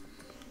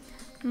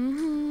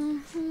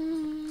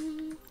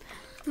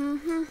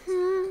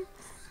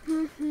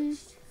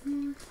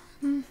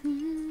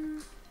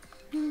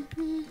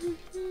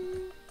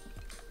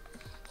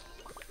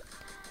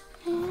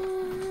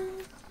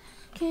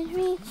 Could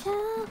reach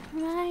out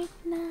right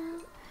now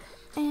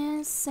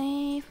and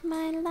save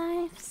my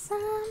life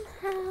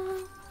somehow.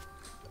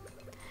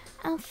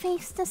 I'll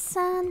face the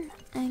sun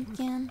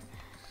again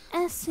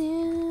as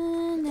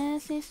soon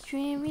as this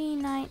dreary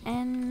night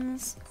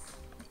ends.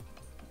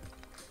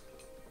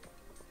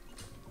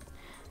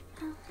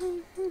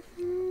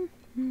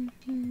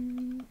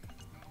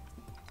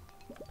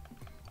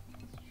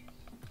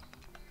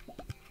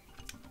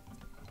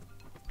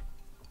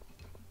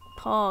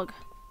 Pog.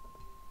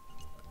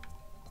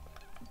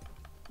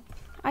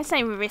 I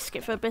say we risk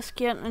it for a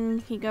biscuit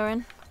and keep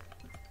going.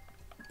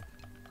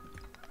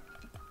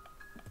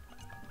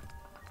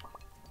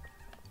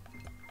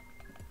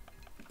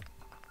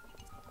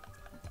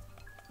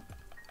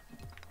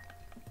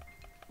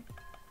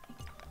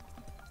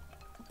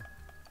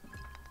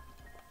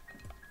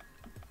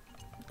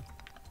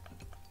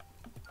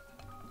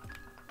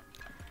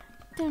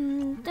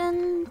 Dun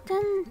dun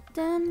dun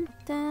dun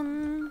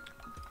dun.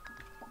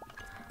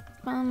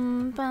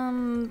 Bum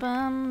bum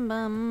bum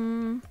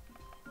bum.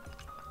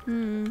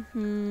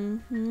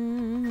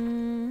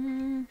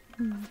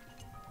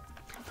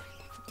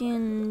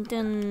 Dun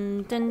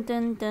dun dun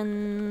dun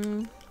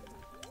dun.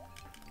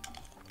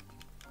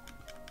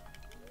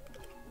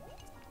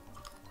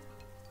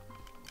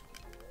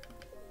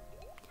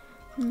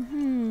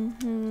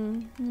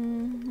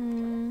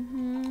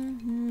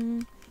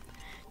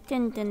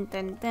 Dun dun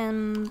dun dun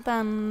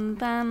bum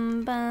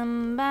bum bum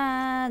ba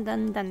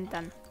dun dun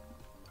dun.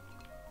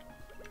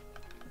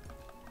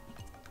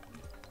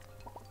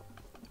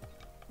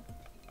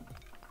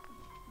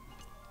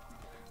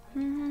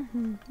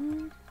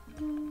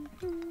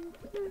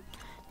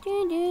 Do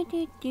do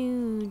do do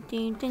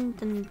do dun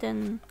dun dun.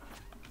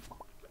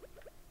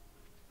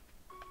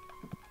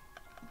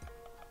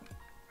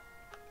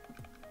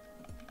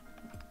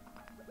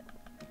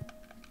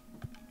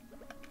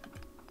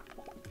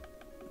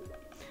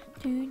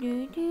 Do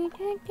do do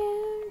do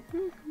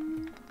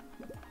do.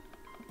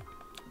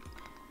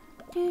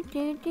 Do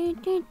do do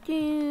do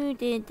do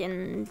do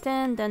dun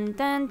dun dun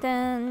dun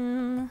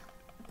dun.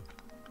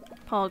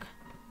 Pog.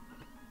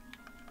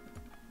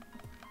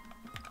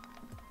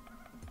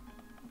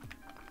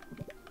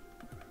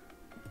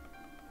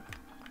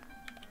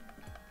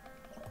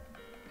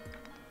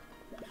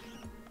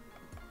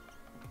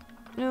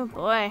 Oh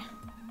boy.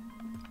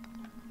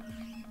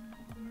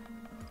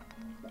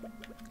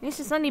 At least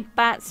it's only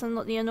bats and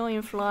not the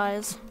annoying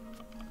flies.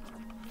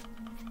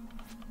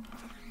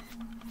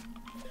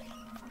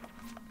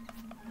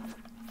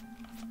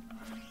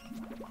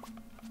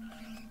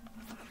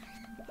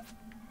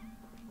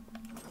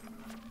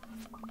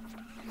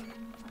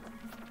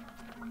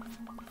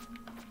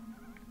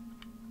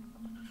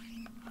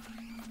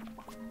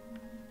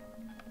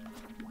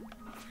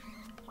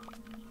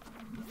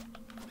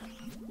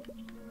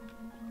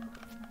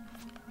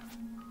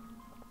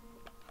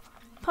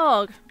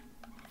 Pog.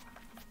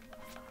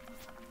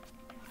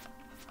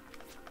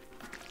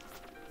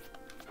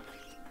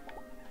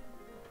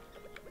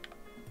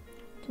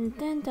 Dun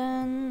dun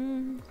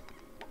dun.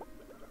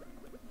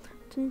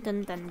 Dun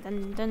dun dun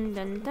dun dun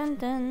dun dun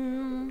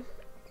dun.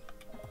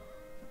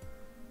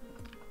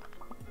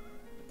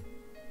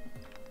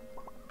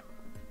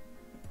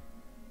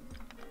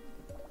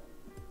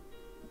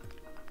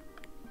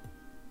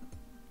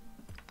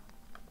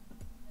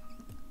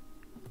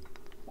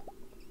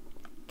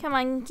 Come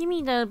on, give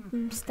me the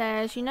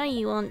stairs. You know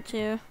you want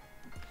to.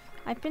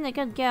 I've been a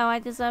good girl. I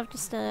deserve the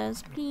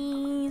stairs.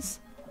 Please.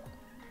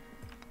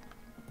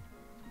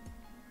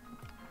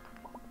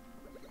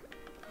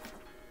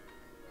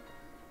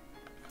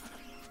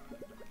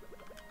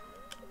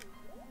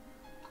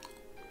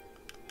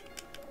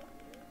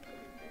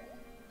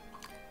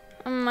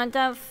 I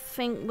don't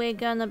think we're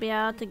gonna be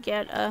able to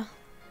get a...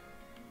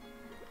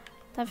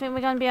 Don't think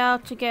we're gonna be able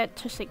to get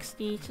to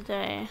 60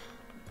 today.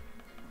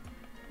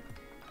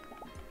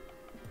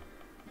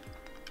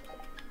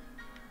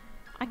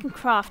 I can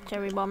craft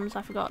cherry bombs,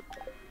 I forgot.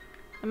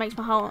 It makes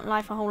my whole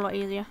life a whole lot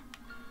easier.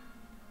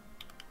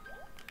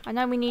 I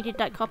know we needed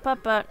that copper,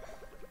 but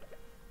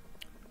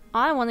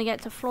I want to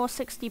get to floor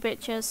 60,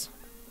 bitches.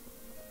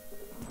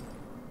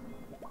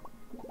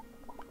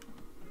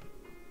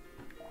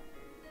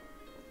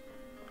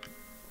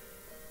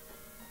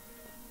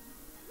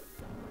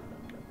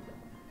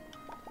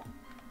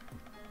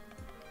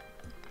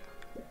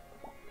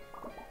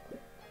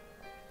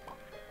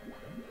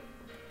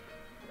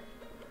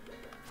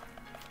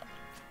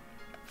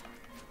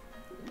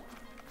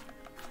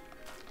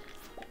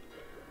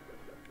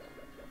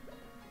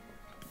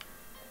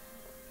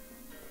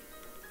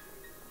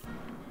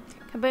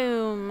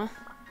 Kaboom!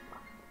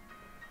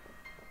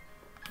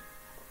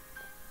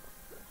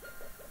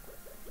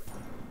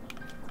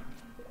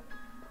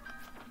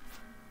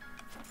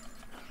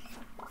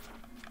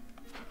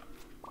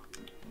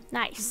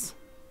 Nice.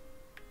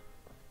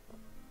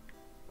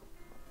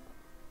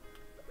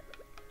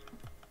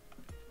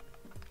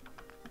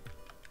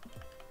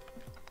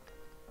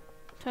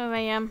 Two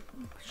AM.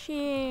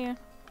 Shit.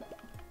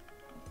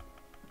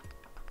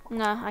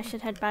 No, I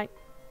should head back.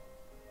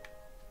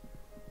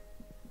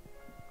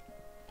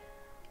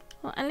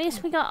 Well, at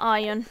least we got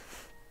iron.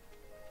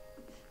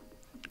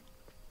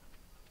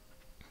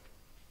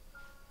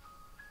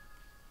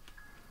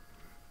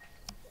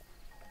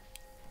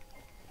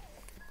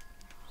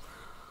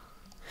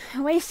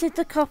 I wasted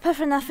the copper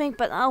for nothing,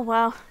 but oh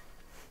well.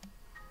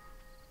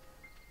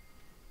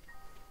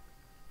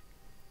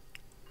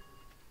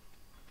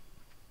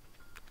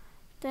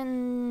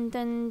 Dun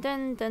dun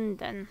dun dun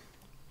dun.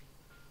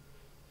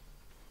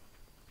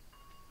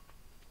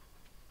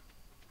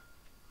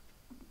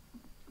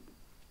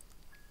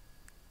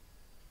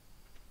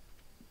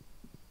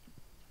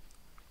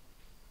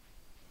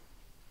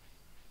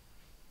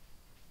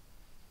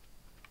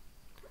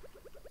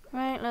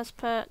 Right, let's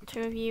put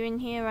two of you in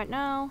here right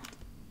now.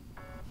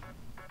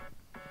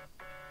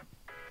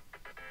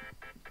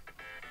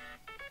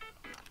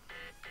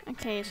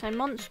 Okay, so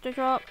monster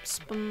drops.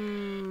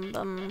 Boom,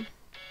 boom,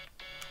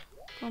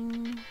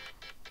 boom.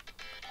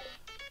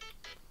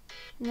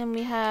 And then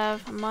we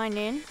have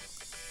mining.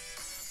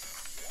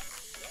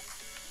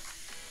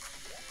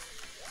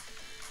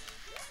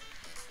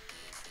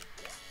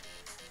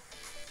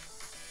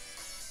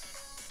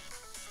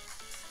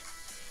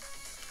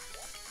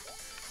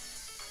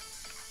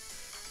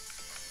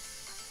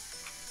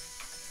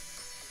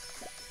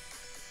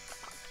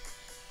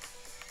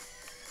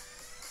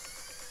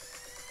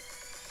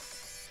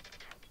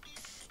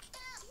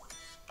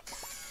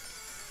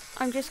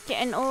 I'm just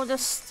getting all the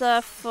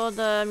stuff for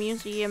the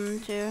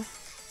museum too.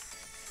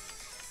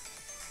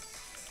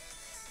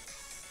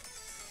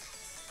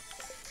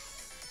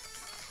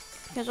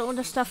 Because all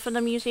the stuff for the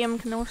museum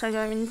can also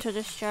go into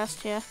this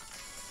chest here.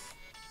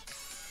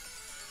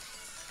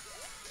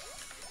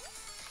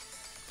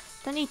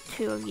 Don't need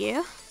two of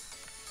you.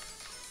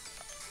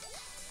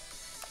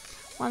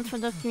 One for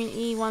the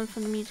community, one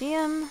for the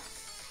museum.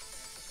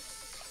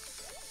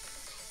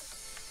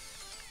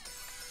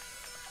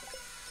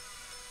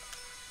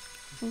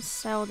 can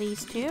sell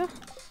these two.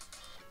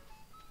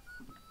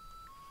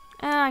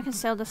 I can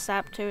sell the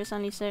sap too, it's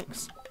only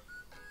 6.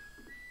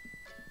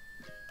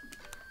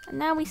 And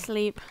now we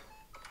sleep.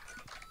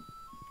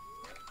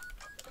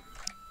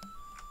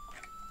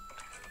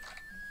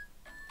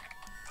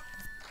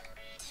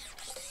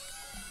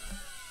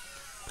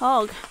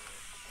 Pog.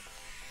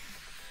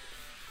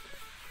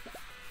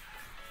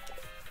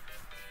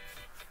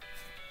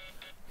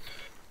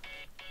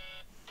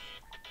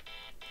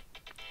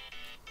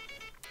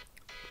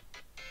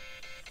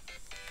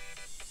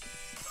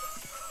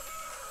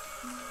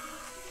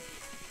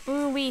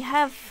 Ooh, we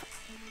have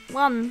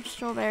 1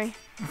 strawberry.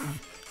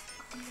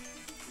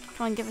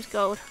 Try and give us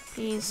gold,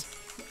 please.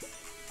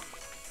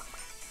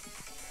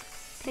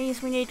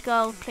 Please, we need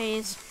gold,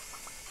 please.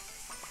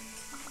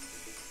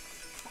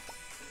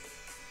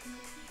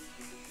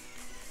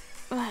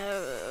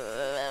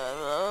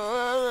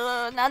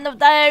 None of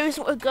those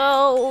were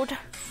gold.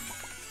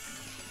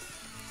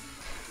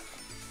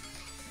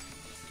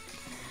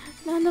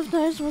 None of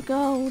those were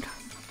gold.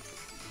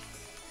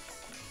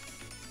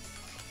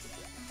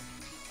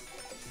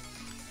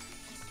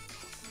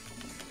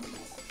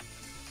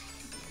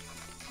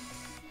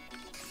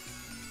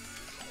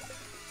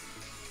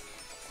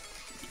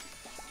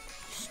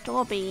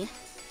 Strawberry.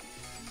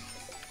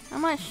 How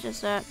much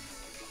is that?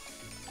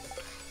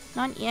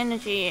 90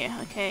 energy.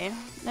 Okay,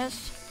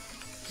 let's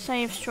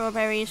save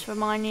strawberries for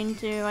mining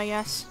too, I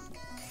guess.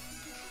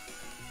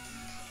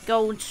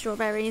 Gold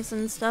strawberries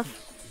and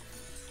stuff.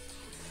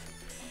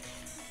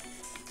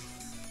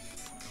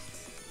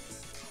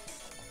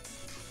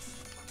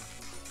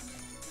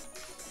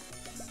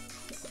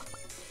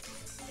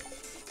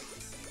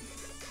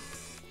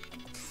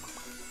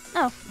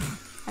 Oh,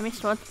 I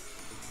missed one.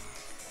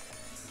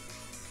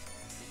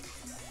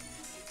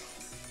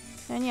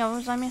 Any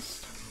others I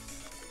missed?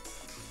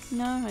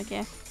 No?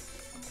 Okay.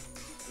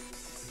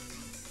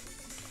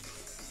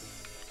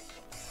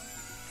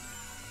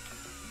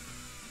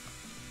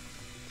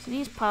 So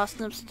these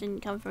parsnips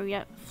didn't come through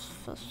yet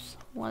for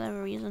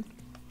whatever reason.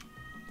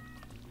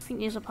 I think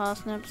these are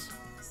parsnips.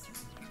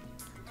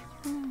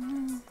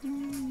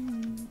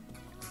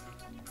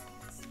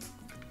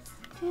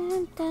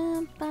 Dun,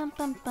 dun, bum,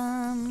 bum,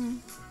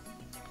 bum.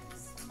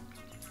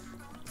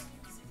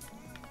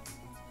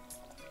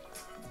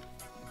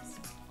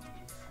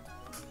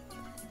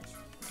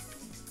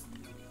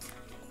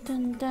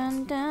 Dun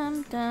dun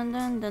dun dun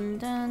dun dun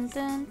dun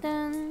dun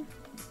dun.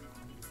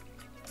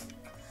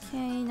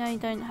 Okay, they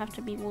don't have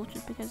to be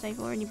watered because they've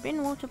already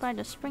been watered by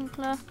the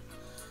sprinkler.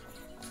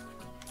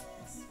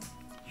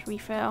 Which we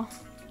fail.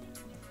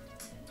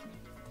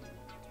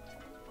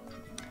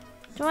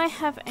 Do I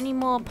have any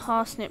more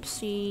parsnip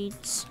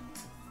seeds?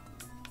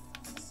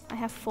 I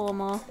have 4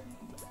 more.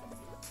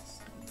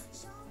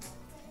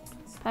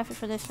 Perfect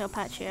for this little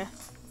patch here.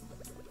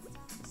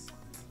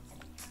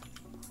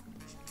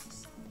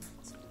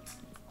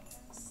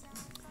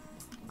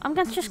 I'm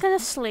just gonna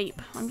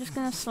sleep. I'm just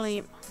gonna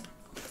sleep.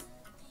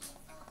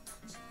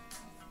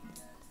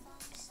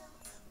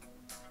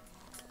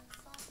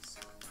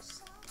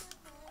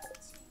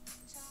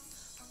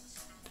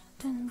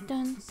 Dun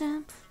dun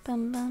dun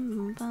bum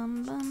bum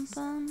bum bum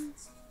bum.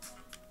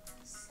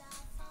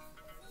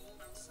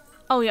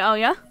 Oh yeah, oh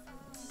yeah.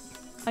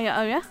 Oh yeah,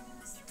 oh yeah.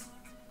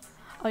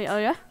 Oh yeah, oh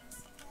yeah.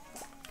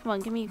 Come on,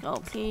 give me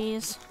gold,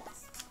 please.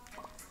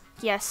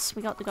 Yes,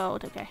 we got the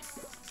gold, okay.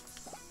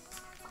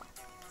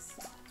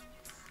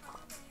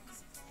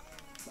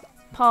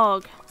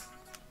 Pog.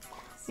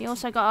 We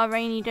also got our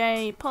rainy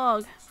day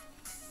pog.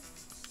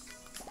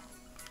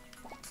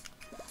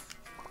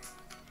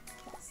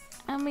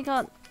 And we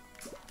got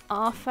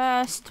our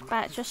first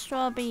batch of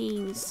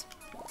strawberries.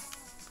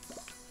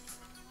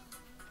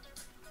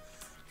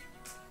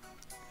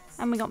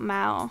 And we got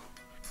Mao.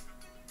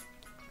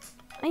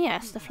 Oh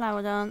yes, the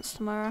flower dance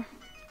tomorrow.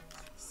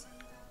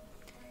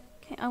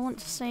 Okay, I want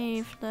to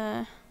save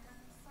the...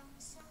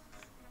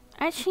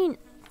 Actually,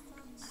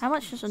 how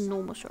much does a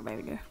normal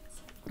strawberry do?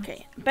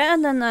 Okay,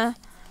 better than the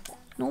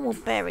normal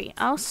berry.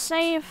 I'll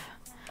save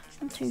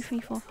 1, 2, 3,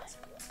 4, 5,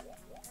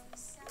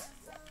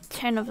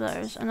 10 of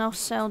those, and I'll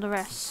sell the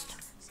rest.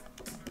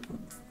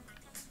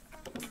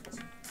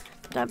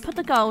 Don't put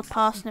the gold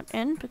parsnip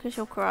in because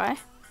you'll cry.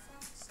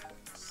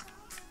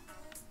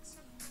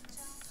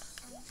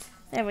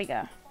 There we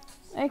go.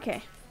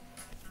 Okay.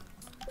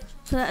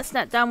 So that's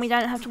that done. We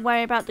don't have to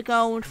worry about the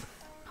gold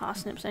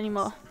parsnips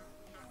anymore.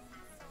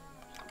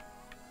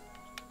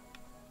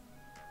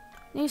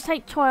 These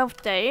take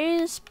 12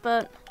 days,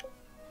 but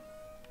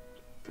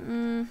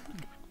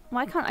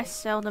why can't I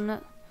sell them?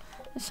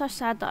 It's so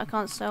sad that I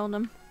can't sell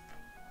them.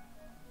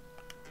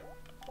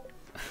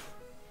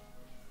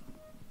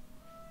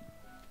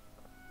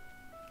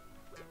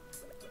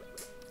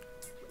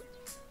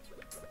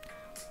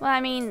 Well,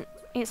 I mean,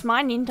 it's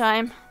mining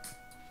time.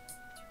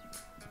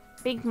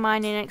 Big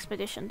mining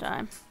expedition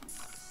time.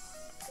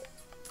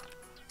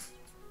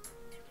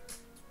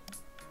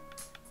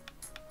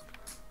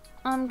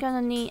 I'm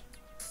gonna need...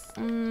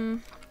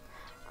 I'm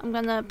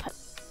gonna put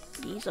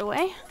these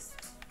away.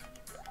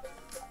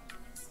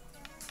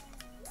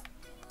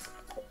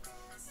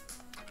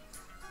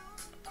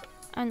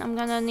 And I'm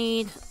gonna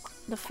need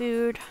the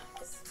food.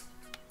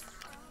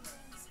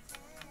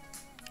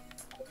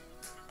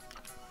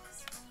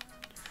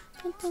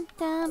 Dun, dun,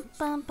 dun,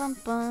 bum, bum,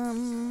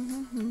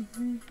 bum.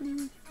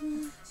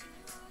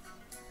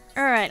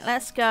 Alright,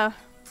 let's go.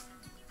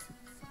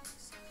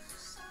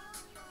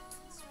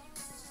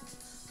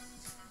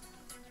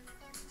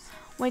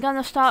 We're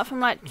gonna start from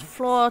like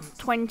floor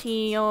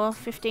 20 or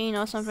 15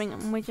 or something,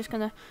 and we're just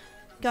gonna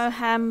go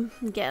ham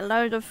and get a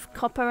load of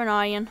copper and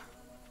iron.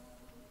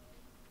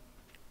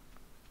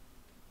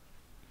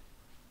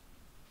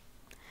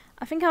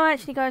 I think I'll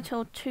actually go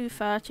till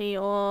 2:30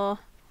 or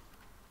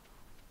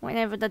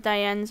whenever the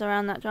day ends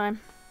around that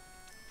time.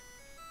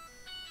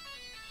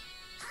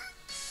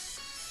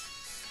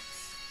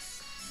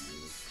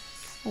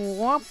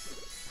 Whoop.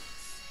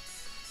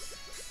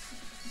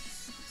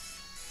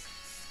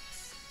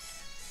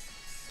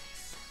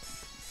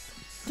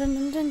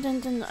 Dun dun dun dun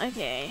dun.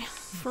 Okay,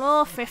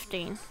 floor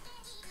 15.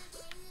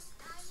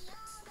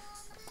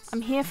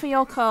 I'm here for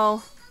your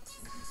coal.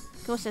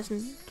 Of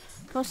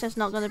course there's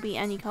not gonna be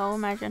any coal,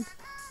 imagine.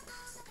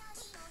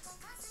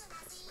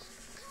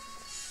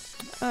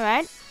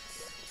 Alright.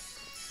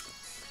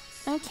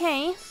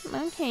 Okay,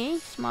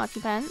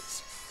 smarty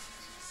pants.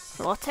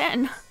 Floor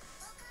 10.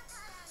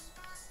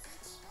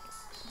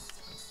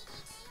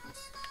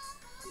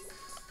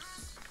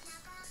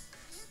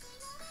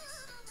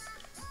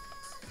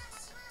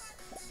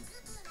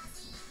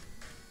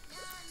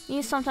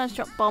 You sometimes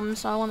drop bombs,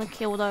 so I want to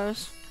kill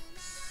those.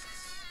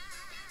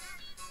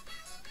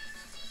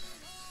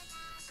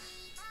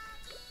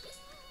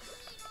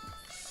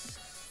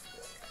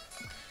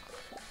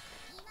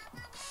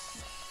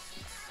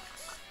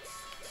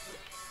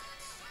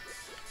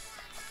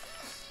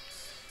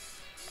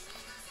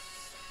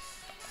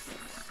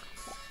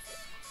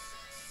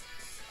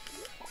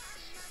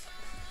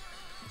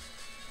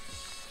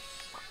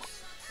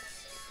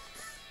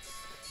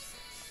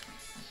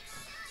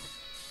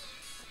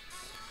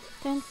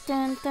 Dun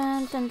dun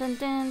dun dun dun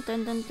dun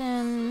dun dun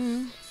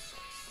dun.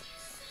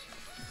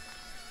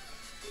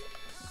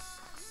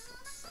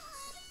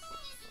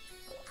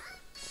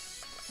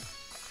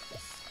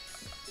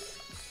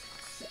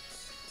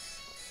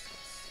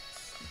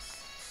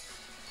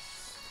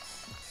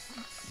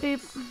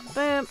 Boop,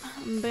 boop,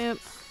 boop.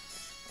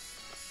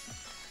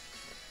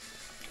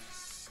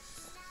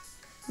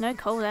 No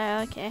coal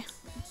there, okay.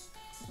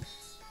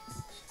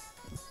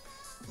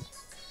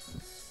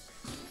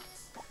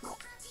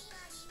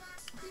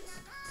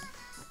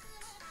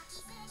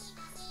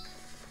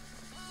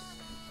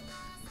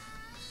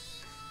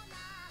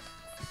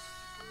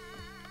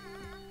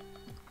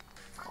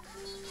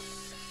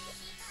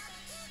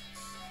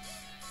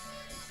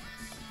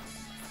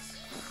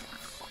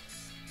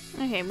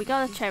 Okay, we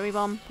got a cherry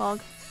bomb,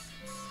 Pog.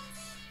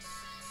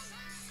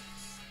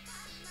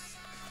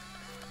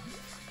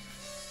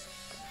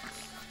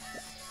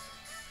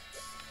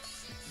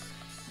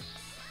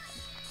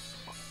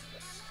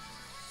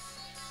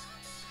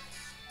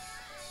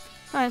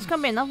 Alright, there's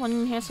gotta be another one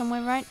in here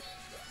somewhere, right?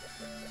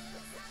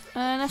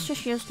 Let's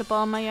just use the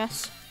bomb, I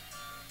guess.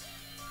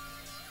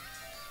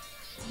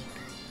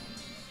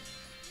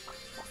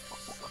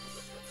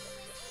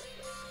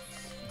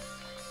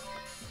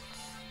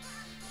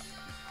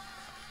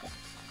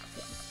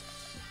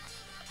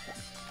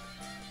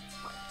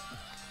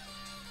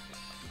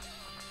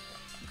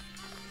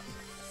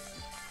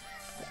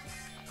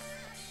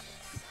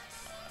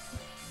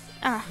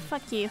 Ah,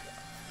 fuck you.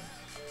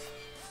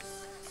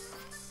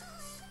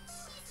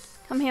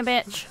 Come here,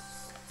 bitch.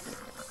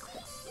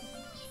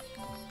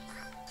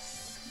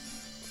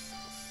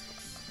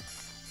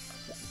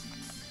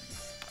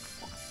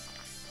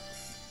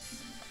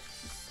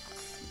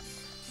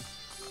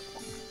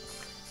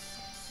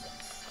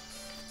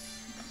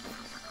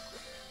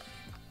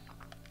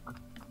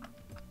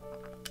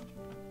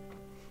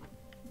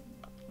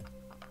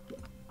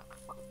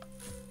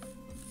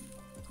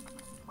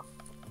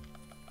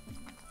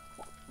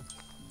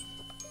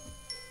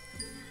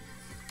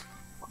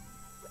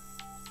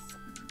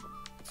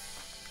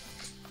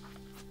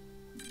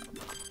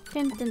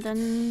 Dun dun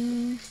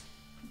dun.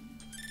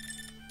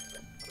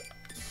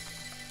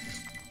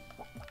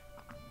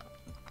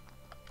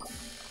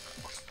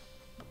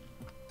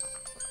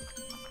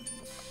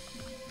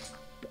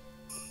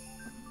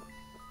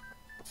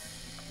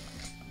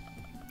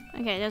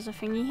 Okay, there's a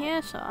thingy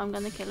here, so I'm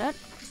gonna kill it.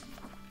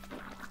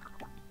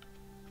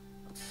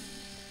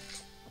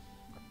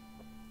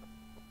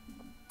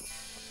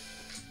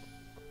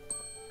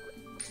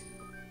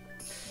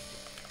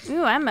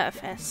 Ooh,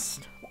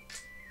 amethyst.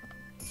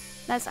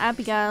 That's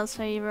Abigail's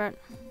favorite.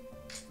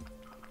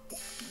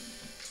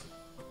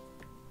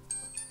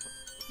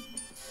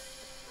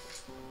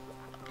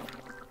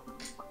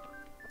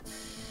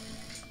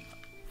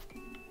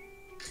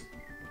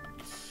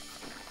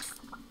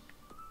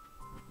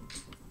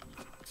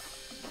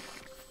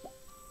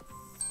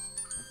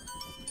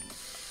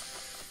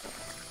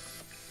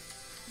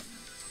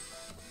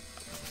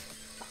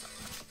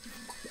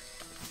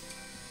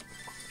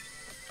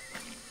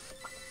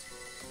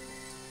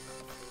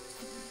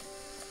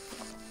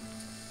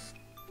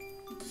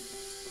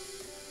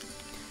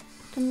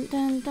 Dun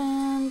dun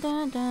dun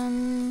dun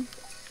dun.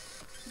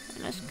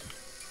 Okay, let's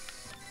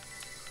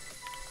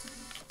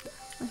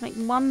make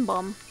one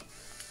bomb.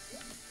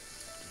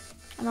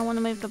 And I want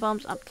to move the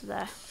bombs up to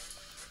there.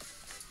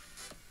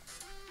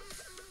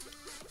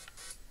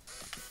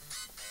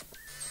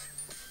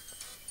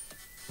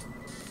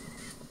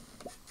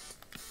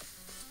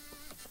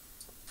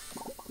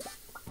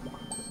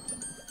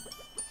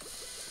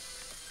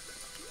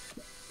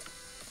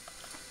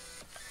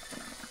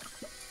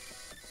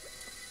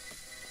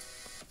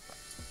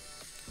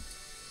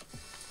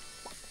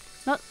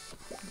 Not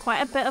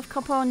quite a bit of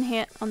copper on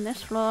here on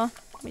this floor,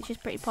 which is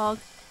pretty pog.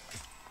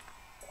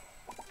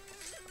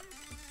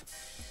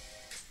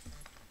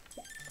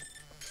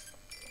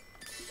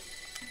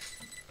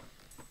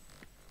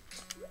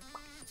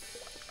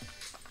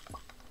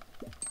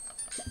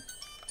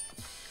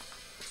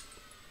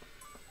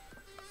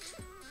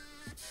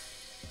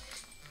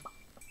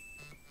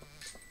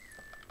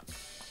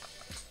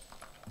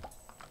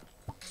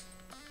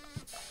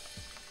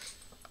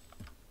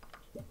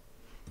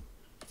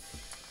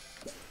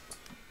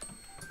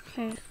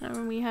 Okay,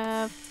 so we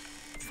have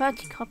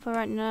 30 copper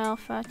right now.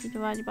 30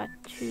 divided by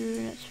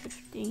 2, that's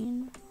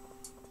 15.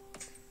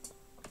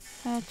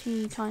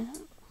 30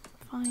 times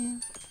 5.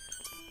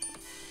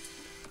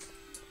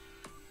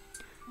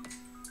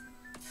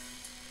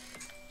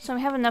 So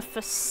we have enough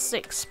for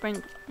 6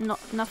 not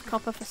enough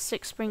copper for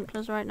 6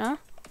 sprinklers right now.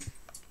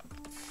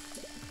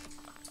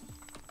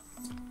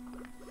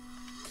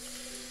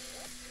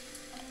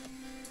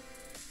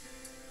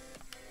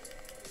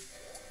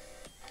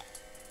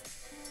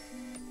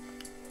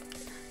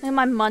 Look at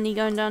my money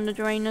going down the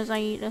drain as I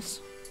eat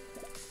this.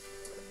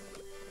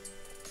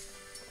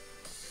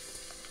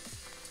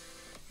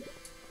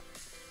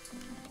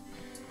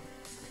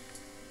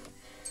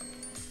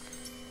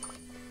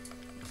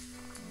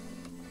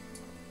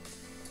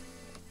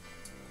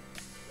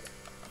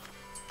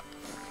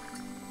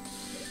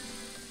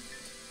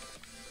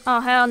 Oh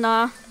hell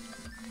nah.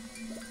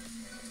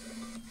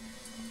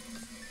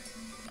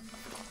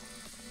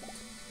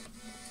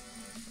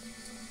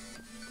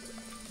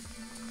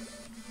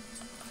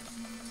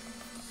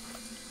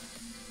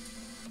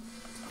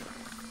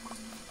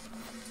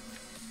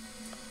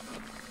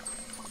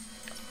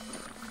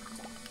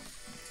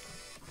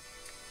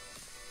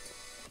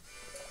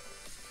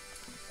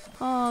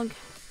 Pog.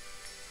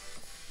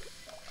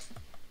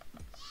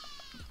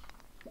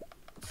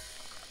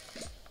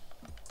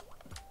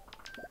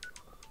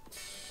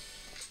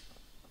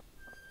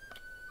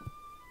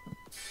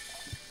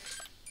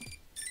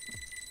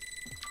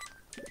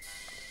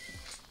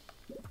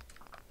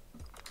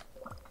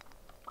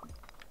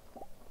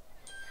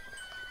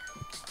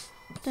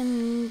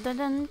 Dun dun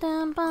dun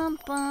dun bum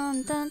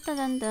bum dun dun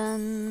dun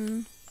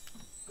dun.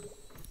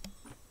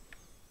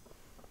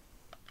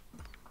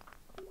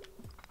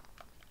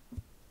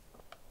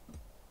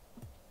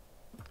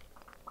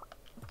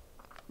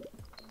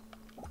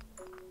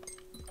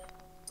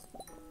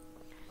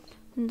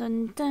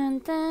 Dun dun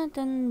dun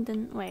dun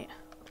dun. Wait.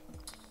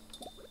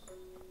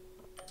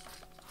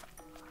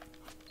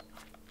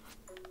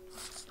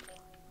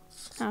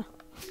 Huh.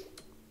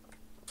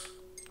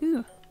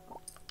 Ooh.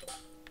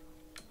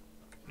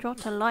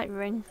 Dropped a light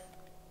ring.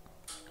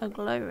 A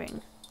glow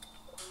ring.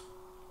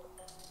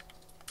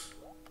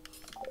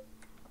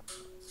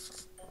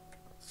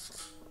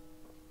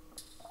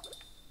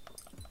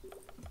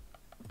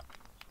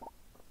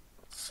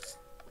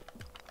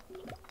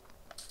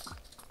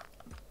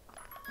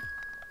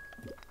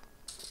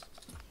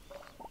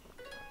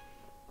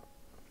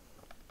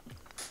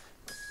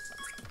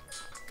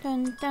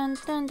 Dun dun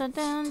dun dun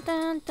dun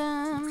dun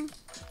dun.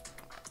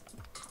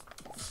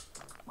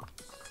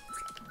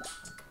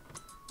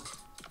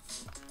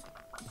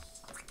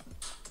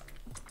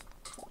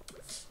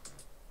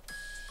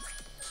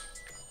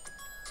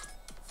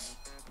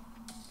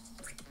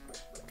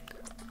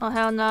 Oh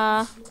hell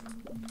nah.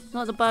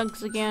 Not the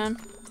bugs again.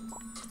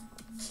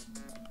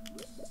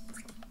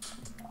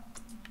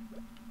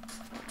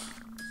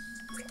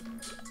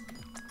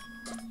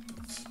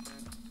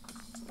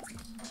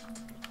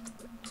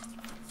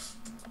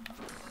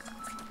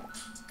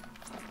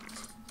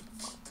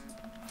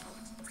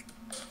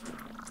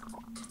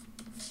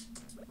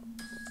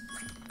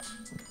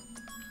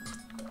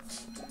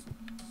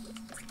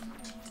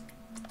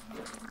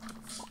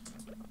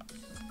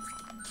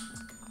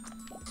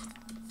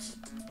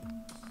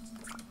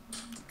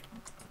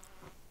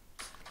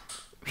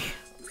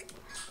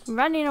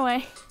 Running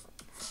away.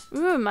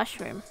 Ooh,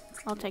 mushroom.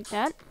 I'll take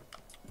that.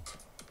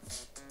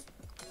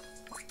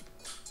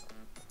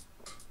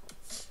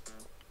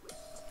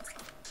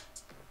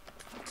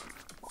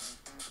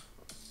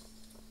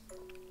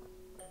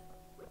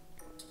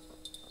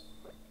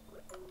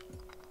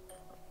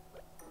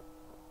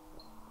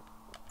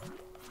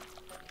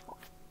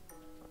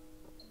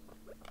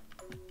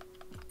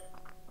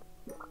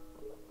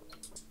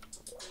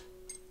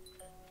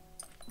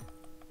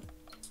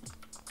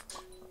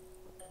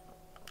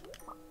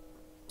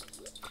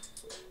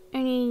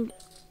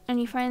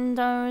 Any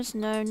friendos?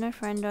 No, no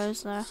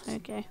friendos there.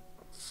 Okay.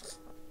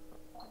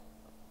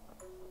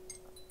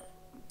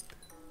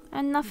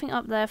 And nothing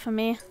up there for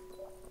me.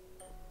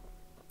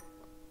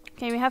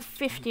 Okay, we have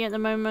 50 at the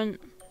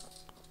moment.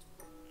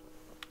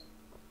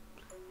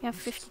 We have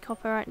 50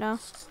 copper right now.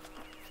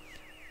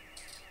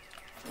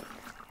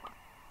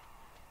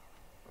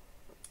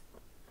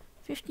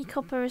 $50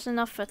 copper is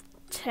enough for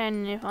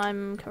 10 if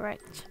I'm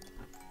correct.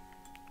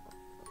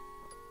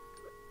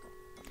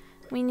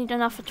 We need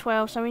enough for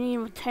 12, so we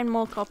need 10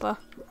 more copper.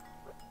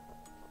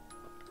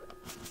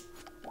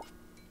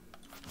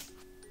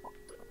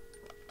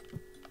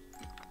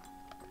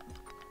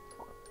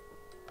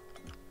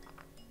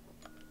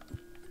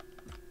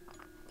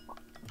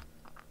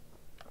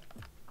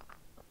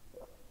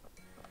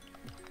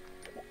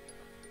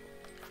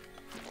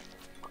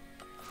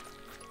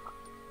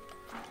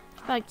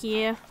 Fuck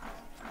you.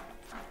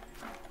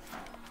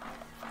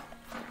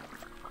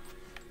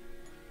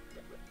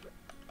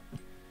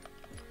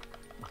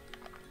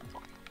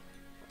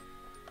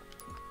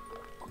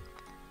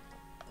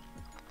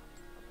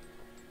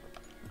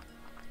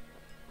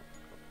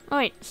 Oh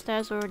wait,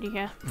 stairs already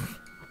here.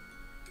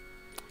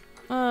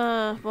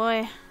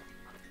 Boy.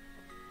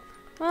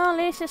 Well, at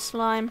least it's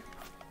slime.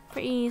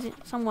 Pretty easy,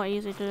 somewhat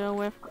easy to deal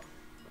with.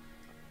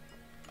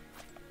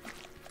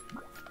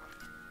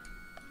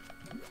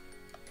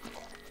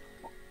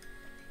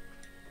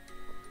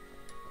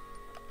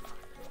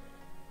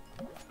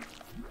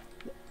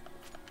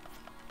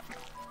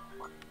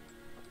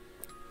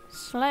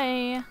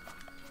 Slay.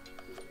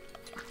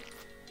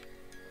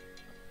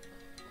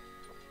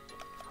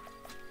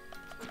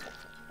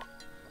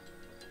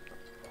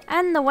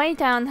 And the way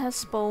down has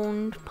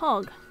spawned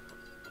Pog.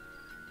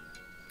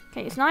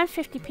 Okay, it's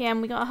 9:50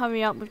 PM. We gotta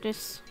hurry up with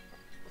this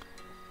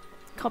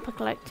copper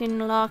collecting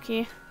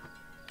malarkey.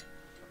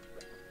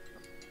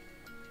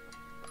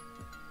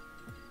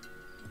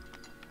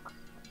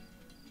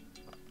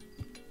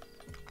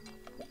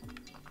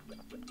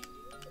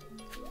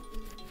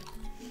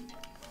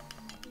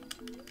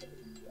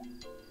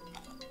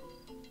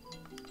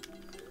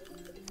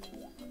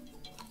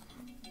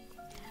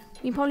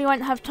 We probably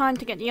won't have time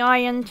to get the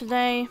iron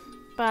today,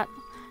 but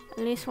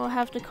at least we'll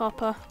have the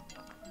copper.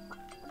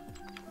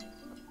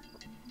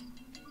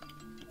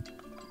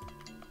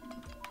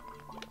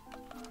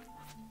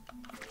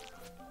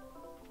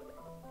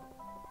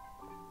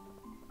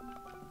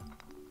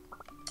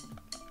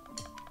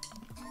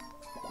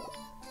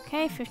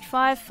 Okay,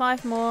 55,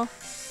 5 more.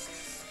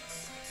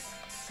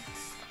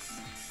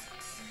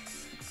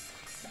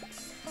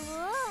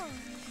 Oh,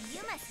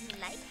 you must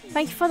like me.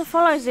 Thank you for the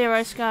follow,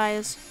 Zero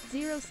Skies.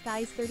 Zero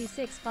Skies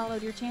 36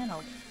 followed your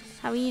channel.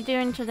 How are you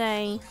doing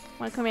today?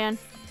 Welcome in.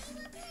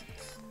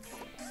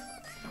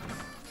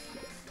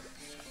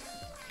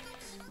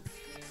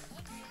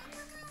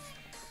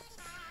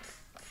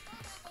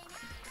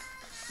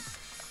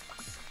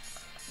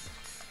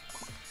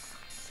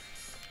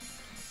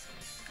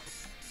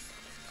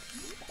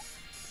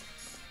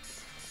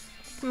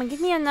 Come on, give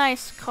me a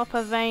nice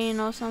copper vein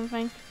or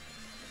something.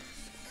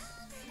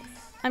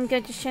 I'm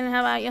good, just chilling.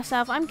 How about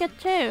yourself? I'm good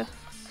too.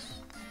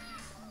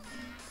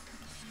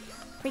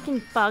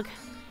 Freaking bug.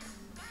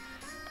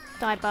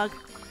 Die, bug.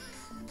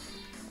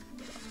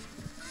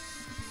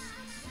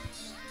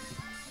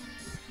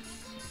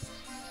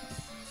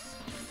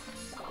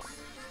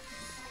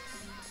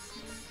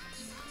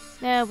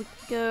 There we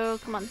go.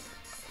 Come on.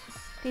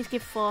 Please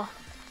give 4.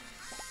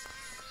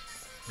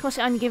 Of course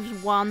it only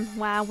gives 1.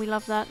 Wow, we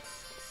love that.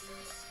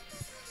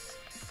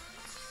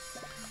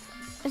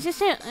 Is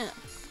this it?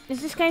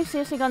 Is this game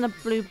seriously gonna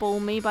blue ball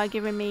me by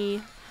giving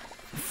me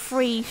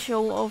 3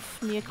 short of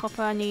the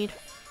copper I need?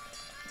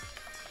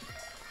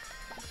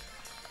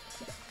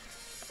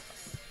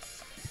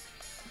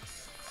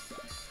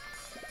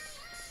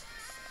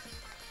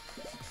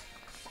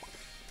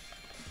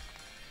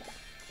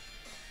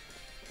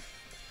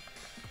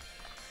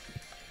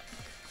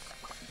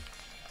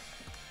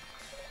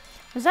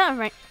 Was that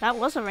a that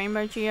was a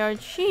rainbow geode?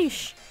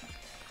 Sheesh.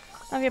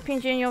 Love your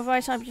PNG and your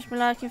voice. I've just been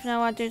lurking for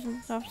now. I do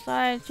some stuff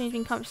side. She's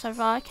been coming so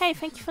far. Okay,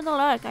 thank you for the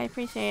lurk. I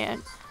appreciate it.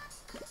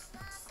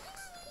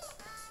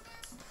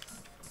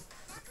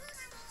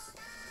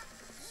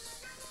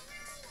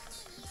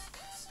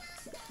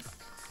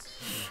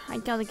 I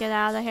gotta get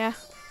out of here.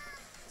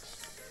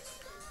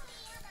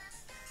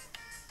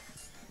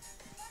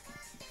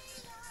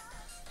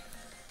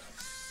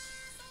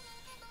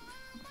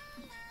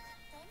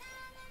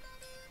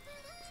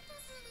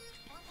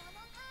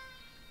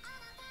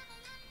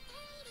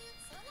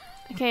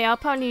 Okay, I'll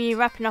probably be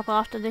wrapping up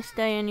after this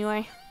day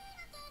anyway.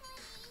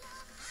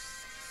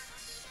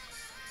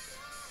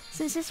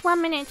 Since it's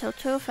 1 minute till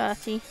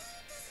 2:30.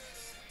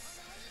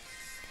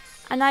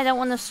 And I don't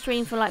want to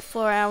stream for like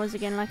 4 hours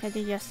again like I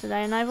did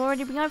yesterday, and I've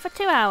already been going for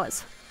 2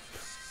 hours.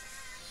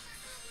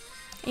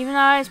 Even though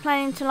I was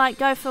planning to like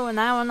go for an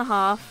hour and a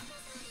half.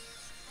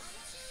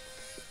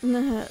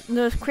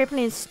 The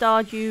crippling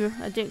Stardew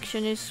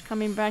addiction is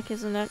coming back,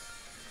 isn't it?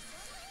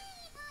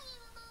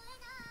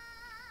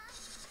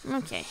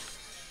 Okay.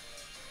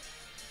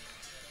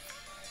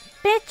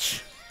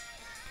 Bitch!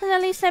 Can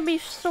at least let me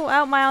sort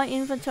out my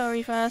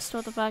inventory first,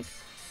 what the fuck?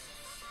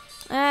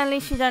 At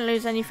least you don't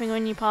lose anything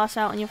when you pass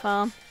out on your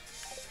farm.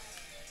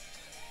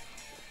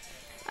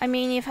 I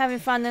mean, if having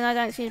fun, then I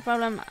don't see the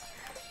problem.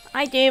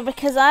 I do,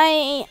 because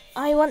I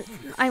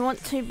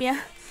want to be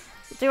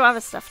do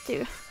other stuff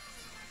too.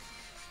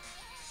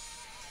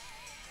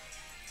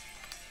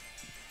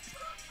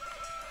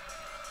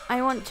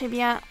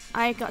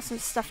 I got some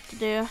stuff to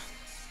do.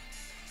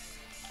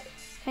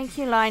 Thank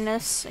you,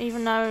 Linus,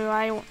 even though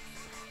I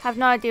have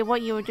no idea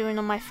what you were doing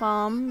on my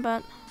farm,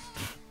 but...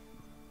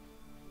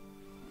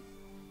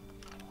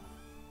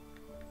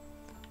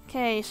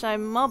 Okay, so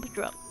mob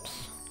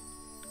drops.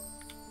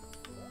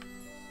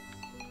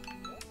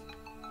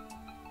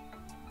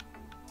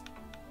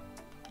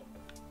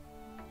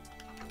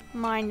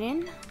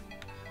 Mining.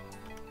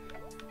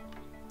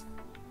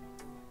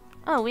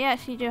 Oh, we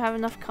actually do have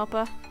enough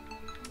copper.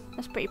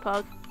 That's pretty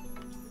pog.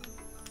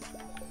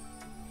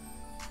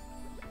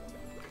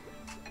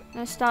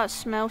 Let's start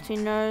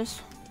smelting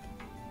those.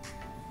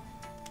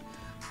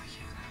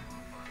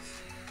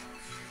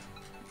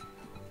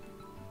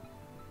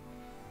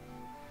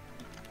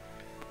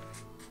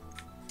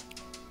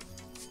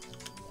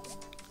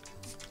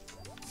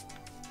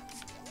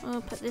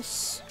 We'll put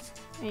this...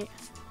 Wait.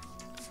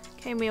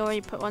 Okay, we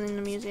already put one in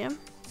the museum.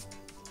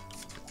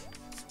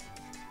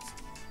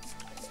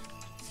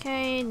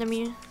 Okay,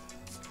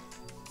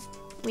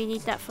 we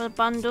need that for the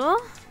bundle.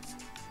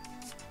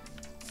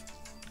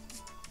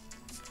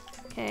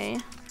 Okay.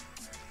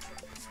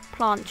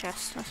 Plant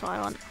chest, that's what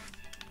I want.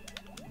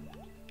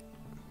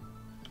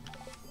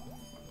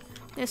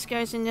 This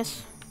goes in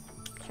this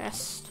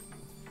chest.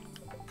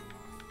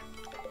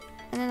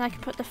 And then I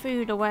can put the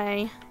food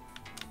away.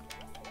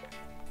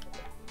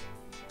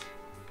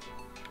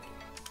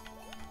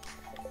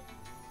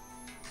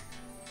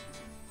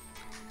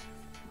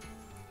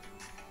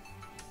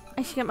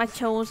 I should get my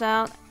tools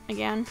out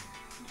again.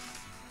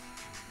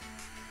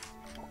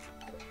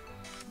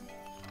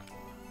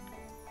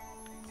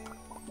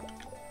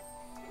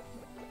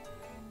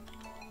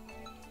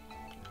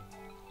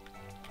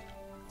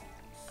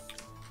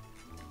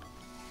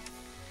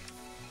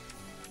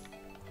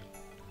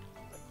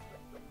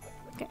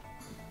 Okay.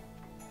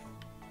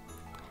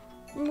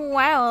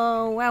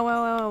 Wow.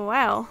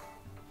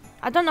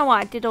 I don't know why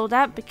I did all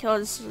that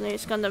because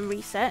it's gonna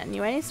reset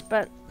anyways,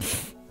 but...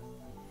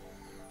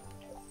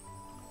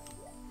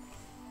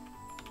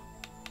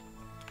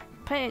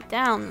 Put it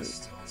down.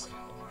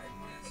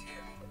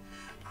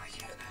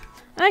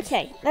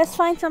 Okay, let's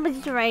find somebody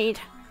to raid.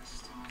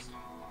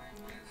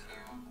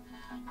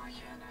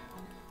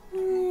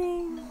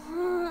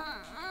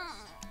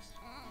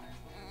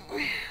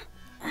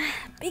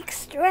 Big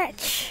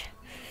stretch.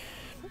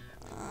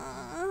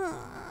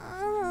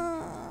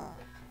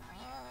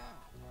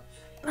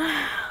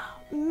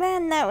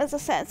 Man, that was a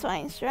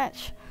satisfying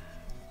stretch.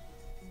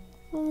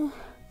 Oh.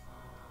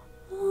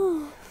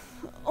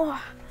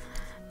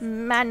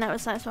 Man, that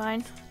was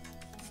satisfying.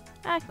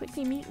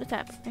 Quickly mute the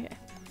tab. Okay.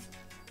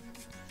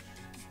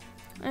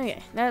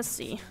 Okay, let's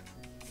see.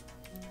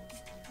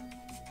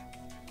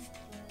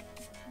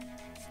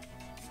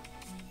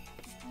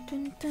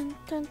 Dun dun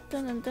dun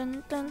dun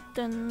dun dun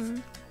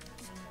dun.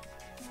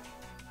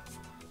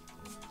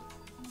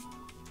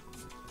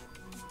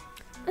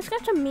 Let's go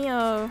to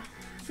Mio.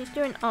 She's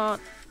doing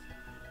art.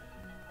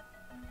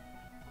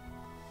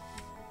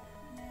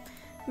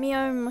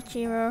 Mio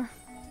Mochiro.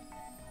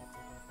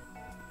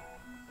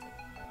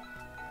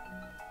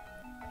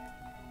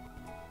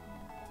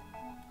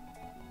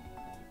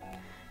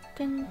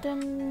 Dun,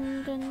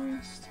 dun,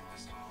 dun.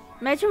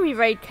 Imagine we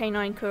raid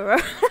K9 Kuro.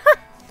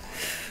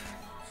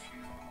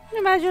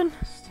 Imagine.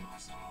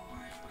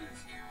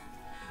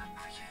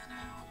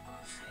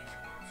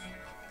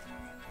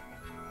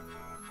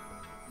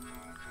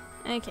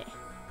 Okay.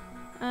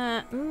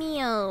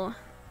 Mio.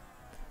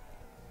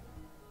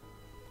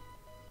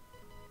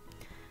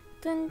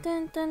 Dun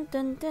dun dun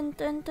dun dun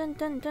dun dun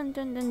dun dun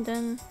dun dun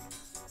dun.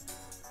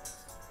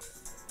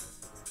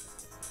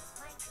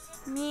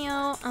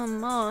 Mio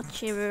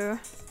Amochiru.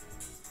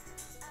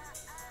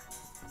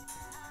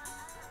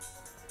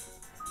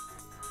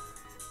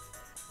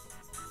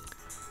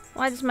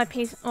 Why does my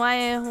PC?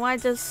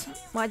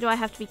 Why do I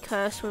have to be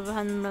cursed with a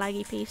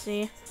laggy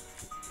PC?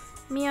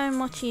 Mio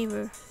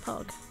Mochiru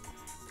Pog.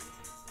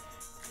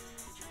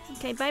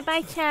 Okay, bye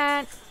bye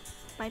chat.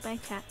 Bye bye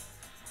chat.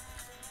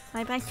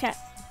 Bye bye chat.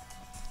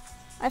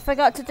 I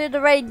forgot to do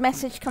the raid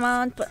message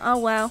command, but oh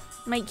well.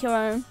 Make your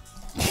own.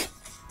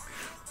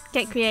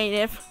 Get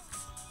creative.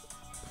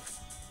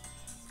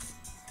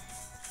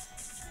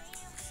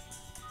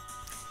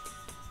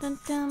 Dun,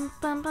 dun,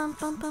 bum, bum,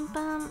 bum, bum,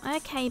 bum.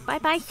 Okay, bye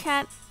bye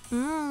chat.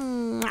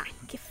 Bye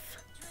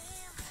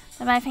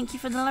bye, thank you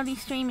for the lovely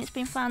stream, it's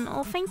been fun.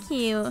 Oh, thank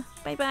you.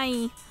 Bye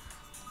bye.